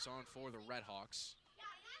 2 runners on for the RedHawks.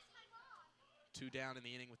 2 down in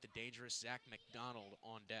the inning with the dangerous Zach McDonald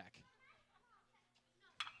on deck.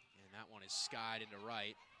 And that one is skied into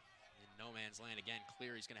right. In no man's land again.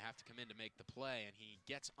 Clear, he's going to have to come in to make the play, and he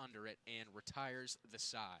gets under it and retires the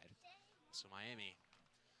side. So Miami,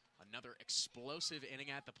 another explosive inning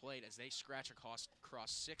at the plate as they scratch across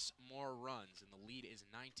 6 more runs, and the lead is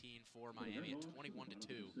 19 for Miami at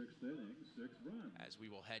 21-2. As we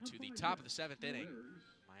will head to the top of the 7th inning,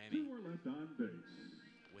 Miami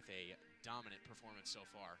with a dominant performance so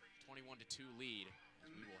far. 21-2 lead as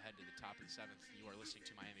we will head to the top of the 7th. You are listening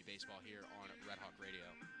to Miami Baseball here on Red Hawk Radio.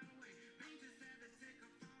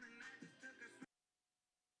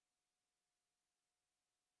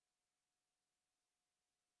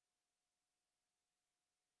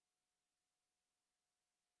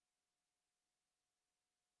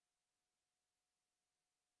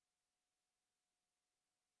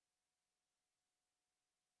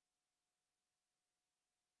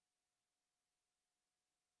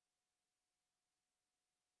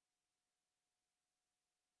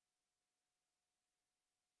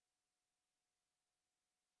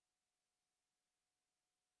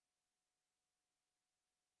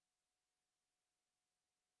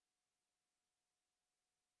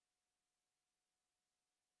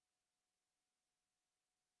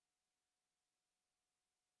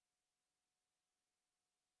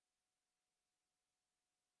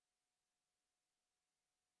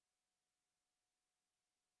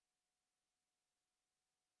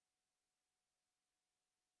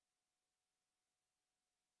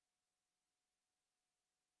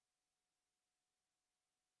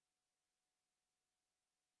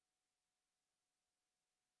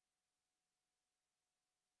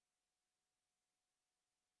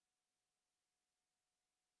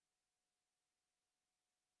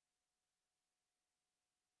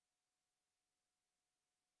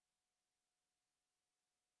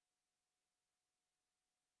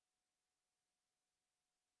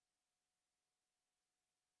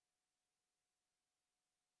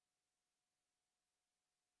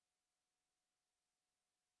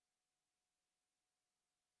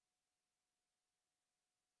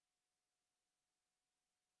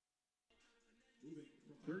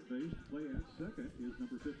 Third base, play at second is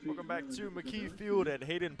number 15. Welcome back to McKie Field at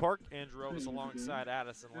Hayden Park. Andrew Relvas alongside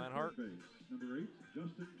Addison Lenhart. Number 8,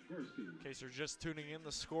 Justin Gorski. In case you're just tuning in,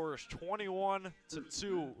 the score is 21-2.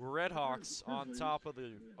 RedHawks on top of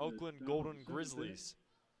the Oakland Golden Grizzlies.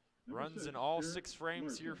 Runs in all 6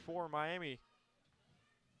 frames here for Miami.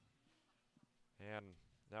 And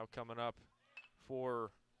now coming up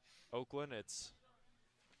for Oakland, it's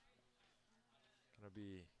going to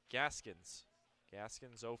be Gaskins.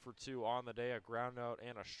 Gaskins 0 for 2 on the day, a ground out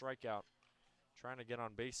and a strikeout. Trying to get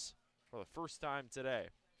on base for the first time today.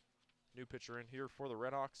 New pitcher in here for the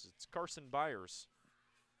RedHawks. It's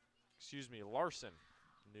Larson.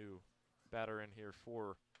 New batter in here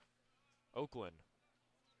for Oakland.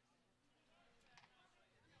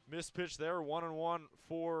 Missed pitch there, 1-1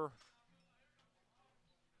 for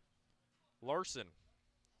Larson.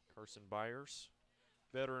 Carson Byers,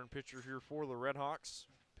 veteran pitcher here for the RedHawks.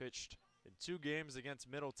 Pitched in 2 games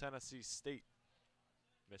against Middle Tennessee State.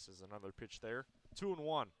 Misses another pitch there.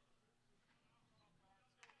 2-1.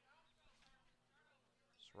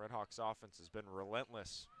 This RedHawks offense has been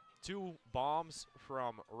relentless. 2 bombs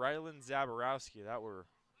from Rylan Zaborowski that were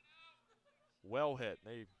well hit.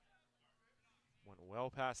 They went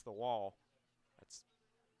well past the wall. That's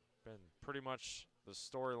been pretty much the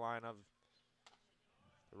storyline of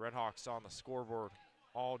the RedHawks on the scoreboard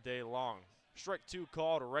all day long. Strike 2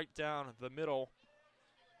 called right down the middle.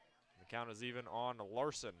 The count is even on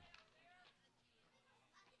Larson.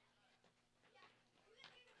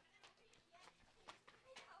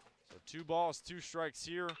 So 2 balls, 2 strikes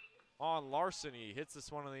here on Larson. He hits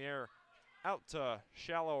this one in the air out to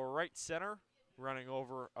shallow right center. Running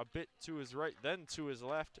over a bit to his right, then to his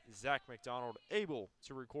left. Zach McDonald able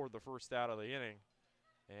to record the first out of the inning.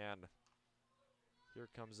 And here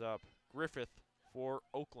comes up Griffith for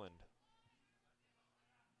Oakland.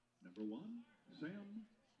 Number 1, Sam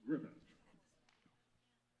Griffith.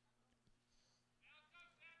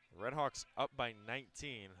 The RedHawks up by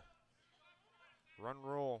 19. Run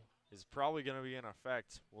rule is probably going to be in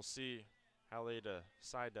effect. We'll see how they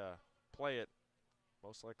decide to play it.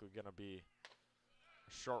 Most likely going to be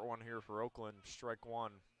a short one here for Oakland.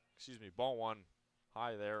 Ball 1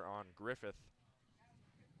 high there on Griffith.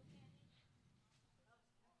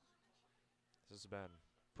 This has been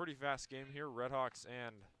a pretty fast game here. RedHawks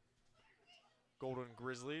and Golden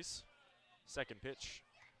Grizzlies. Second pitch,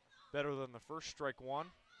 better than the first. Strike 1.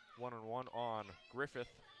 1-1 on Griffith.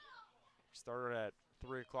 Started at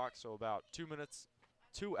 3 o'clock, so about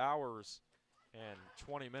 2 hours and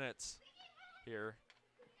 20 minutes here.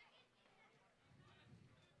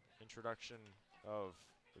 Introduction of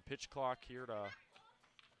the pitch clock here to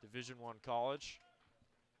Division I college.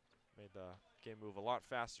 Made the game move a lot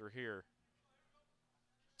faster here.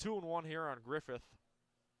 2-1 here on Griffith.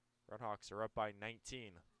 RedHawks are up by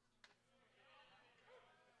 19.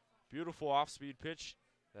 Beautiful off-speed pitch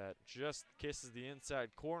that just kisses the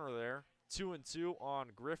inside corner there. 2-2 on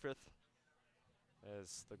Griffith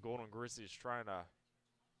as the Golden Grizzlies trying to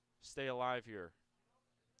stay alive here.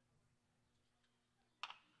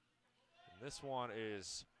 And this one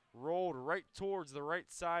is rolled right towards the right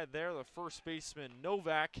side there. The first baseman,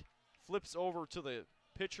 Novak, flips over to the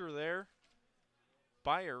pitcher there,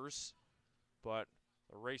 Byers, but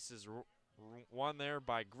the race is won there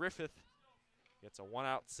by Griffith. Gets a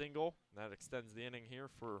 1-out single, and that extends the inning here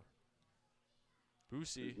for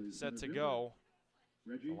Boosie. Set to go.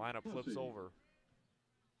 The lineup flips over.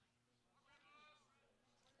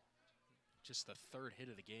 Just the 3rd hit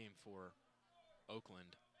of the game for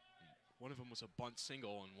Oakland. One of them was a bunt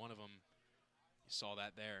single, and one of them, you saw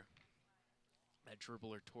that there. That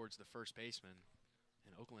dribbler towards the first baseman.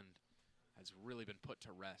 And Oakland has really been put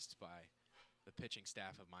to rest by the pitching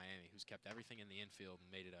staff of Miami, who's kept everything in the infield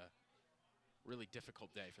and made it a really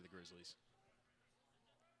difficult day for the Grizzlies.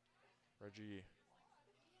 Reggie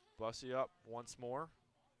Bussey up once more.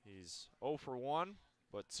 He's 0 for 1,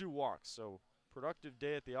 but 2 walks. So productive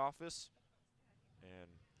day at the office.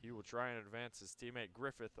 And he will try and advance his teammate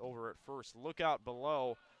Griffith over at first. Look out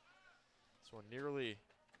below. This one nearly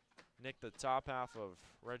nicked the top half of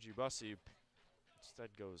Reggie Bussey.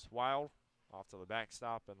 Instead goes wild off to the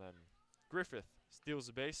backstop, and then Griffith steals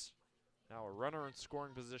the base. Now a runner in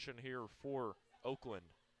scoring position here for Oakland.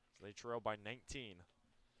 They trail by 19.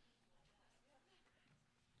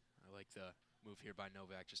 I like the move here by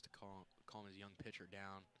Novak just to calm his young pitcher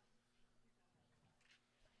down.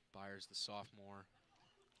 Byers, the sophomore,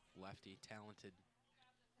 lefty, talented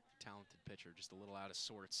pitcher, just a little out of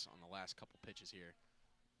sorts on the last couple pitches here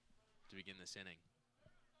to begin this inning.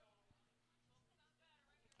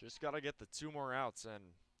 Just got to get the 2 more outs,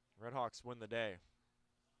 and RedHawks win the day.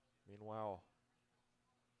 Meanwhile,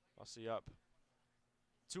 Bussey up.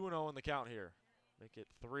 2-0 in the count here. Make it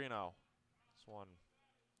 3-0. This one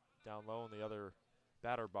down low in the other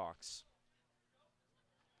batter box.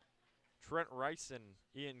 Trent Rice and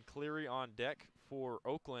Ian Cleary on deck for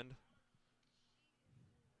Oakland.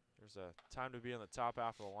 There's a time to be in the top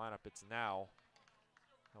half of the lineup. It's now.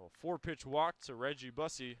 Now a 4-pitch walk to Reggie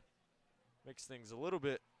Bussey. Makes things a little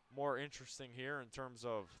bit more interesting here in terms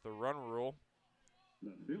of the run rule.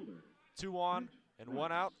 2 on and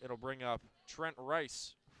 1 out. It'll bring up Trent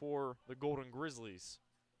Rice for the Golden Grizzlies.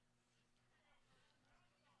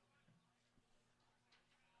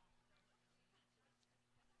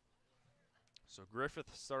 So Griffith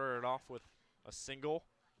started off with a single.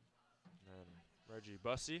 And Reggie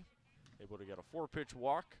Bussey able to get a 4-pitch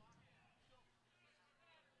walk.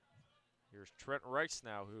 Here's Trent Rice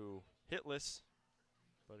now, who hitless,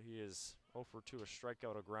 but he is 0 for 2, a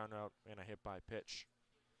strikeout, a ground out, and a hit by pitch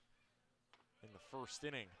in the first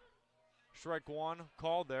inning. Strike one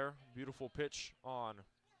called there. Beautiful pitch on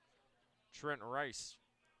Trent Rice,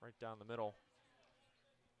 right down the middle.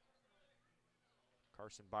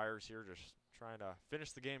 Carson Byers here just trying to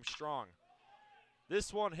finish the game strong.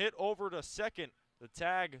 This one hit over to second. The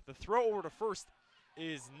tag, the throw over to first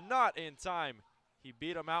is not in time. He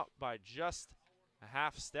beat him out by just a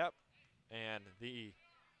half step, and the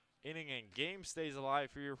inning and game stays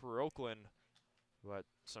alive here for Oakland. But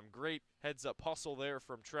some great heads-up hustle there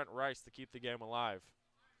from Trent Rice to keep the game alive.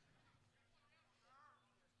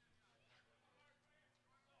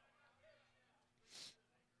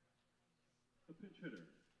 A pinch hitter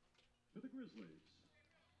for the Grizzlies.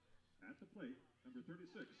 At the plate, number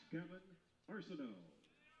 36, Kevin Arsenault.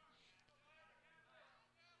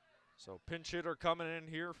 So pinch hitter coming in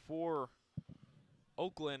here for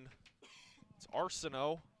Oakland. It's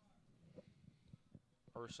Arsenault.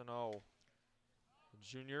 Arsenault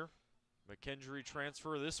Jr. McKendry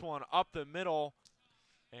transfer. This one up the middle.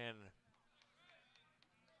 And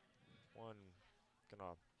one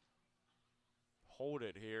gonna hold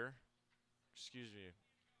it here. Excuse me.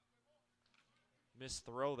 Missed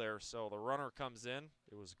throw there. So the runner comes in.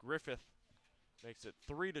 It was Griffith. Makes it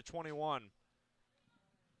 3-21.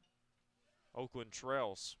 Oakland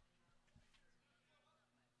trails.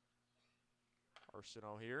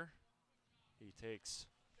 Arsenault here. He takes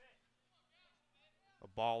a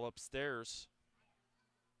ball upstairs,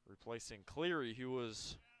 replacing Cleary, who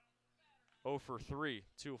was 0 for 3,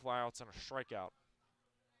 2 flyouts and a strikeout.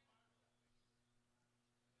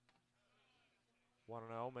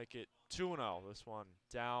 1-0, make it 2-0. This one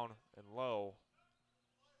down and low.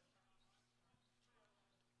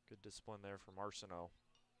 Good discipline there from Arsenault.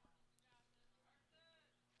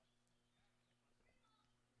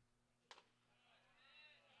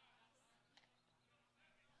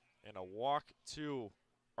 And a walk to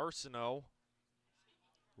Arsenault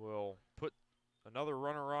will put another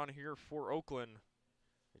runner on here for Oakland.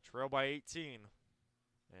 They trail by 18.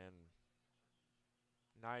 And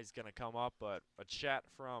Nye's going to come up, but a chat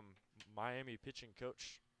from Miami pitching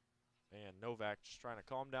coach and Novak just trying to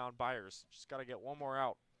calm down Byers. Just got to get one more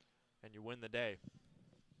out, and you win the day.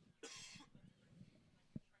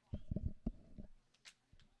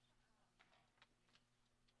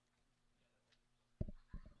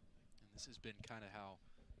 This has been kind of how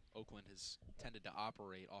Oakland has tended to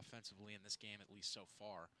operate offensively in this game, at least so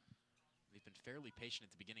far. They've been fairly patient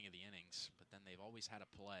at the beginning of the innings, but then they've always had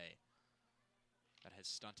a play that has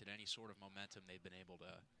stunted any sort of momentum they've been able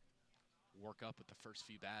to work up with the first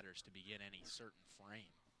few batters to begin any certain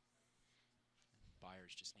frame.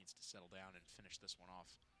 Byers just needs to settle down and finish this one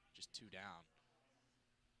off, just 2 down.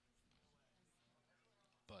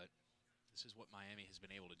 But this is what Miami has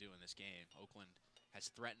been able to do in this game. Oakland has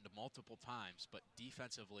threatened multiple times, but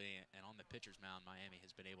defensively and on the pitcher's mound, Miami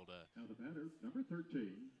has been able to now the batter, number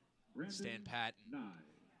 13, stand pat and Nye.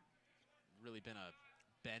 really been a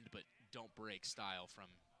bend but don't break style from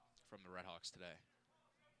the RedHawks today.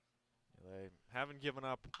 They haven't given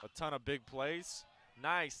up a ton of big plays.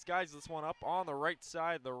 Nice, guys, this one up on the right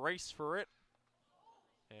side, the race for it.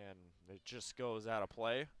 And it just goes out of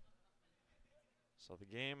play. So the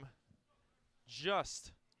game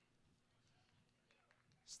just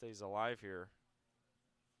stays alive here.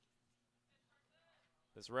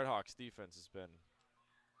 This RedHawks defense has been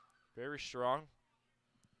very strong.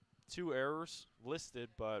 2 errors listed,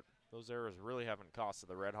 but those errors really haven't costed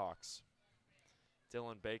the RedHawks.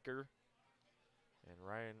 Dylan Baker and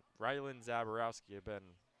Rylan Zaborowski have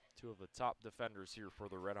been 2 of the top defenders here for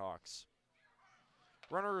the RedHawks.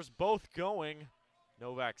 Runners both going.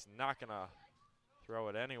 Novak's not going to throw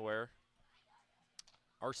it anywhere.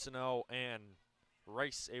 Arsenault and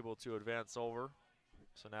Rice able to advance over.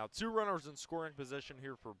 So now 2 runners in scoring position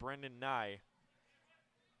here for Brendan Nye,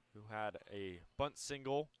 who had a bunt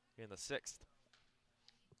single in the 6th.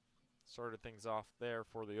 Started things off there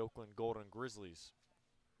for the Oakland Golden Grizzlies.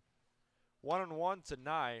 1-1 to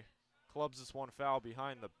Nye. Clubs this one foul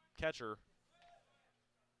behind the catcher.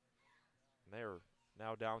 And they're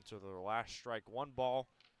now down to their last strike. 1 ball,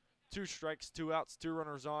 2 strikes, 2 outs, 2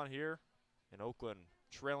 runners on here. And Oakland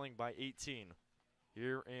trailing by 18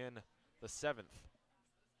 here in the 7th.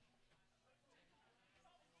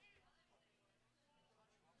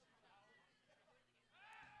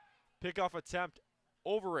 Pickoff attempt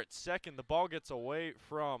over at second. The ball gets away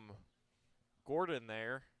from Gordon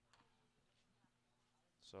there.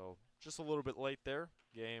 So just a little bit late there.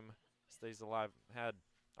 Game stays alive. Had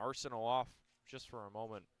Arsenal off just for a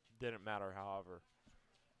moment. Didn't matter, however.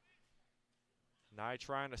 Nye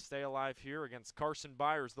trying to stay alive here against Carson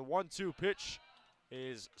Byers. The 1-2 pitch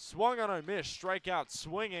is swung on a miss. Strikeout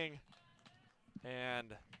swinging. And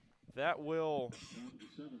that will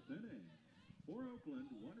For Oakland,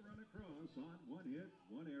 1 run across on 1 hit,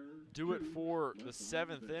 1 error. Do it for the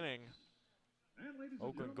 7th inning.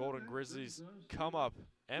 Oakland Golden Grizzlies come up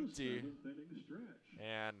empty,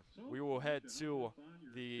 and we will head to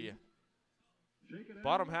the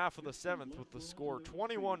bottom half of the 7th with the score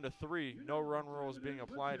 21-3. No run rule is being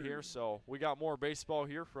applied here, so we got more baseball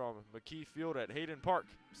here from McKie Field at Hayden Park.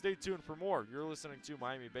 Stay tuned for more. You're listening to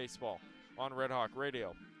Miami Baseball on Red Hawk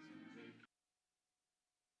Radio.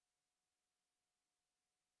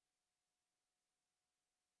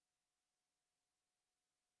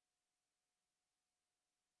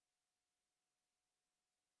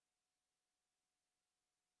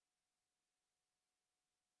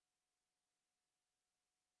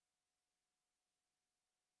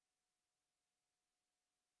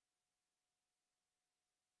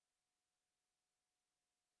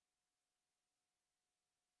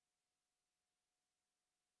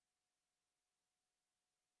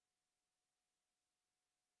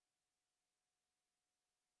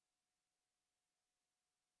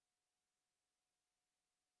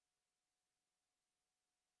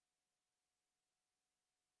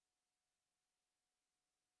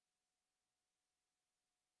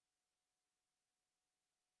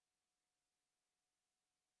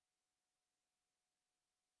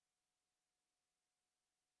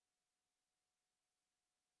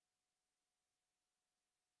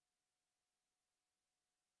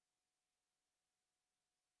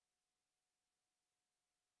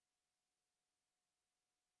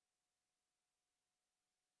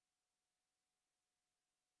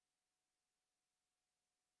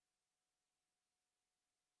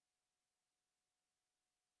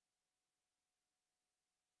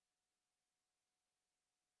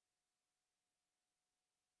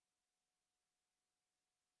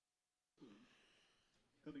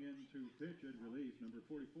 Coming in to pitch and relief, number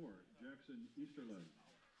 44, Jackson Easterlin.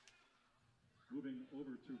 Moving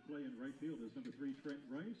over to play in right field is number 3, Trent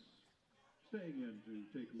Rice. Staying in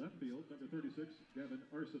to take left field, number 36, Gavin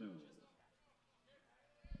Arsenault.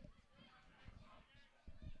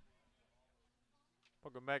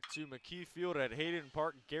 Welcome back to McKie Field at Hayden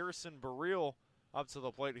Park. Garrison Burrell up to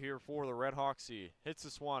the plate here for the RedHawks. He hits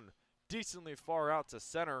this one decently far out to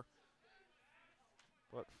center.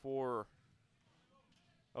 But for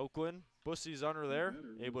Oakland, Bussy's under there,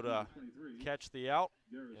 able to catch the out.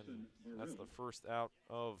 And that's the first out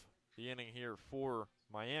of the inning here for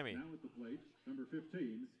Miami. Now at the plate, number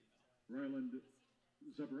 15, Ryland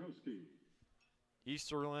Zaborowski.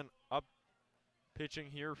 Easterlin up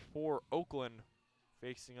pitching here for Oakland,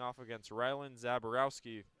 facing off against Ryland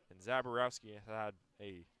Zaborowski. And Zaborowski had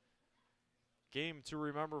a game to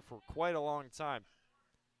remember for quite a long time.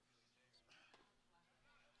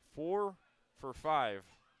 4 for 5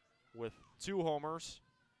 with 2 homers,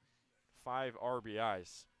 5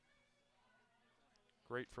 RBIs.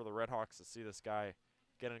 Great for the RedHawks to see this guy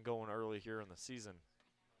getting going early here in the season.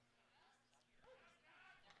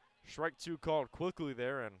 Strike 2 called quickly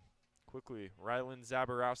there, and quickly Ryland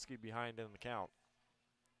Zaborowski behind in the count.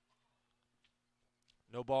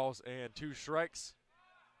 No balls and 2 strikes.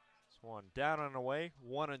 This one down and away.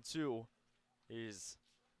 1-2 is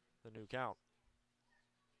the new count.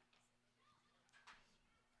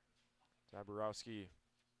 Zaborowski,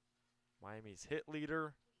 Miami's hit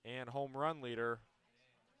leader and home run leader.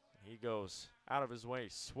 He goes out of his way,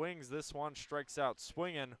 swings this one, strikes out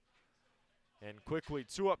swinging. And quickly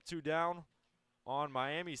 2 up, 2 down on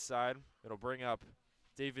Miami's side. It'll bring up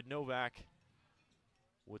David Novak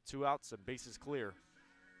with 2 outs and bases clear.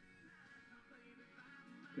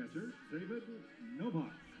 Catcher, David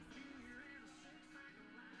Novak.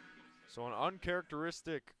 So an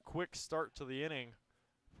uncharacteristic quick start to the inning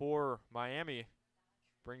for Miami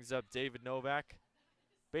brings up David Novak.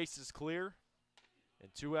 Base is clear and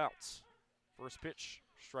 2 outs. First pitch,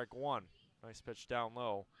 strike 1. Nice pitch down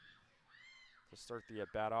low to start the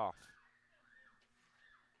at-bat off.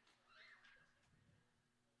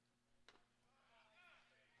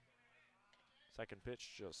 Second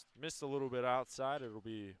pitch just missed a little bit outside. It'll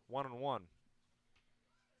be 1-1.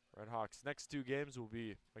 RedHawks' next 2 games will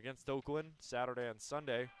be against Oakland, Saturday and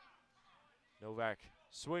Sunday. Novak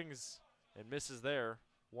swings and misses there,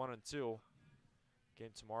 1-2. Game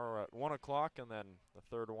tomorrow at 1 o'clock, and then the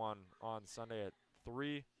third one on Sunday at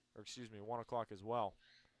 1 o'clock as well.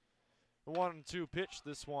 The 1-2 pitch,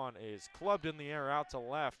 this one is clubbed in the air out to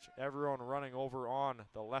left. Everyone running over on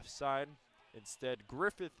the left side. Instead,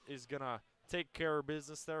 Griffith is going to take care of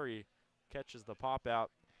business there. He catches the pop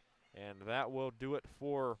out, and that will do it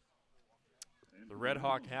for the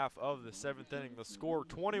RedHawk half of the 7th inning. The score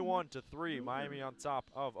 21-3, Miami on top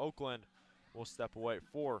of Oakland. We'll step away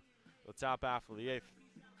for the top half of the 8th.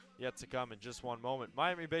 Yet to come in just one moment.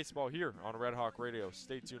 Miami baseball here on RedHawk Radio.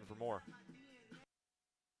 Stay tuned for more.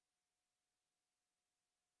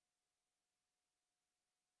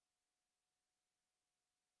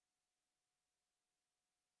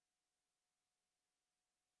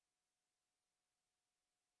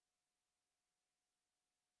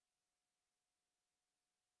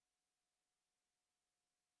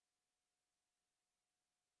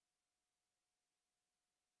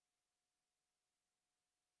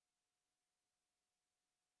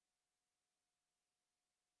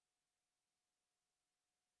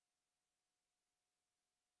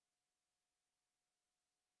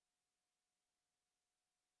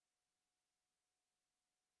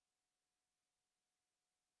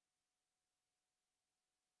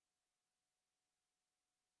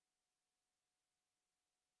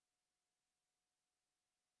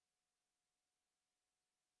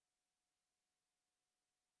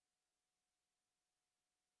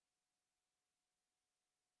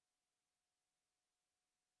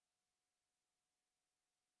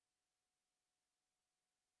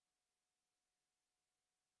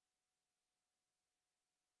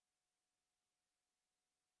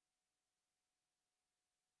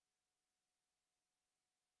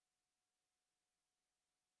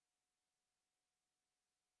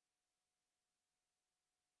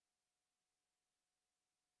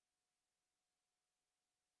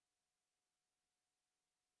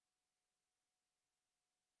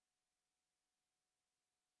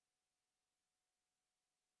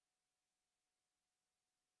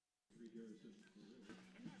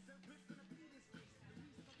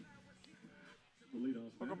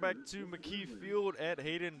 Welcome back to McKie Field at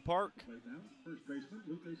Hayden Park. First baseman,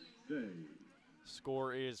 Lucas Day.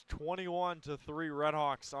 Score is 21-3,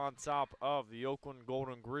 RedHawks on top of the Oakland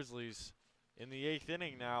Golden Grizzlies in the 8th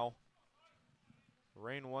inning now.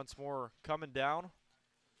 Rain once more coming down.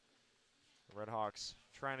 RedHawks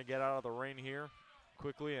trying to get out of the rain here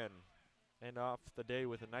quickly and end off the day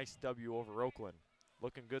with a nice W over Oakland.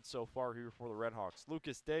 Looking good so far here for the RedHawks.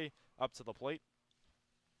 Lucas Day up to the plate.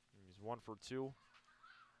 He's 1 for 2.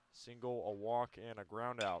 Single, a walk, and a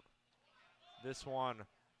ground out. This one,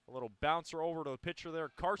 a little bouncer over to the pitcher there.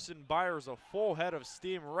 Carson Byers, a full head of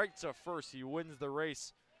steam right to first. He wins the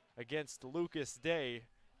race against Lucas Day,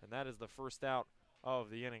 and that is the first out of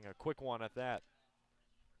the inning. A quick one at that.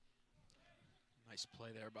 Nice play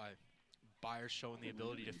there by Byers, showing the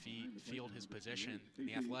ability to field his position, and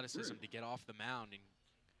the athleticism to get off the mound and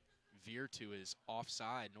veer to his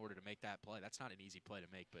offside in order to make that play. That's not an easy play to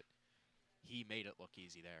make, but he made it look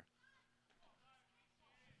easy there.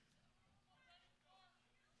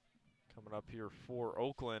 Coming up here for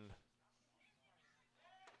Oakland.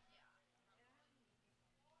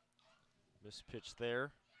 Missed pitch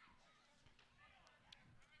there.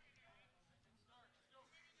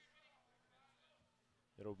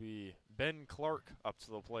 It'll be Ben Clark up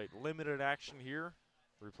to the plate. Limited action here,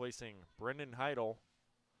 replacing Brendan Heidel,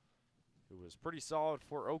 who was pretty solid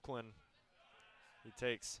for Oakland. He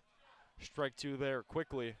takes strike 2 there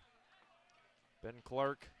quickly. Ben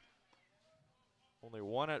Clark, only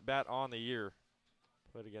 1 at bat on the year,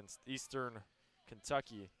 played against Eastern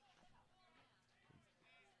Kentucky.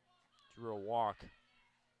 Drew a walk.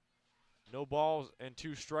 No balls and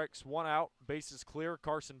 2 strikes, 1 out, bases clear.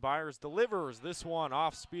 Carson Byers delivers this one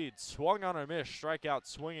off speed, swung on a miss, strikeout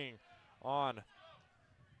swinging on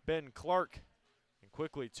Ben Clark. And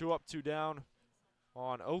quickly 2 up, 2 down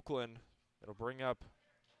on Oakland. It'll bring up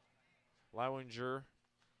Lowinger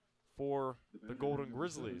for the Golden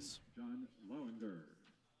Grizzlies. John Lowinger.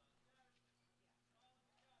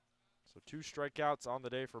 So 2 strikeouts on the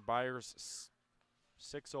day for Byers,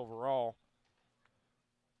 6 overall.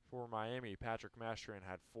 For Miami, Patrick Mastrian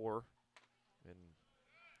had 4. And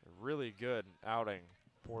a really good outing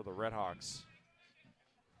for the RedHawks.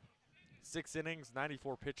 6 innings,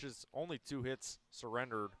 94 pitches, only 2 hits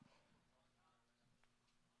surrendered.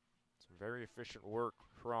 Some very efficient work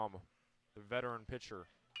from the veteran pitcher.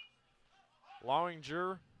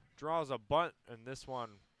 Lowinger draws a bunt, and this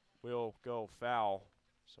one will go foul.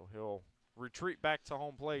 So he'll retreat back to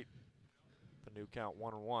home plate. The new count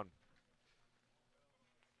 1-1.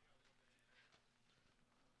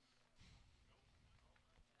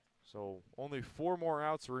 So only 4 more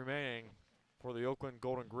outs remaining for the Oakland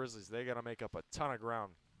Golden Grizzlies. They got to make up a ton of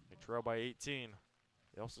ground. They trail by 18.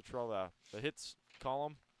 They also trail the hits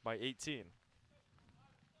column by 18.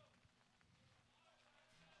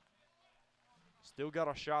 Still got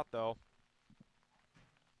a shot, though.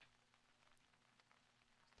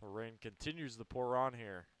 The rain continues to pour on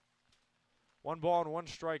here. 1 ball and 1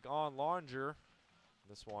 strike on Lowinger.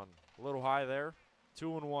 This one a little high there.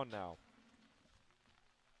 2-1 now.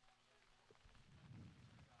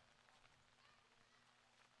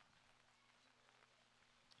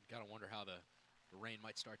 Got to wonder how the rain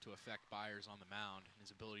might start to affect Byers on the mound and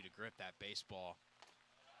his ability to grip that baseball.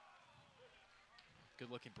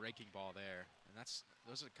 Good-looking breaking ball there, and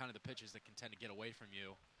those are kind of the pitches that can tend to get away from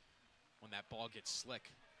you when that ball gets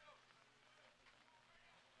slick.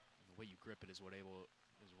 And the way you grip it is what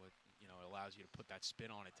allows you to put that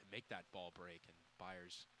spin on it to make that ball break, and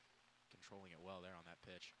Byers controlling it well there on that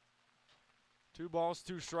pitch. 2 balls,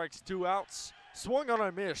 2 strikes, 2 outs. Swung on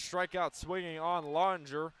a miss. Strikeout swinging on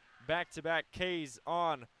Lowinger. Back-to-back Ks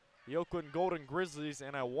on the Oakland Golden Grizzlies,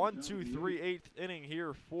 and a 1-2-3/8 inning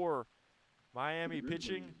here for Miami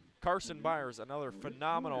pitching. Carson Byers, another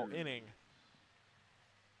phenomenal inning.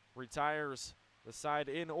 Retires the side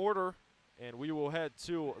in order, and we will head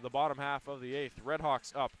to the bottom half of the 8th.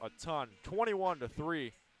 RedHawks up a ton,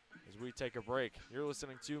 21-3 as we take a break. You're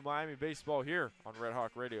listening to Miami Baseball here on Red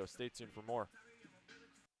Hawk Radio. Stay tuned for more.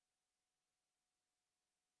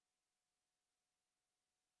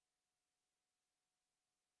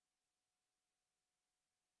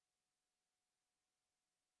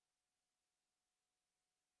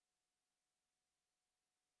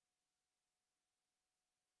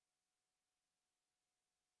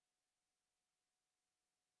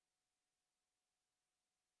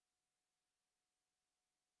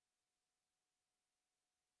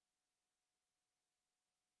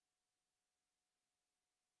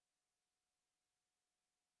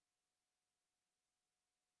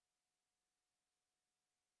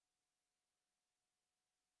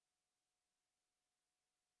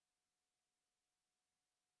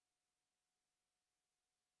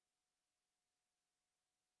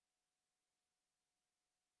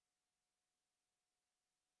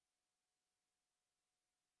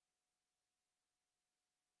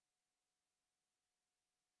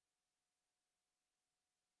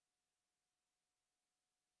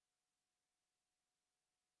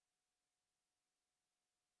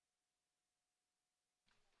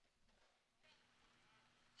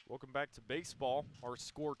 Welcome back to baseball. Our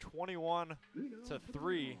score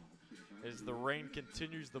 21-3 as the rain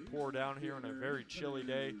continues to pour down here on a very chilly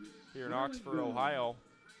day here in Oxford, Ohio.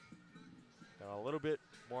 Got a little bit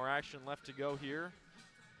more action left to go here.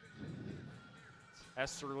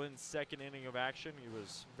 Esterlin's second inning of action. He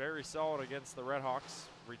was very solid against the RedHawks,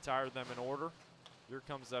 retired them in order. Here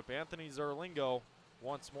comes up Anthony Zarlingo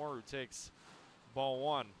once more, who takes ball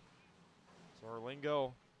 1.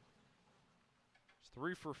 Zarlingo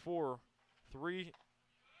 3 for 4, 3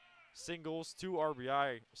 singles, 2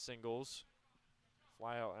 RBI singles,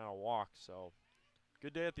 fly out and a walk. So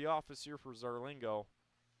good day at the office here for Zarlingo.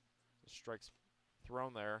 The strike's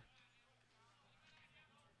thrown there.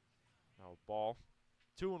 Now ball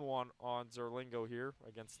 2-1 on Zarlingo here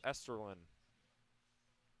against Esterlin.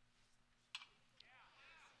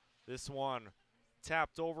 This one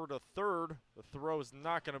tapped over to third. The throw's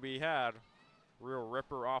not going to be had. Real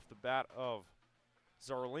ripper off the bat of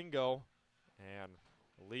Zarlingo, and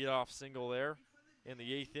a leadoff single there in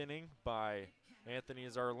the 8th inning by Anthony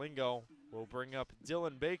Zarlingo will bring up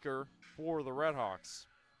Dylan Baker for the RedHawks.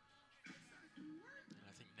 And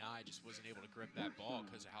I think Nye just wasn't able to grip that ball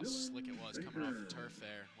because of how slick it was coming off the turf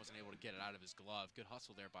there. Wasn't able to get it out of his glove. Good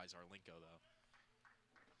hustle there by Zarlingo, though.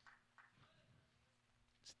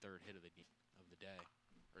 His 3rd hit of the day,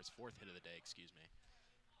 or his 4th hit of the day, excuse me.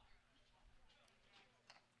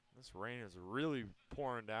 This rain is really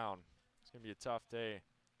pouring down. It's going to be a tough day,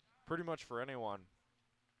 pretty much for anyone.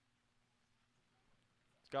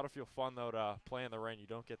 It's got to feel fun, though, to play in the rain. You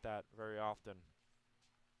don't get that very often.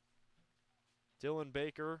 Dylan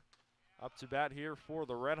Baker up to bat here for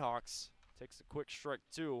the RedHawks. takes a quick strike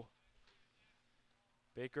 2.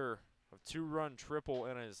 Baker, a 2-run triple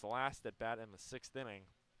in his last at bat in the 6th inning.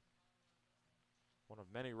 One of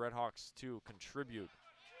many RedHawks to contribute.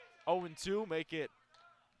 0-2, make it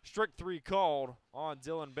strike 3 called on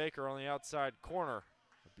Dylan Baker on the outside corner.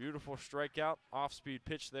 A beautiful strikeout, off-speed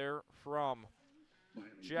pitch there from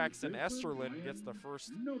Jackson Esterlin. Gets the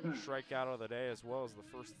first strikeout of the day as well as the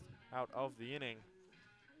first out of the inning.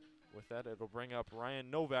 With that, it'll bring up Ryan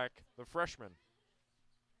Novak, the freshman.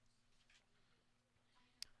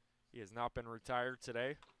 He has not been retired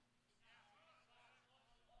today.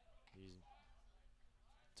 He's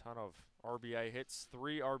a ton of RBI hits,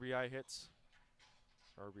 3 RBI hits.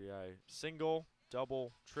 RBI single,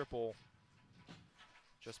 double, triple.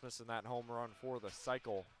 Just missing that home run for the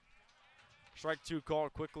cycle. Strike 2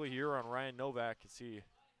 called quickly here on Ryan Novak as he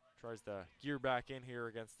tries to gear back in here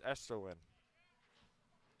against Esterlin.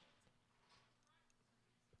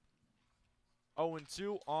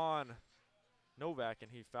 0-2 on Novak, and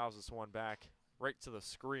he fouls this one back right to the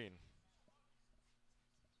screen.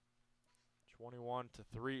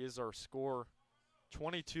 21-3 is our score.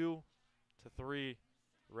 22-3. The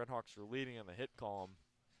RedHawks are leading in the hit column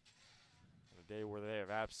on a day where they have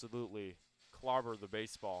absolutely clobbered the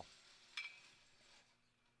baseball.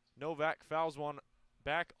 Novak fouls one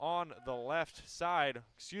back on the left side.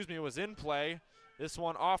 Excuse me, it was in play. This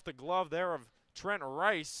one off the glove there of Trent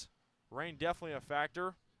Rice. Rain definitely a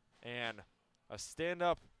factor. And a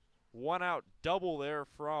stand-up, 1-out double there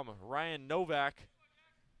from Ryan Novak.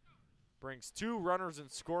 Brings 2 runners in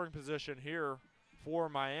scoring position here for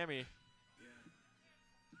Miami.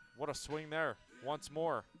 What a swing there, once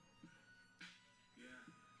more.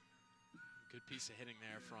 Good piece of hitting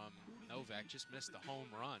there from Novak. Just missed the home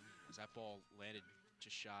run as that ball landed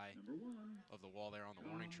just shy of the wall there on the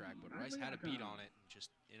warning track. But Rice had a beat on it and just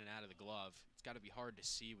in and out of the glove. It's got to be hard to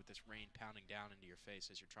see with this rain pounding down into your face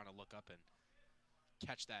as you're trying to look up and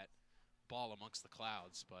catch that ball amongst the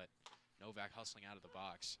clouds. But Novak hustling out of the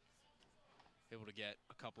box, able to get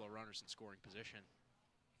a couple of runners in scoring position.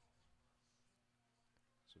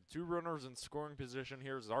 So 2 runners in scoring position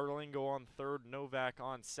here. Zarlingo on third, Novak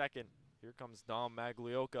on second. Here comes Dom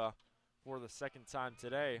Maglioka for the 2nd time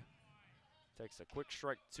today. Takes a quick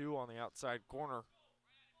strike 2 on the outside corner.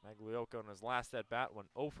 Maglioka in his last at bat went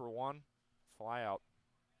 0 for 1, fly out.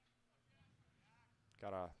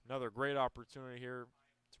 Got another great opportunity here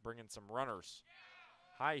to bring in some runners.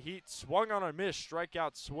 High heat, swung on a miss,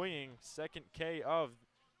 strikeout swinging. 2nd K of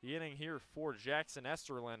the inning here for Jackson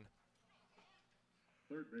Esterlin.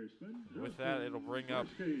 Third baseman. With that, it'll bring up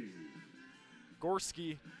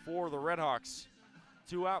Gorski for the RedHawks.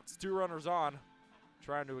 2 outs, 2 runners on.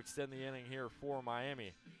 Trying to extend the inning here for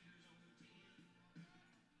Miami.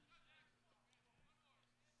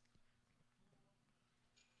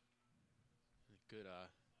 Good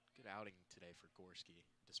outing today for Gorski,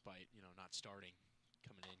 despite not starting,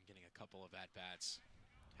 coming in, getting a couple of at-bats.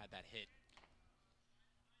 Had that hit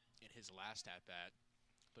in his last at-bat.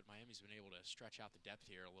 But Miami's been able to stretch out the depth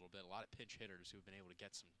here a little bit. A lot of pinch hitters who've been able to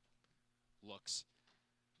get some looks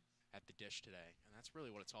at the dish today. And that's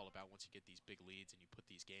really what it's all about once you get these big leads and you put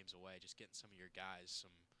these games away. Just getting some of your guys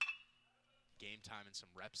some game time and some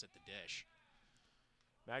reps at the dish.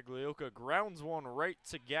 Maglioka grounds one right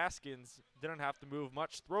to Gaskins. Didn't have to move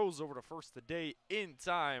much. Throws over to first today in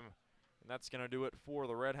time. And that's going to do it for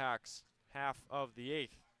the RedHawks. Half of the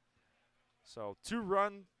 8th. So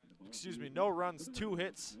no runs, 2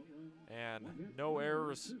 hits, and no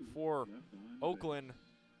errors for Oakland.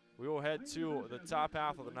 We will head to the top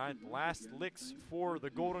half of the 9th. Last licks for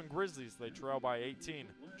the Golden Grizzlies. They trail by 18,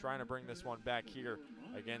 trying to bring this one back here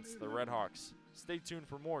against the RedHawks. Stay tuned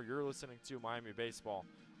for more. You're listening to Miami Baseball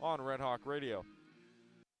on RedHawk Radio.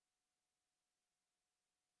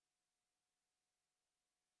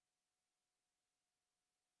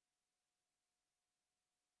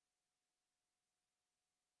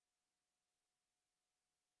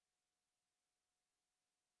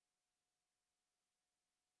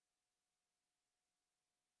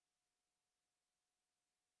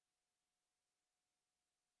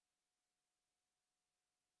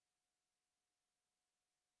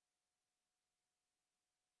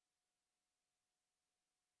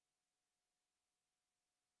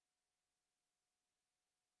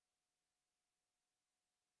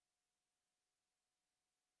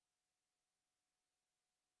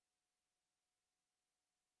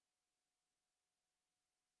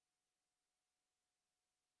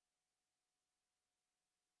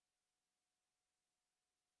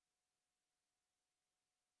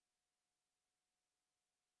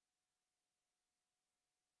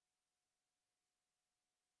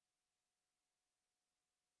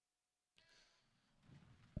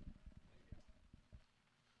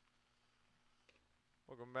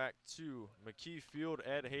 Welcome back to McKie Field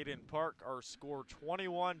at Hayden Park. Our score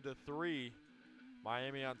 21-3.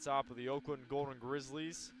 Miami on top of the Oakland Golden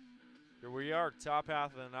Grizzlies. Here we are, top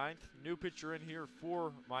half of the ninth. New pitcher in here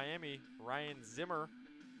for Miami, Ryan Zimmer,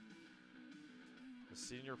 a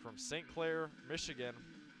senior from St. Clair, Michigan.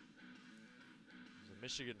 He's a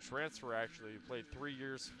Michigan transfer, actually. He played 3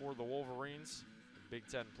 years for the Wolverines in Big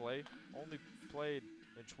Ten play. Only played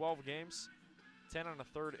in 12 games, 10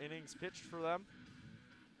 1/3 innings pitched for them.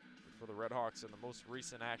 For the RedHawks in the most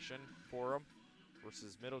recent action for them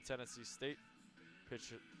versus Middle Tennessee State.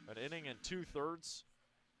 Pitched an inning and 2/3.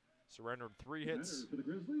 Surrendered 3 hits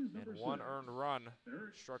and 1 earned run.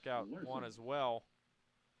 Struck out 1 as well.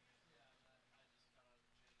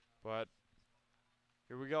 But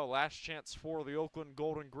here we go. Last chance for the Oakland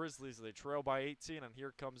Golden Grizzlies. They trail by 18, and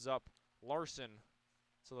here comes up Larson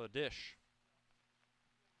to the dish.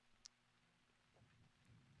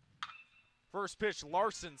 First pitch,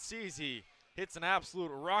 Larson sees, he hits an absolute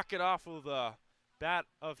rocket off of the bat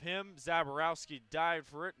of him. Zaborowski dived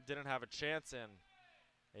for it, didn't have a chance, and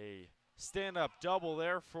a stand-up double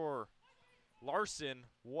there for Larson.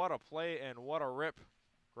 What a play and what a rip.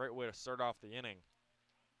 Great way to start off the inning.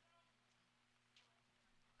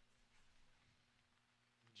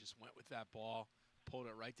 He just went with that ball, pulled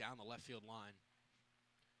it right down the left field line.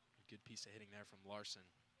 A good piece of hitting there from Larson.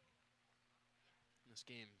 This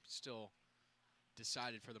game still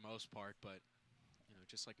decided for the most part, but you know,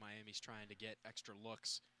 just like Miami's trying to get extra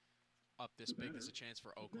looks up this big, there's a chance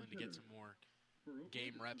for Oakland to get some more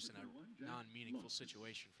game reps in a non-meaningful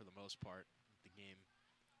situation for the most part. The game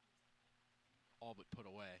all but put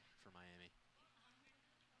away for Miami.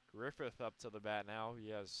 Griffith up to the bat now. He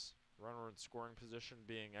has runner in scoring position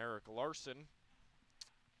being Eric Larson.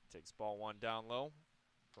 Takes ball 1 down low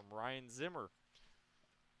from Ryan Zimmer.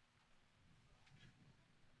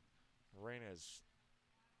 Rain is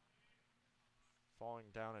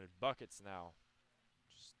falling down in buckets now.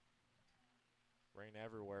 Just rain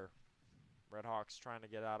everywhere. RedHawks trying to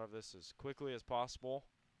get out of this as quickly as possible.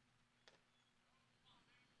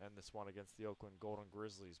 And this one against the Oakland Golden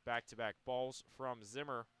Grizzlies. Back-to-back balls from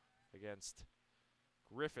Zimmer against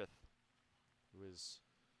Griffith, who is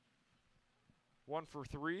 1 for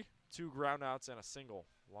 3, 2 groundouts and a single,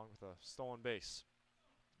 along with a stolen base.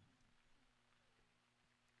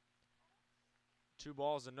 2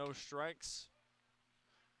 balls and no strikes.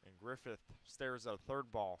 And Griffith stares at a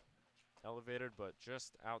third ball. Elevated, but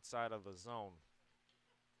just outside of the zone.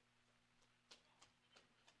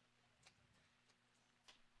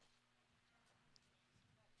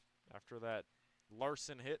 After that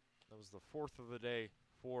Larson hit, that was the 4th of the day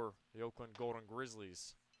for the Oakland Golden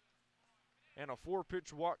Grizzlies. And a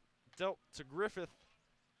 4-pitch walk dealt to Griffith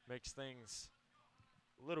makes things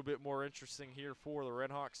a little bit more interesting here for the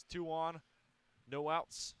RedHawks. 2 on. No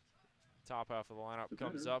outs. Top half of the lineup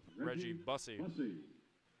comes up, Reggie Bussey.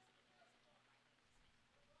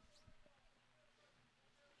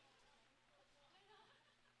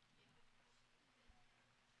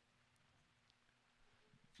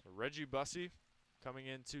 So Reggie Bussey coming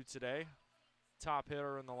into today, top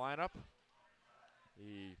hitter in the lineup.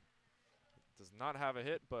 He does not have a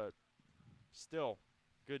hit, but still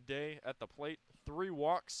good day at the plate. 3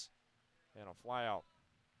 walks and a flyout.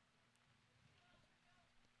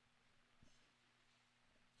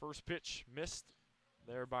 First pitch missed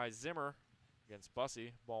there by Zimmer against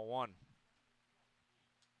Bussey, ball 1.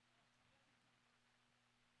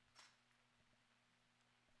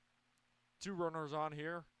 Two runners on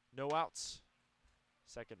here, no outs.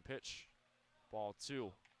 Second pitch, ball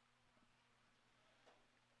 2.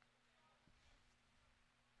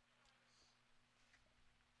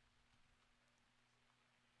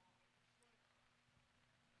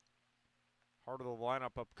 Heart of the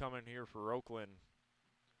lineup upcoming here for Oakland.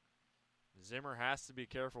 Zimmer has to be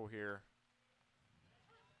careful here.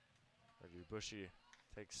 Reggie Bussey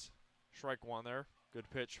takes strike 1 there. Good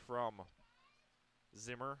pitch from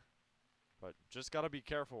Zimmer, but just got to be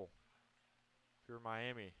careful if you're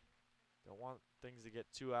Miami. Don't want things to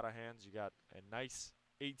get too out of hands. You got a nice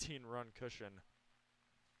 18-run cushion.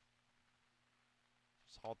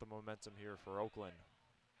 Just halt the momentum here for Oakland.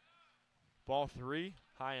 Ball 3,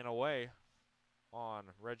 high and away on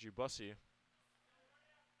Reggie Bussey.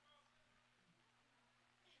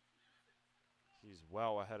 He's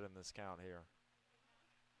well ahead in this count here.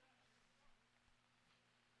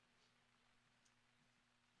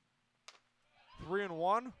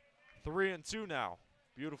 3-1, 3-2 now.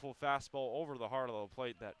 Beautiful fastball over the heart of the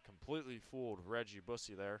plate that completely fooled Reggie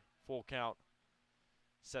Bussey there. Full count,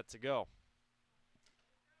 set to go.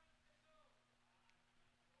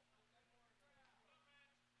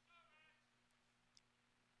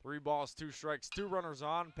 3 balls, 2 strikes, 2 runners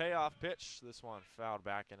on. Payoff pitch. This one fouled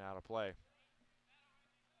back and out of play.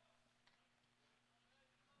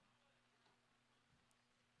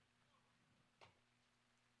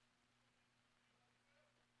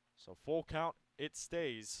 So full count, it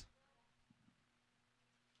stays.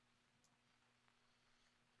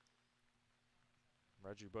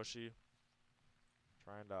 Reggie Bushy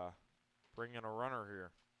trying to bring in a runner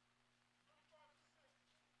here.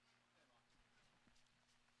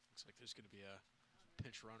 Looks like there's going to be a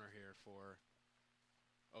pinch runner here for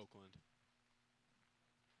Oakland.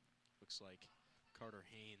 Looks like Carter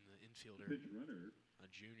Hayden, the infielder, Pitch runner a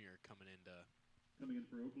junior, coming in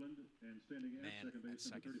for Oakland and standing at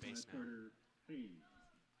second base, now. Carter Hayden.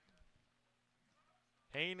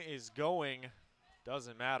 Hayden is going,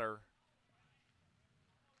 doesn't matter.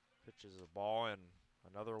 Pitches a ball and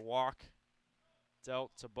another walk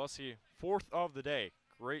dealt to Bussy. 4th of the day.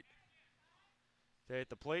 Great day at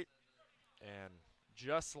the plate. And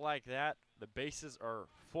just like that, the bases are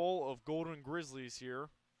full of Golden Grizzlies here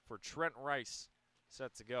for Trent Rice.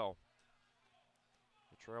 Set to go.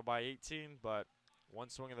 They trail by 18, but one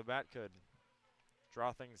swing of the bat could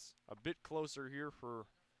draw things a bit closer here for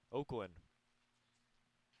Oakland.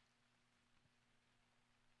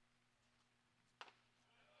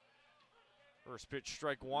 First pitch,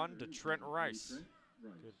 strike 1 to Trent Rice.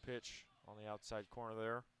 Good pitch on the outside corner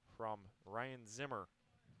there from Ryan Zimmer.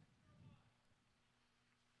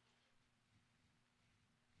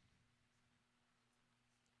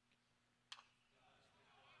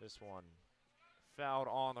 This one fouled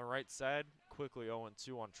on the right side. Quickly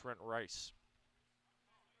 0-2 on Trent Rice.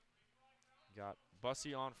 Got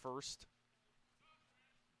Bussy on first.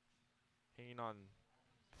 Hayden on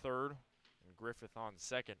third. And Griffith on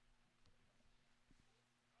second.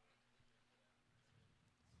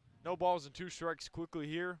 No balls and 2 strikes quickly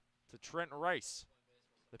here to Trent Rice.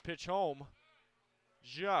 The pitch home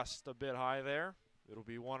just a bit high there. It'll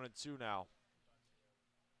be 1-2 now.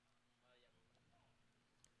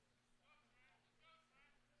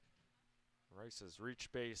 Rice has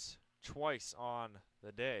reached base twice on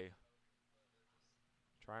the day.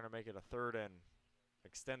 Trying to make it a 3rd and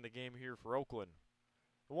extend the game here for Oakland.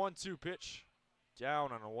 The 1-2 pitch,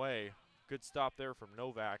 down and away. Good stop there from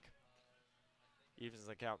Novak. Evens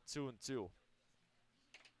the count 2-2.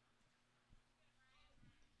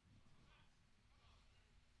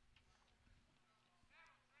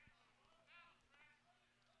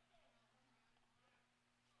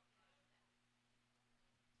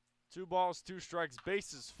 Two balls, 2 strikes,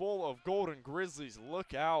 bases full of Golden Grizzlies.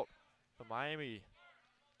 Look out, the Miami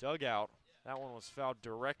dugout. That one was fouled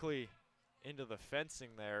directly into the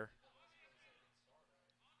fencing there.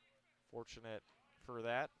 Fortunate for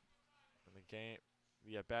that. And the game,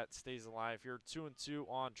 the at-bat stays alive here. 2-2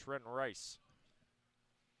 on Trent Rice.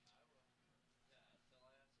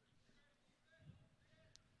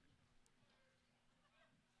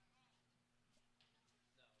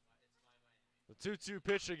 The 2-2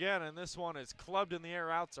 pitch again, and this one is clubbed in the air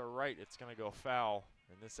out to right. It's going to go foul,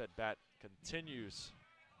 and this at-bat continues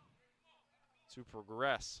to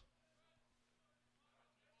progress.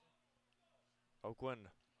 Oakland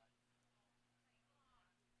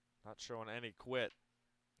not showing any quit.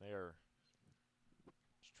 They are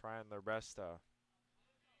just trying their best to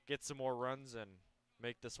get some more runs and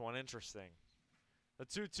make this one interesting. The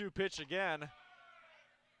 2-2 pitch again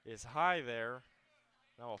is high there.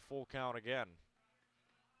 Now a full count again.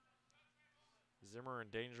 Zimmer in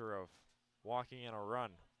danger of walking in a run.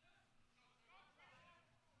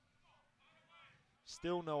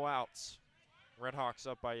 Still no outs. RedHawks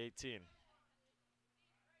up by 18.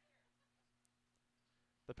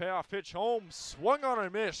 The payoff pitch home, swung on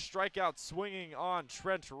and missed. Strikeout swinging on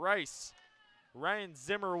Trent Rice. Ryan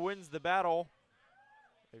Zimmer wins the battle.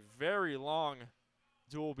 A very long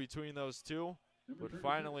duel between those two. But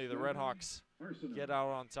finally the RedHawks get out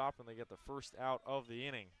on top and they get the first out of the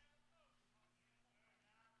inning.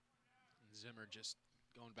 Zimmer just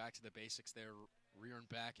going back to the basics there, rearing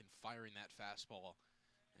back and firing that fastball.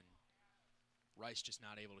 And Rice just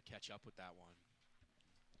not able to catch up with that one.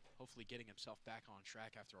 Hopefully getting himself back on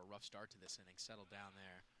track after a rough start to this inning, settled down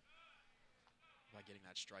there by getting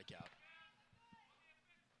that strikeout.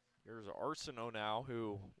 Here's Arsenault now,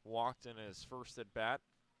 who walked in his first at bat.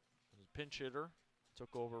 His pinch hitter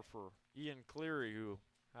took over for Ian Cleary, who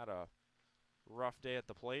had a rough day at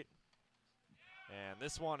the plate. And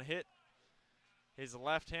this one hit his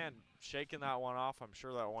left hand, shaking that one off. I'm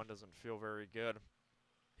sure that one doesn't feel very good.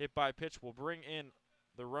 Hit by pitch will bring in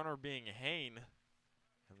the runner being Hayden.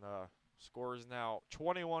 And the score is now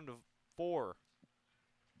 21-4. So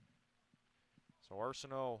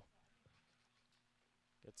Arsenault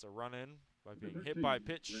Gets a run in by being Number hit by 13,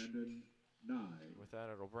 pitch. Brandon Nye. With that,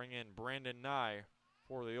 it'll bring in Brandon Nye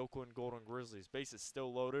for the Oakland Golden Grizzlies. Base is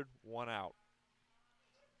still loaded, 1 out.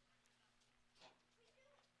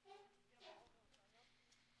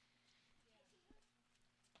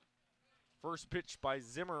 First pitch by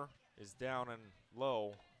Zimmer is down and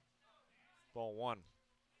low. Ball 1.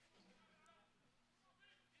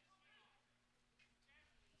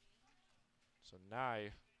 So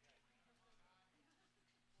Nye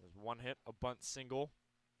has 1 hit, a bunt single,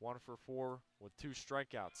 1 for 4 with 2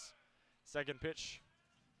 strikeouts. Second pitch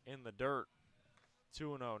in the dirt,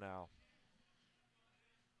 2-0 now.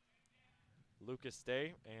 Lucas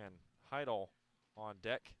Day and Heidel on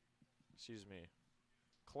deck. Excuse me,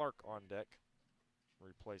 Clark on deck.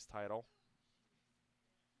 Replaced Heidel.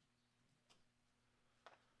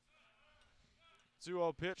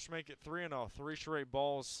 2-0 pitch, make it 3-0. 3 straight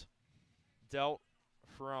balls dealt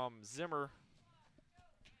from Zimmer.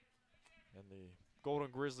 And the Golden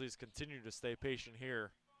Grizzlies continue to stay patient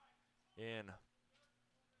here in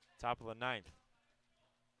top of the 9th.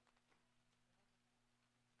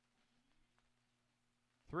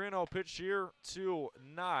 Three and 0 pitch here to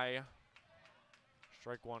Nye.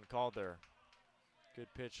 Strike 1 called there. Good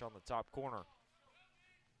pitch on the top corner.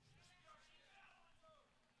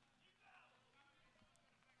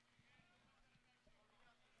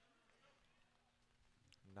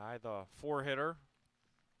 Nye, the 4-hitter.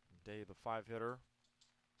 Day, the 5-hitter.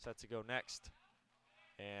 Set to go next.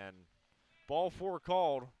 And ball 4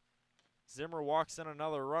 called. Zimmer walks in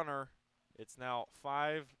another runner. It's now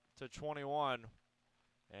 5-21.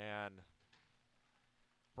 And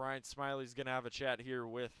Brian Smiley's going to have a chat here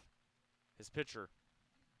with his pitcher.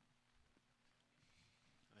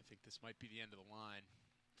 I think this might be the end of the line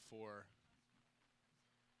for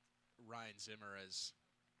Ryan Zimmer as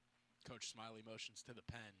Coach Smiley motions to the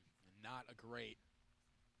pen. And not a great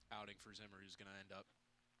outing for Zimmer, who's going to end up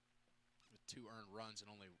with 2 earned runs and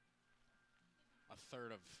only a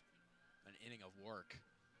third of an inning of work.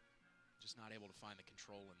 Just not able to find the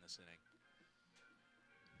control in this inning.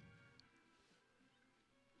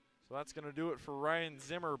 So that's going to do it for Ryan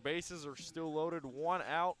Zimmer. Bases are still loaded, 1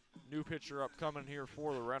 out. New pitcher upcoming here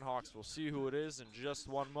for the RedHawks. We'll see who it is in just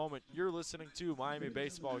 1 moment. You're listening to Miami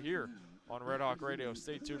Baseball here on Red Hawk Radio.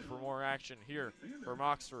 Stay tuned for more action here from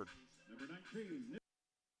Oxford. Number 19.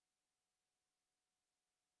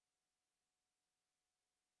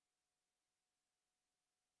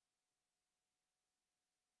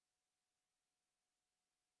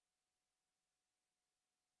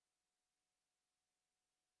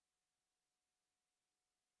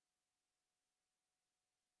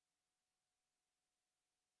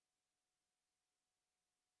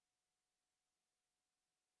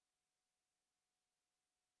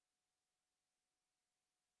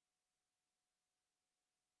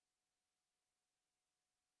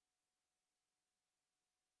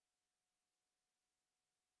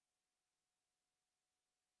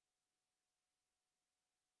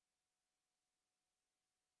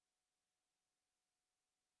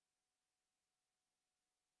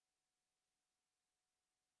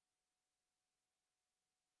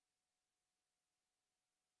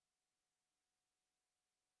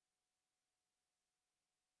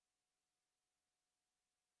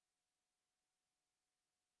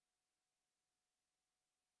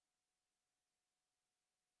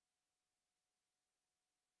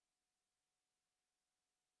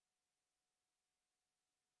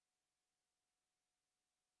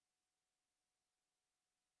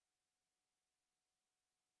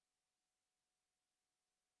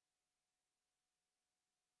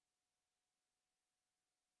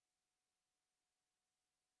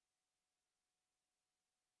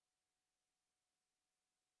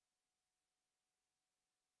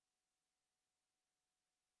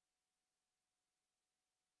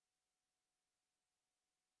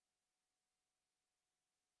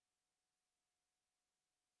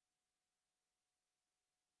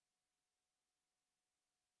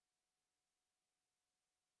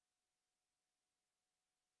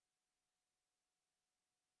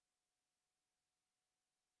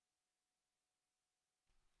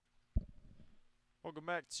 Welcome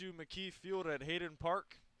back to McKie Field at Hayden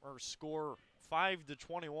Park. Our score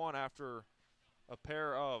 5-21 after a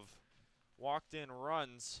pair of walked-in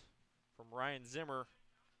runs from Ryan Zimmer.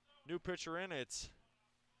 New pitcher in, it's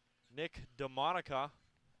Nick DeMonica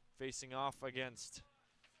facing off against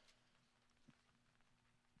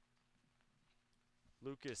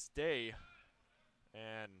Lucas Day.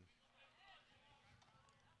 And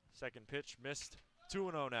second pitch missed.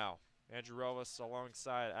 2-0 now. Andrew Relvas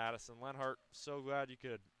alongside Addison Lenhart. So glad you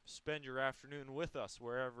could spend your afternoon with us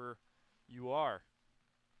wherever you are.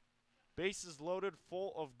 Bases loaded,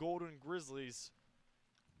 full of Golden Grizzlies.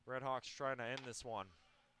 RedHawks trying to end this one.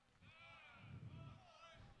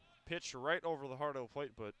 Pitch right over the heart of the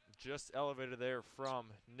plate, but just elevated there from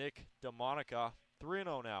Nick DeMonica.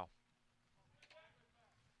 3-0 now.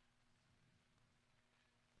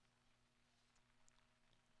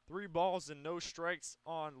 Three balls and no strikes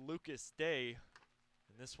on Lucas Day.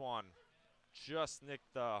 And this one just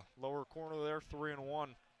nicked the lower corner there, 3-1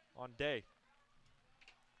 on Day.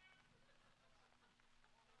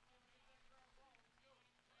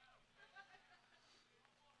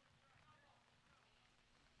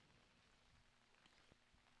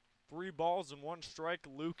 Three balls and one strike,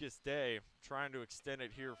 Lucas Day trying to extend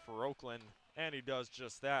it here for Oakland, and he does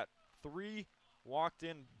just that. 3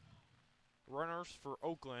 walked-in runners for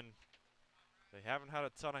Oakland. They haven't had a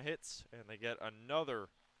ton of hits, and they get another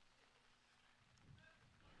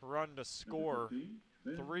run to score.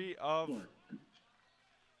 3 of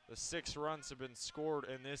the 6 runs have been scored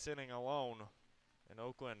in this inning alone, and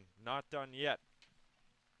Oakland not done yet.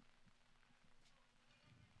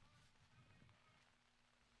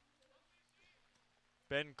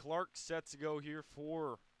 Ben Clark set to go here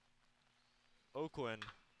for Oakland.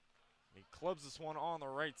 He clubs this one on the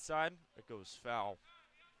right side. It goes foul.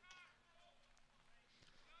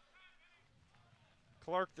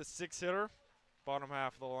 Clark, the 6-hitter, bottom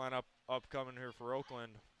half of the lineup upcoming here for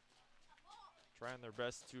Oakland. Trying their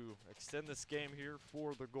best to extend this game here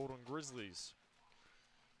for the Golden Grizzlies.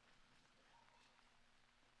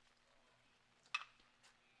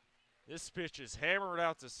 This pitch is hammered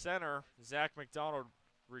out to center. Zach McDonald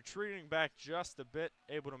retreating back just a bit,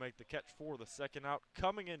 able to make the catch for the second out.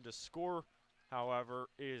 Coming in to score, however,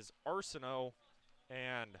 is Arsenault,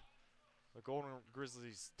 and the Golden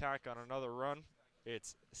Grizzlies tack on another run.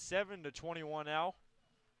 It's 7-21 now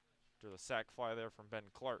to the sac fly there from Ben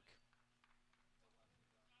Clark.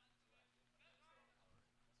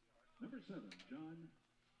 Number 7, John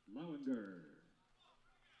Lowinger.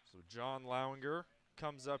 So John Lowinger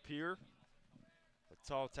comes up here. The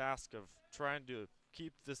tall task of trying to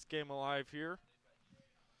keep this game alive here.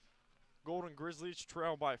 Golden Grizzlies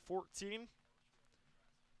trail by 14.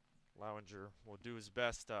 Lowinger will do his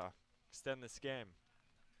best to extend this game.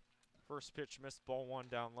 First pitch missed, ball 1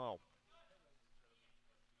 down low.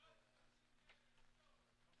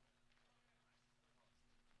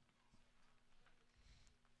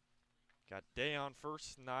 Got Day on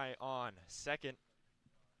first, Nye on second.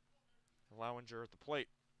 Lowinger at the plate.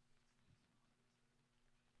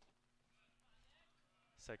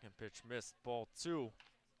 Second pitch missed, ball 2.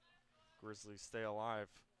 Grizzlies stay alive.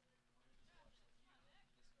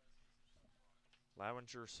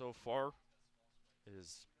 Lowinger so far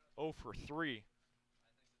is 0 for 3.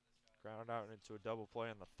 Grounded out into a double play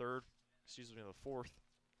in the fourth.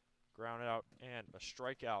 Grounded out and a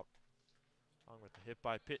strikeout along with the hit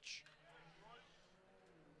by pitch.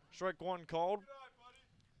 Strike 1 called.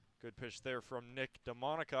 Good pitch there from Nick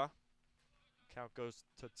DeMonica. Count goes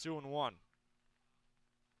to 2-1.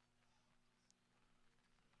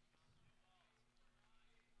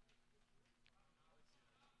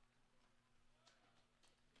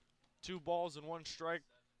 Two balls and 1 strike.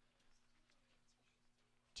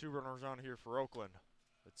 2 runners on here for Oakland.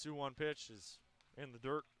 The 2-1 pitch is in the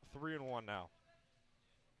dirt. 3-1 now.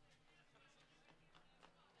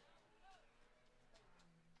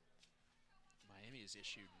 Miami has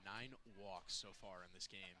issued 9 walks so far in this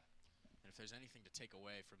game. And if there's anything to take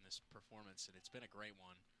away from this performance, and it's been a great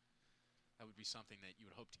one, that would be something that you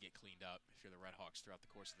would hope to get cleaned up if you're the RedHawks throughout the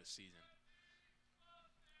course of the season.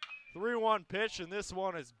 3-1 pitch, and this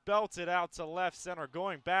one is belted out to left center,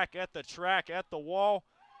 going back at the track, at the wall,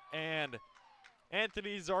 and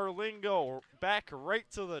Anthony Zarlingo back right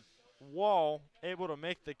to the wall, able to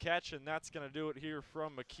make the catch, and that's going to do it here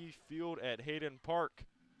from McKie Field at Hayden Park.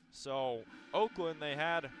 So Oakland, they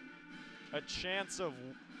had a chance of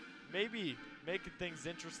maybe making things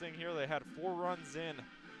interesting here. They had 4 runs in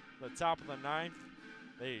the top of the 9th.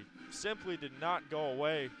 They simply did not go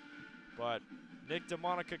away, but Nick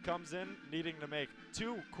DeMonica comes in needing to make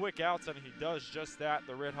 2 quick outs, and he does just that.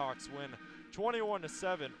 The RedHawks win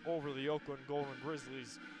 21-7 over the Oakland Golden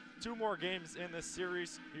Grizzlies. 2 more games in this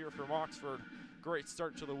series here from Oxford. Great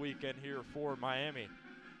start to the weekend here for Miami.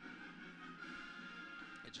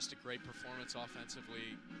 And just a great performance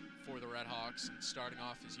offensively for the RedHawks, and starting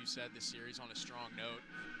off, as you said, this series on a strong note.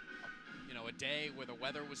 You know, a day where the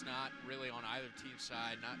weather was not really on either team's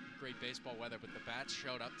side, not great baseball weather, but the bats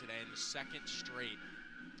showed up today in the 2nd straight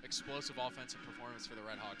explosive offensive performance for the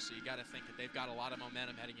RedHawks. So you got to think that they've got a lot of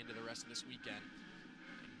momentum heading into the rest of this weekend.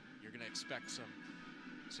 And you're going to expect some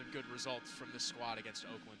some good results from this squad against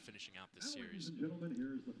Oakland finishing out this series. Ladies and gentlemen,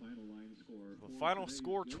 here's the final line score. The final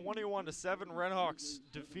score, 21-7. RedHawks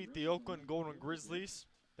defeat the Oakland Golden Grizzlies.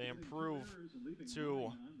 They improve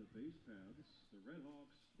to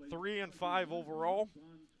 3-5 overall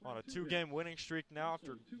on a 2-game winning streak now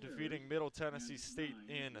after defeating Middle Tennessee State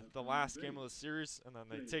in the last game of the series. And then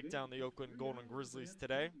they take down the Oakland Golden Grizzlies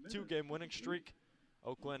today. 2-game winning streak.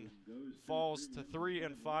 Oakland falls to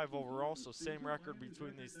 3-5 overall, so same record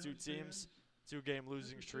between these two teams. 2-game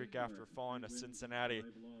losing streak after falling to Cincinnati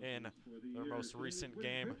in their most recent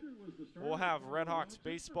game. We'll have RedHawks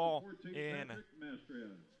baseball in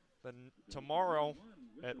tomorrow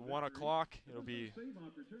at 1 o'clock. It'll be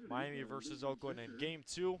Miami versus Oakland in Game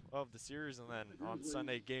 2 of the series, and then on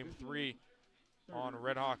Sunday, Game 3 on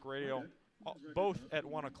RedHawk Radio, both at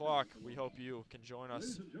 1 o'clock. We hope you can join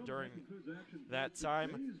us during that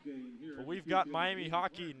time. But we've got Miami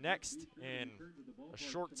hockey next in a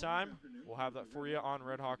short time. We'll have that for you on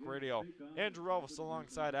RedHawk Radio. Andrew Relvas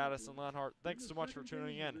alongside Addison Lenhart. Thanks so much for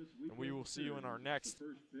tuning in, and we will see you in our next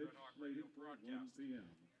RedHawk Radio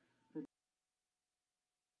broadcast.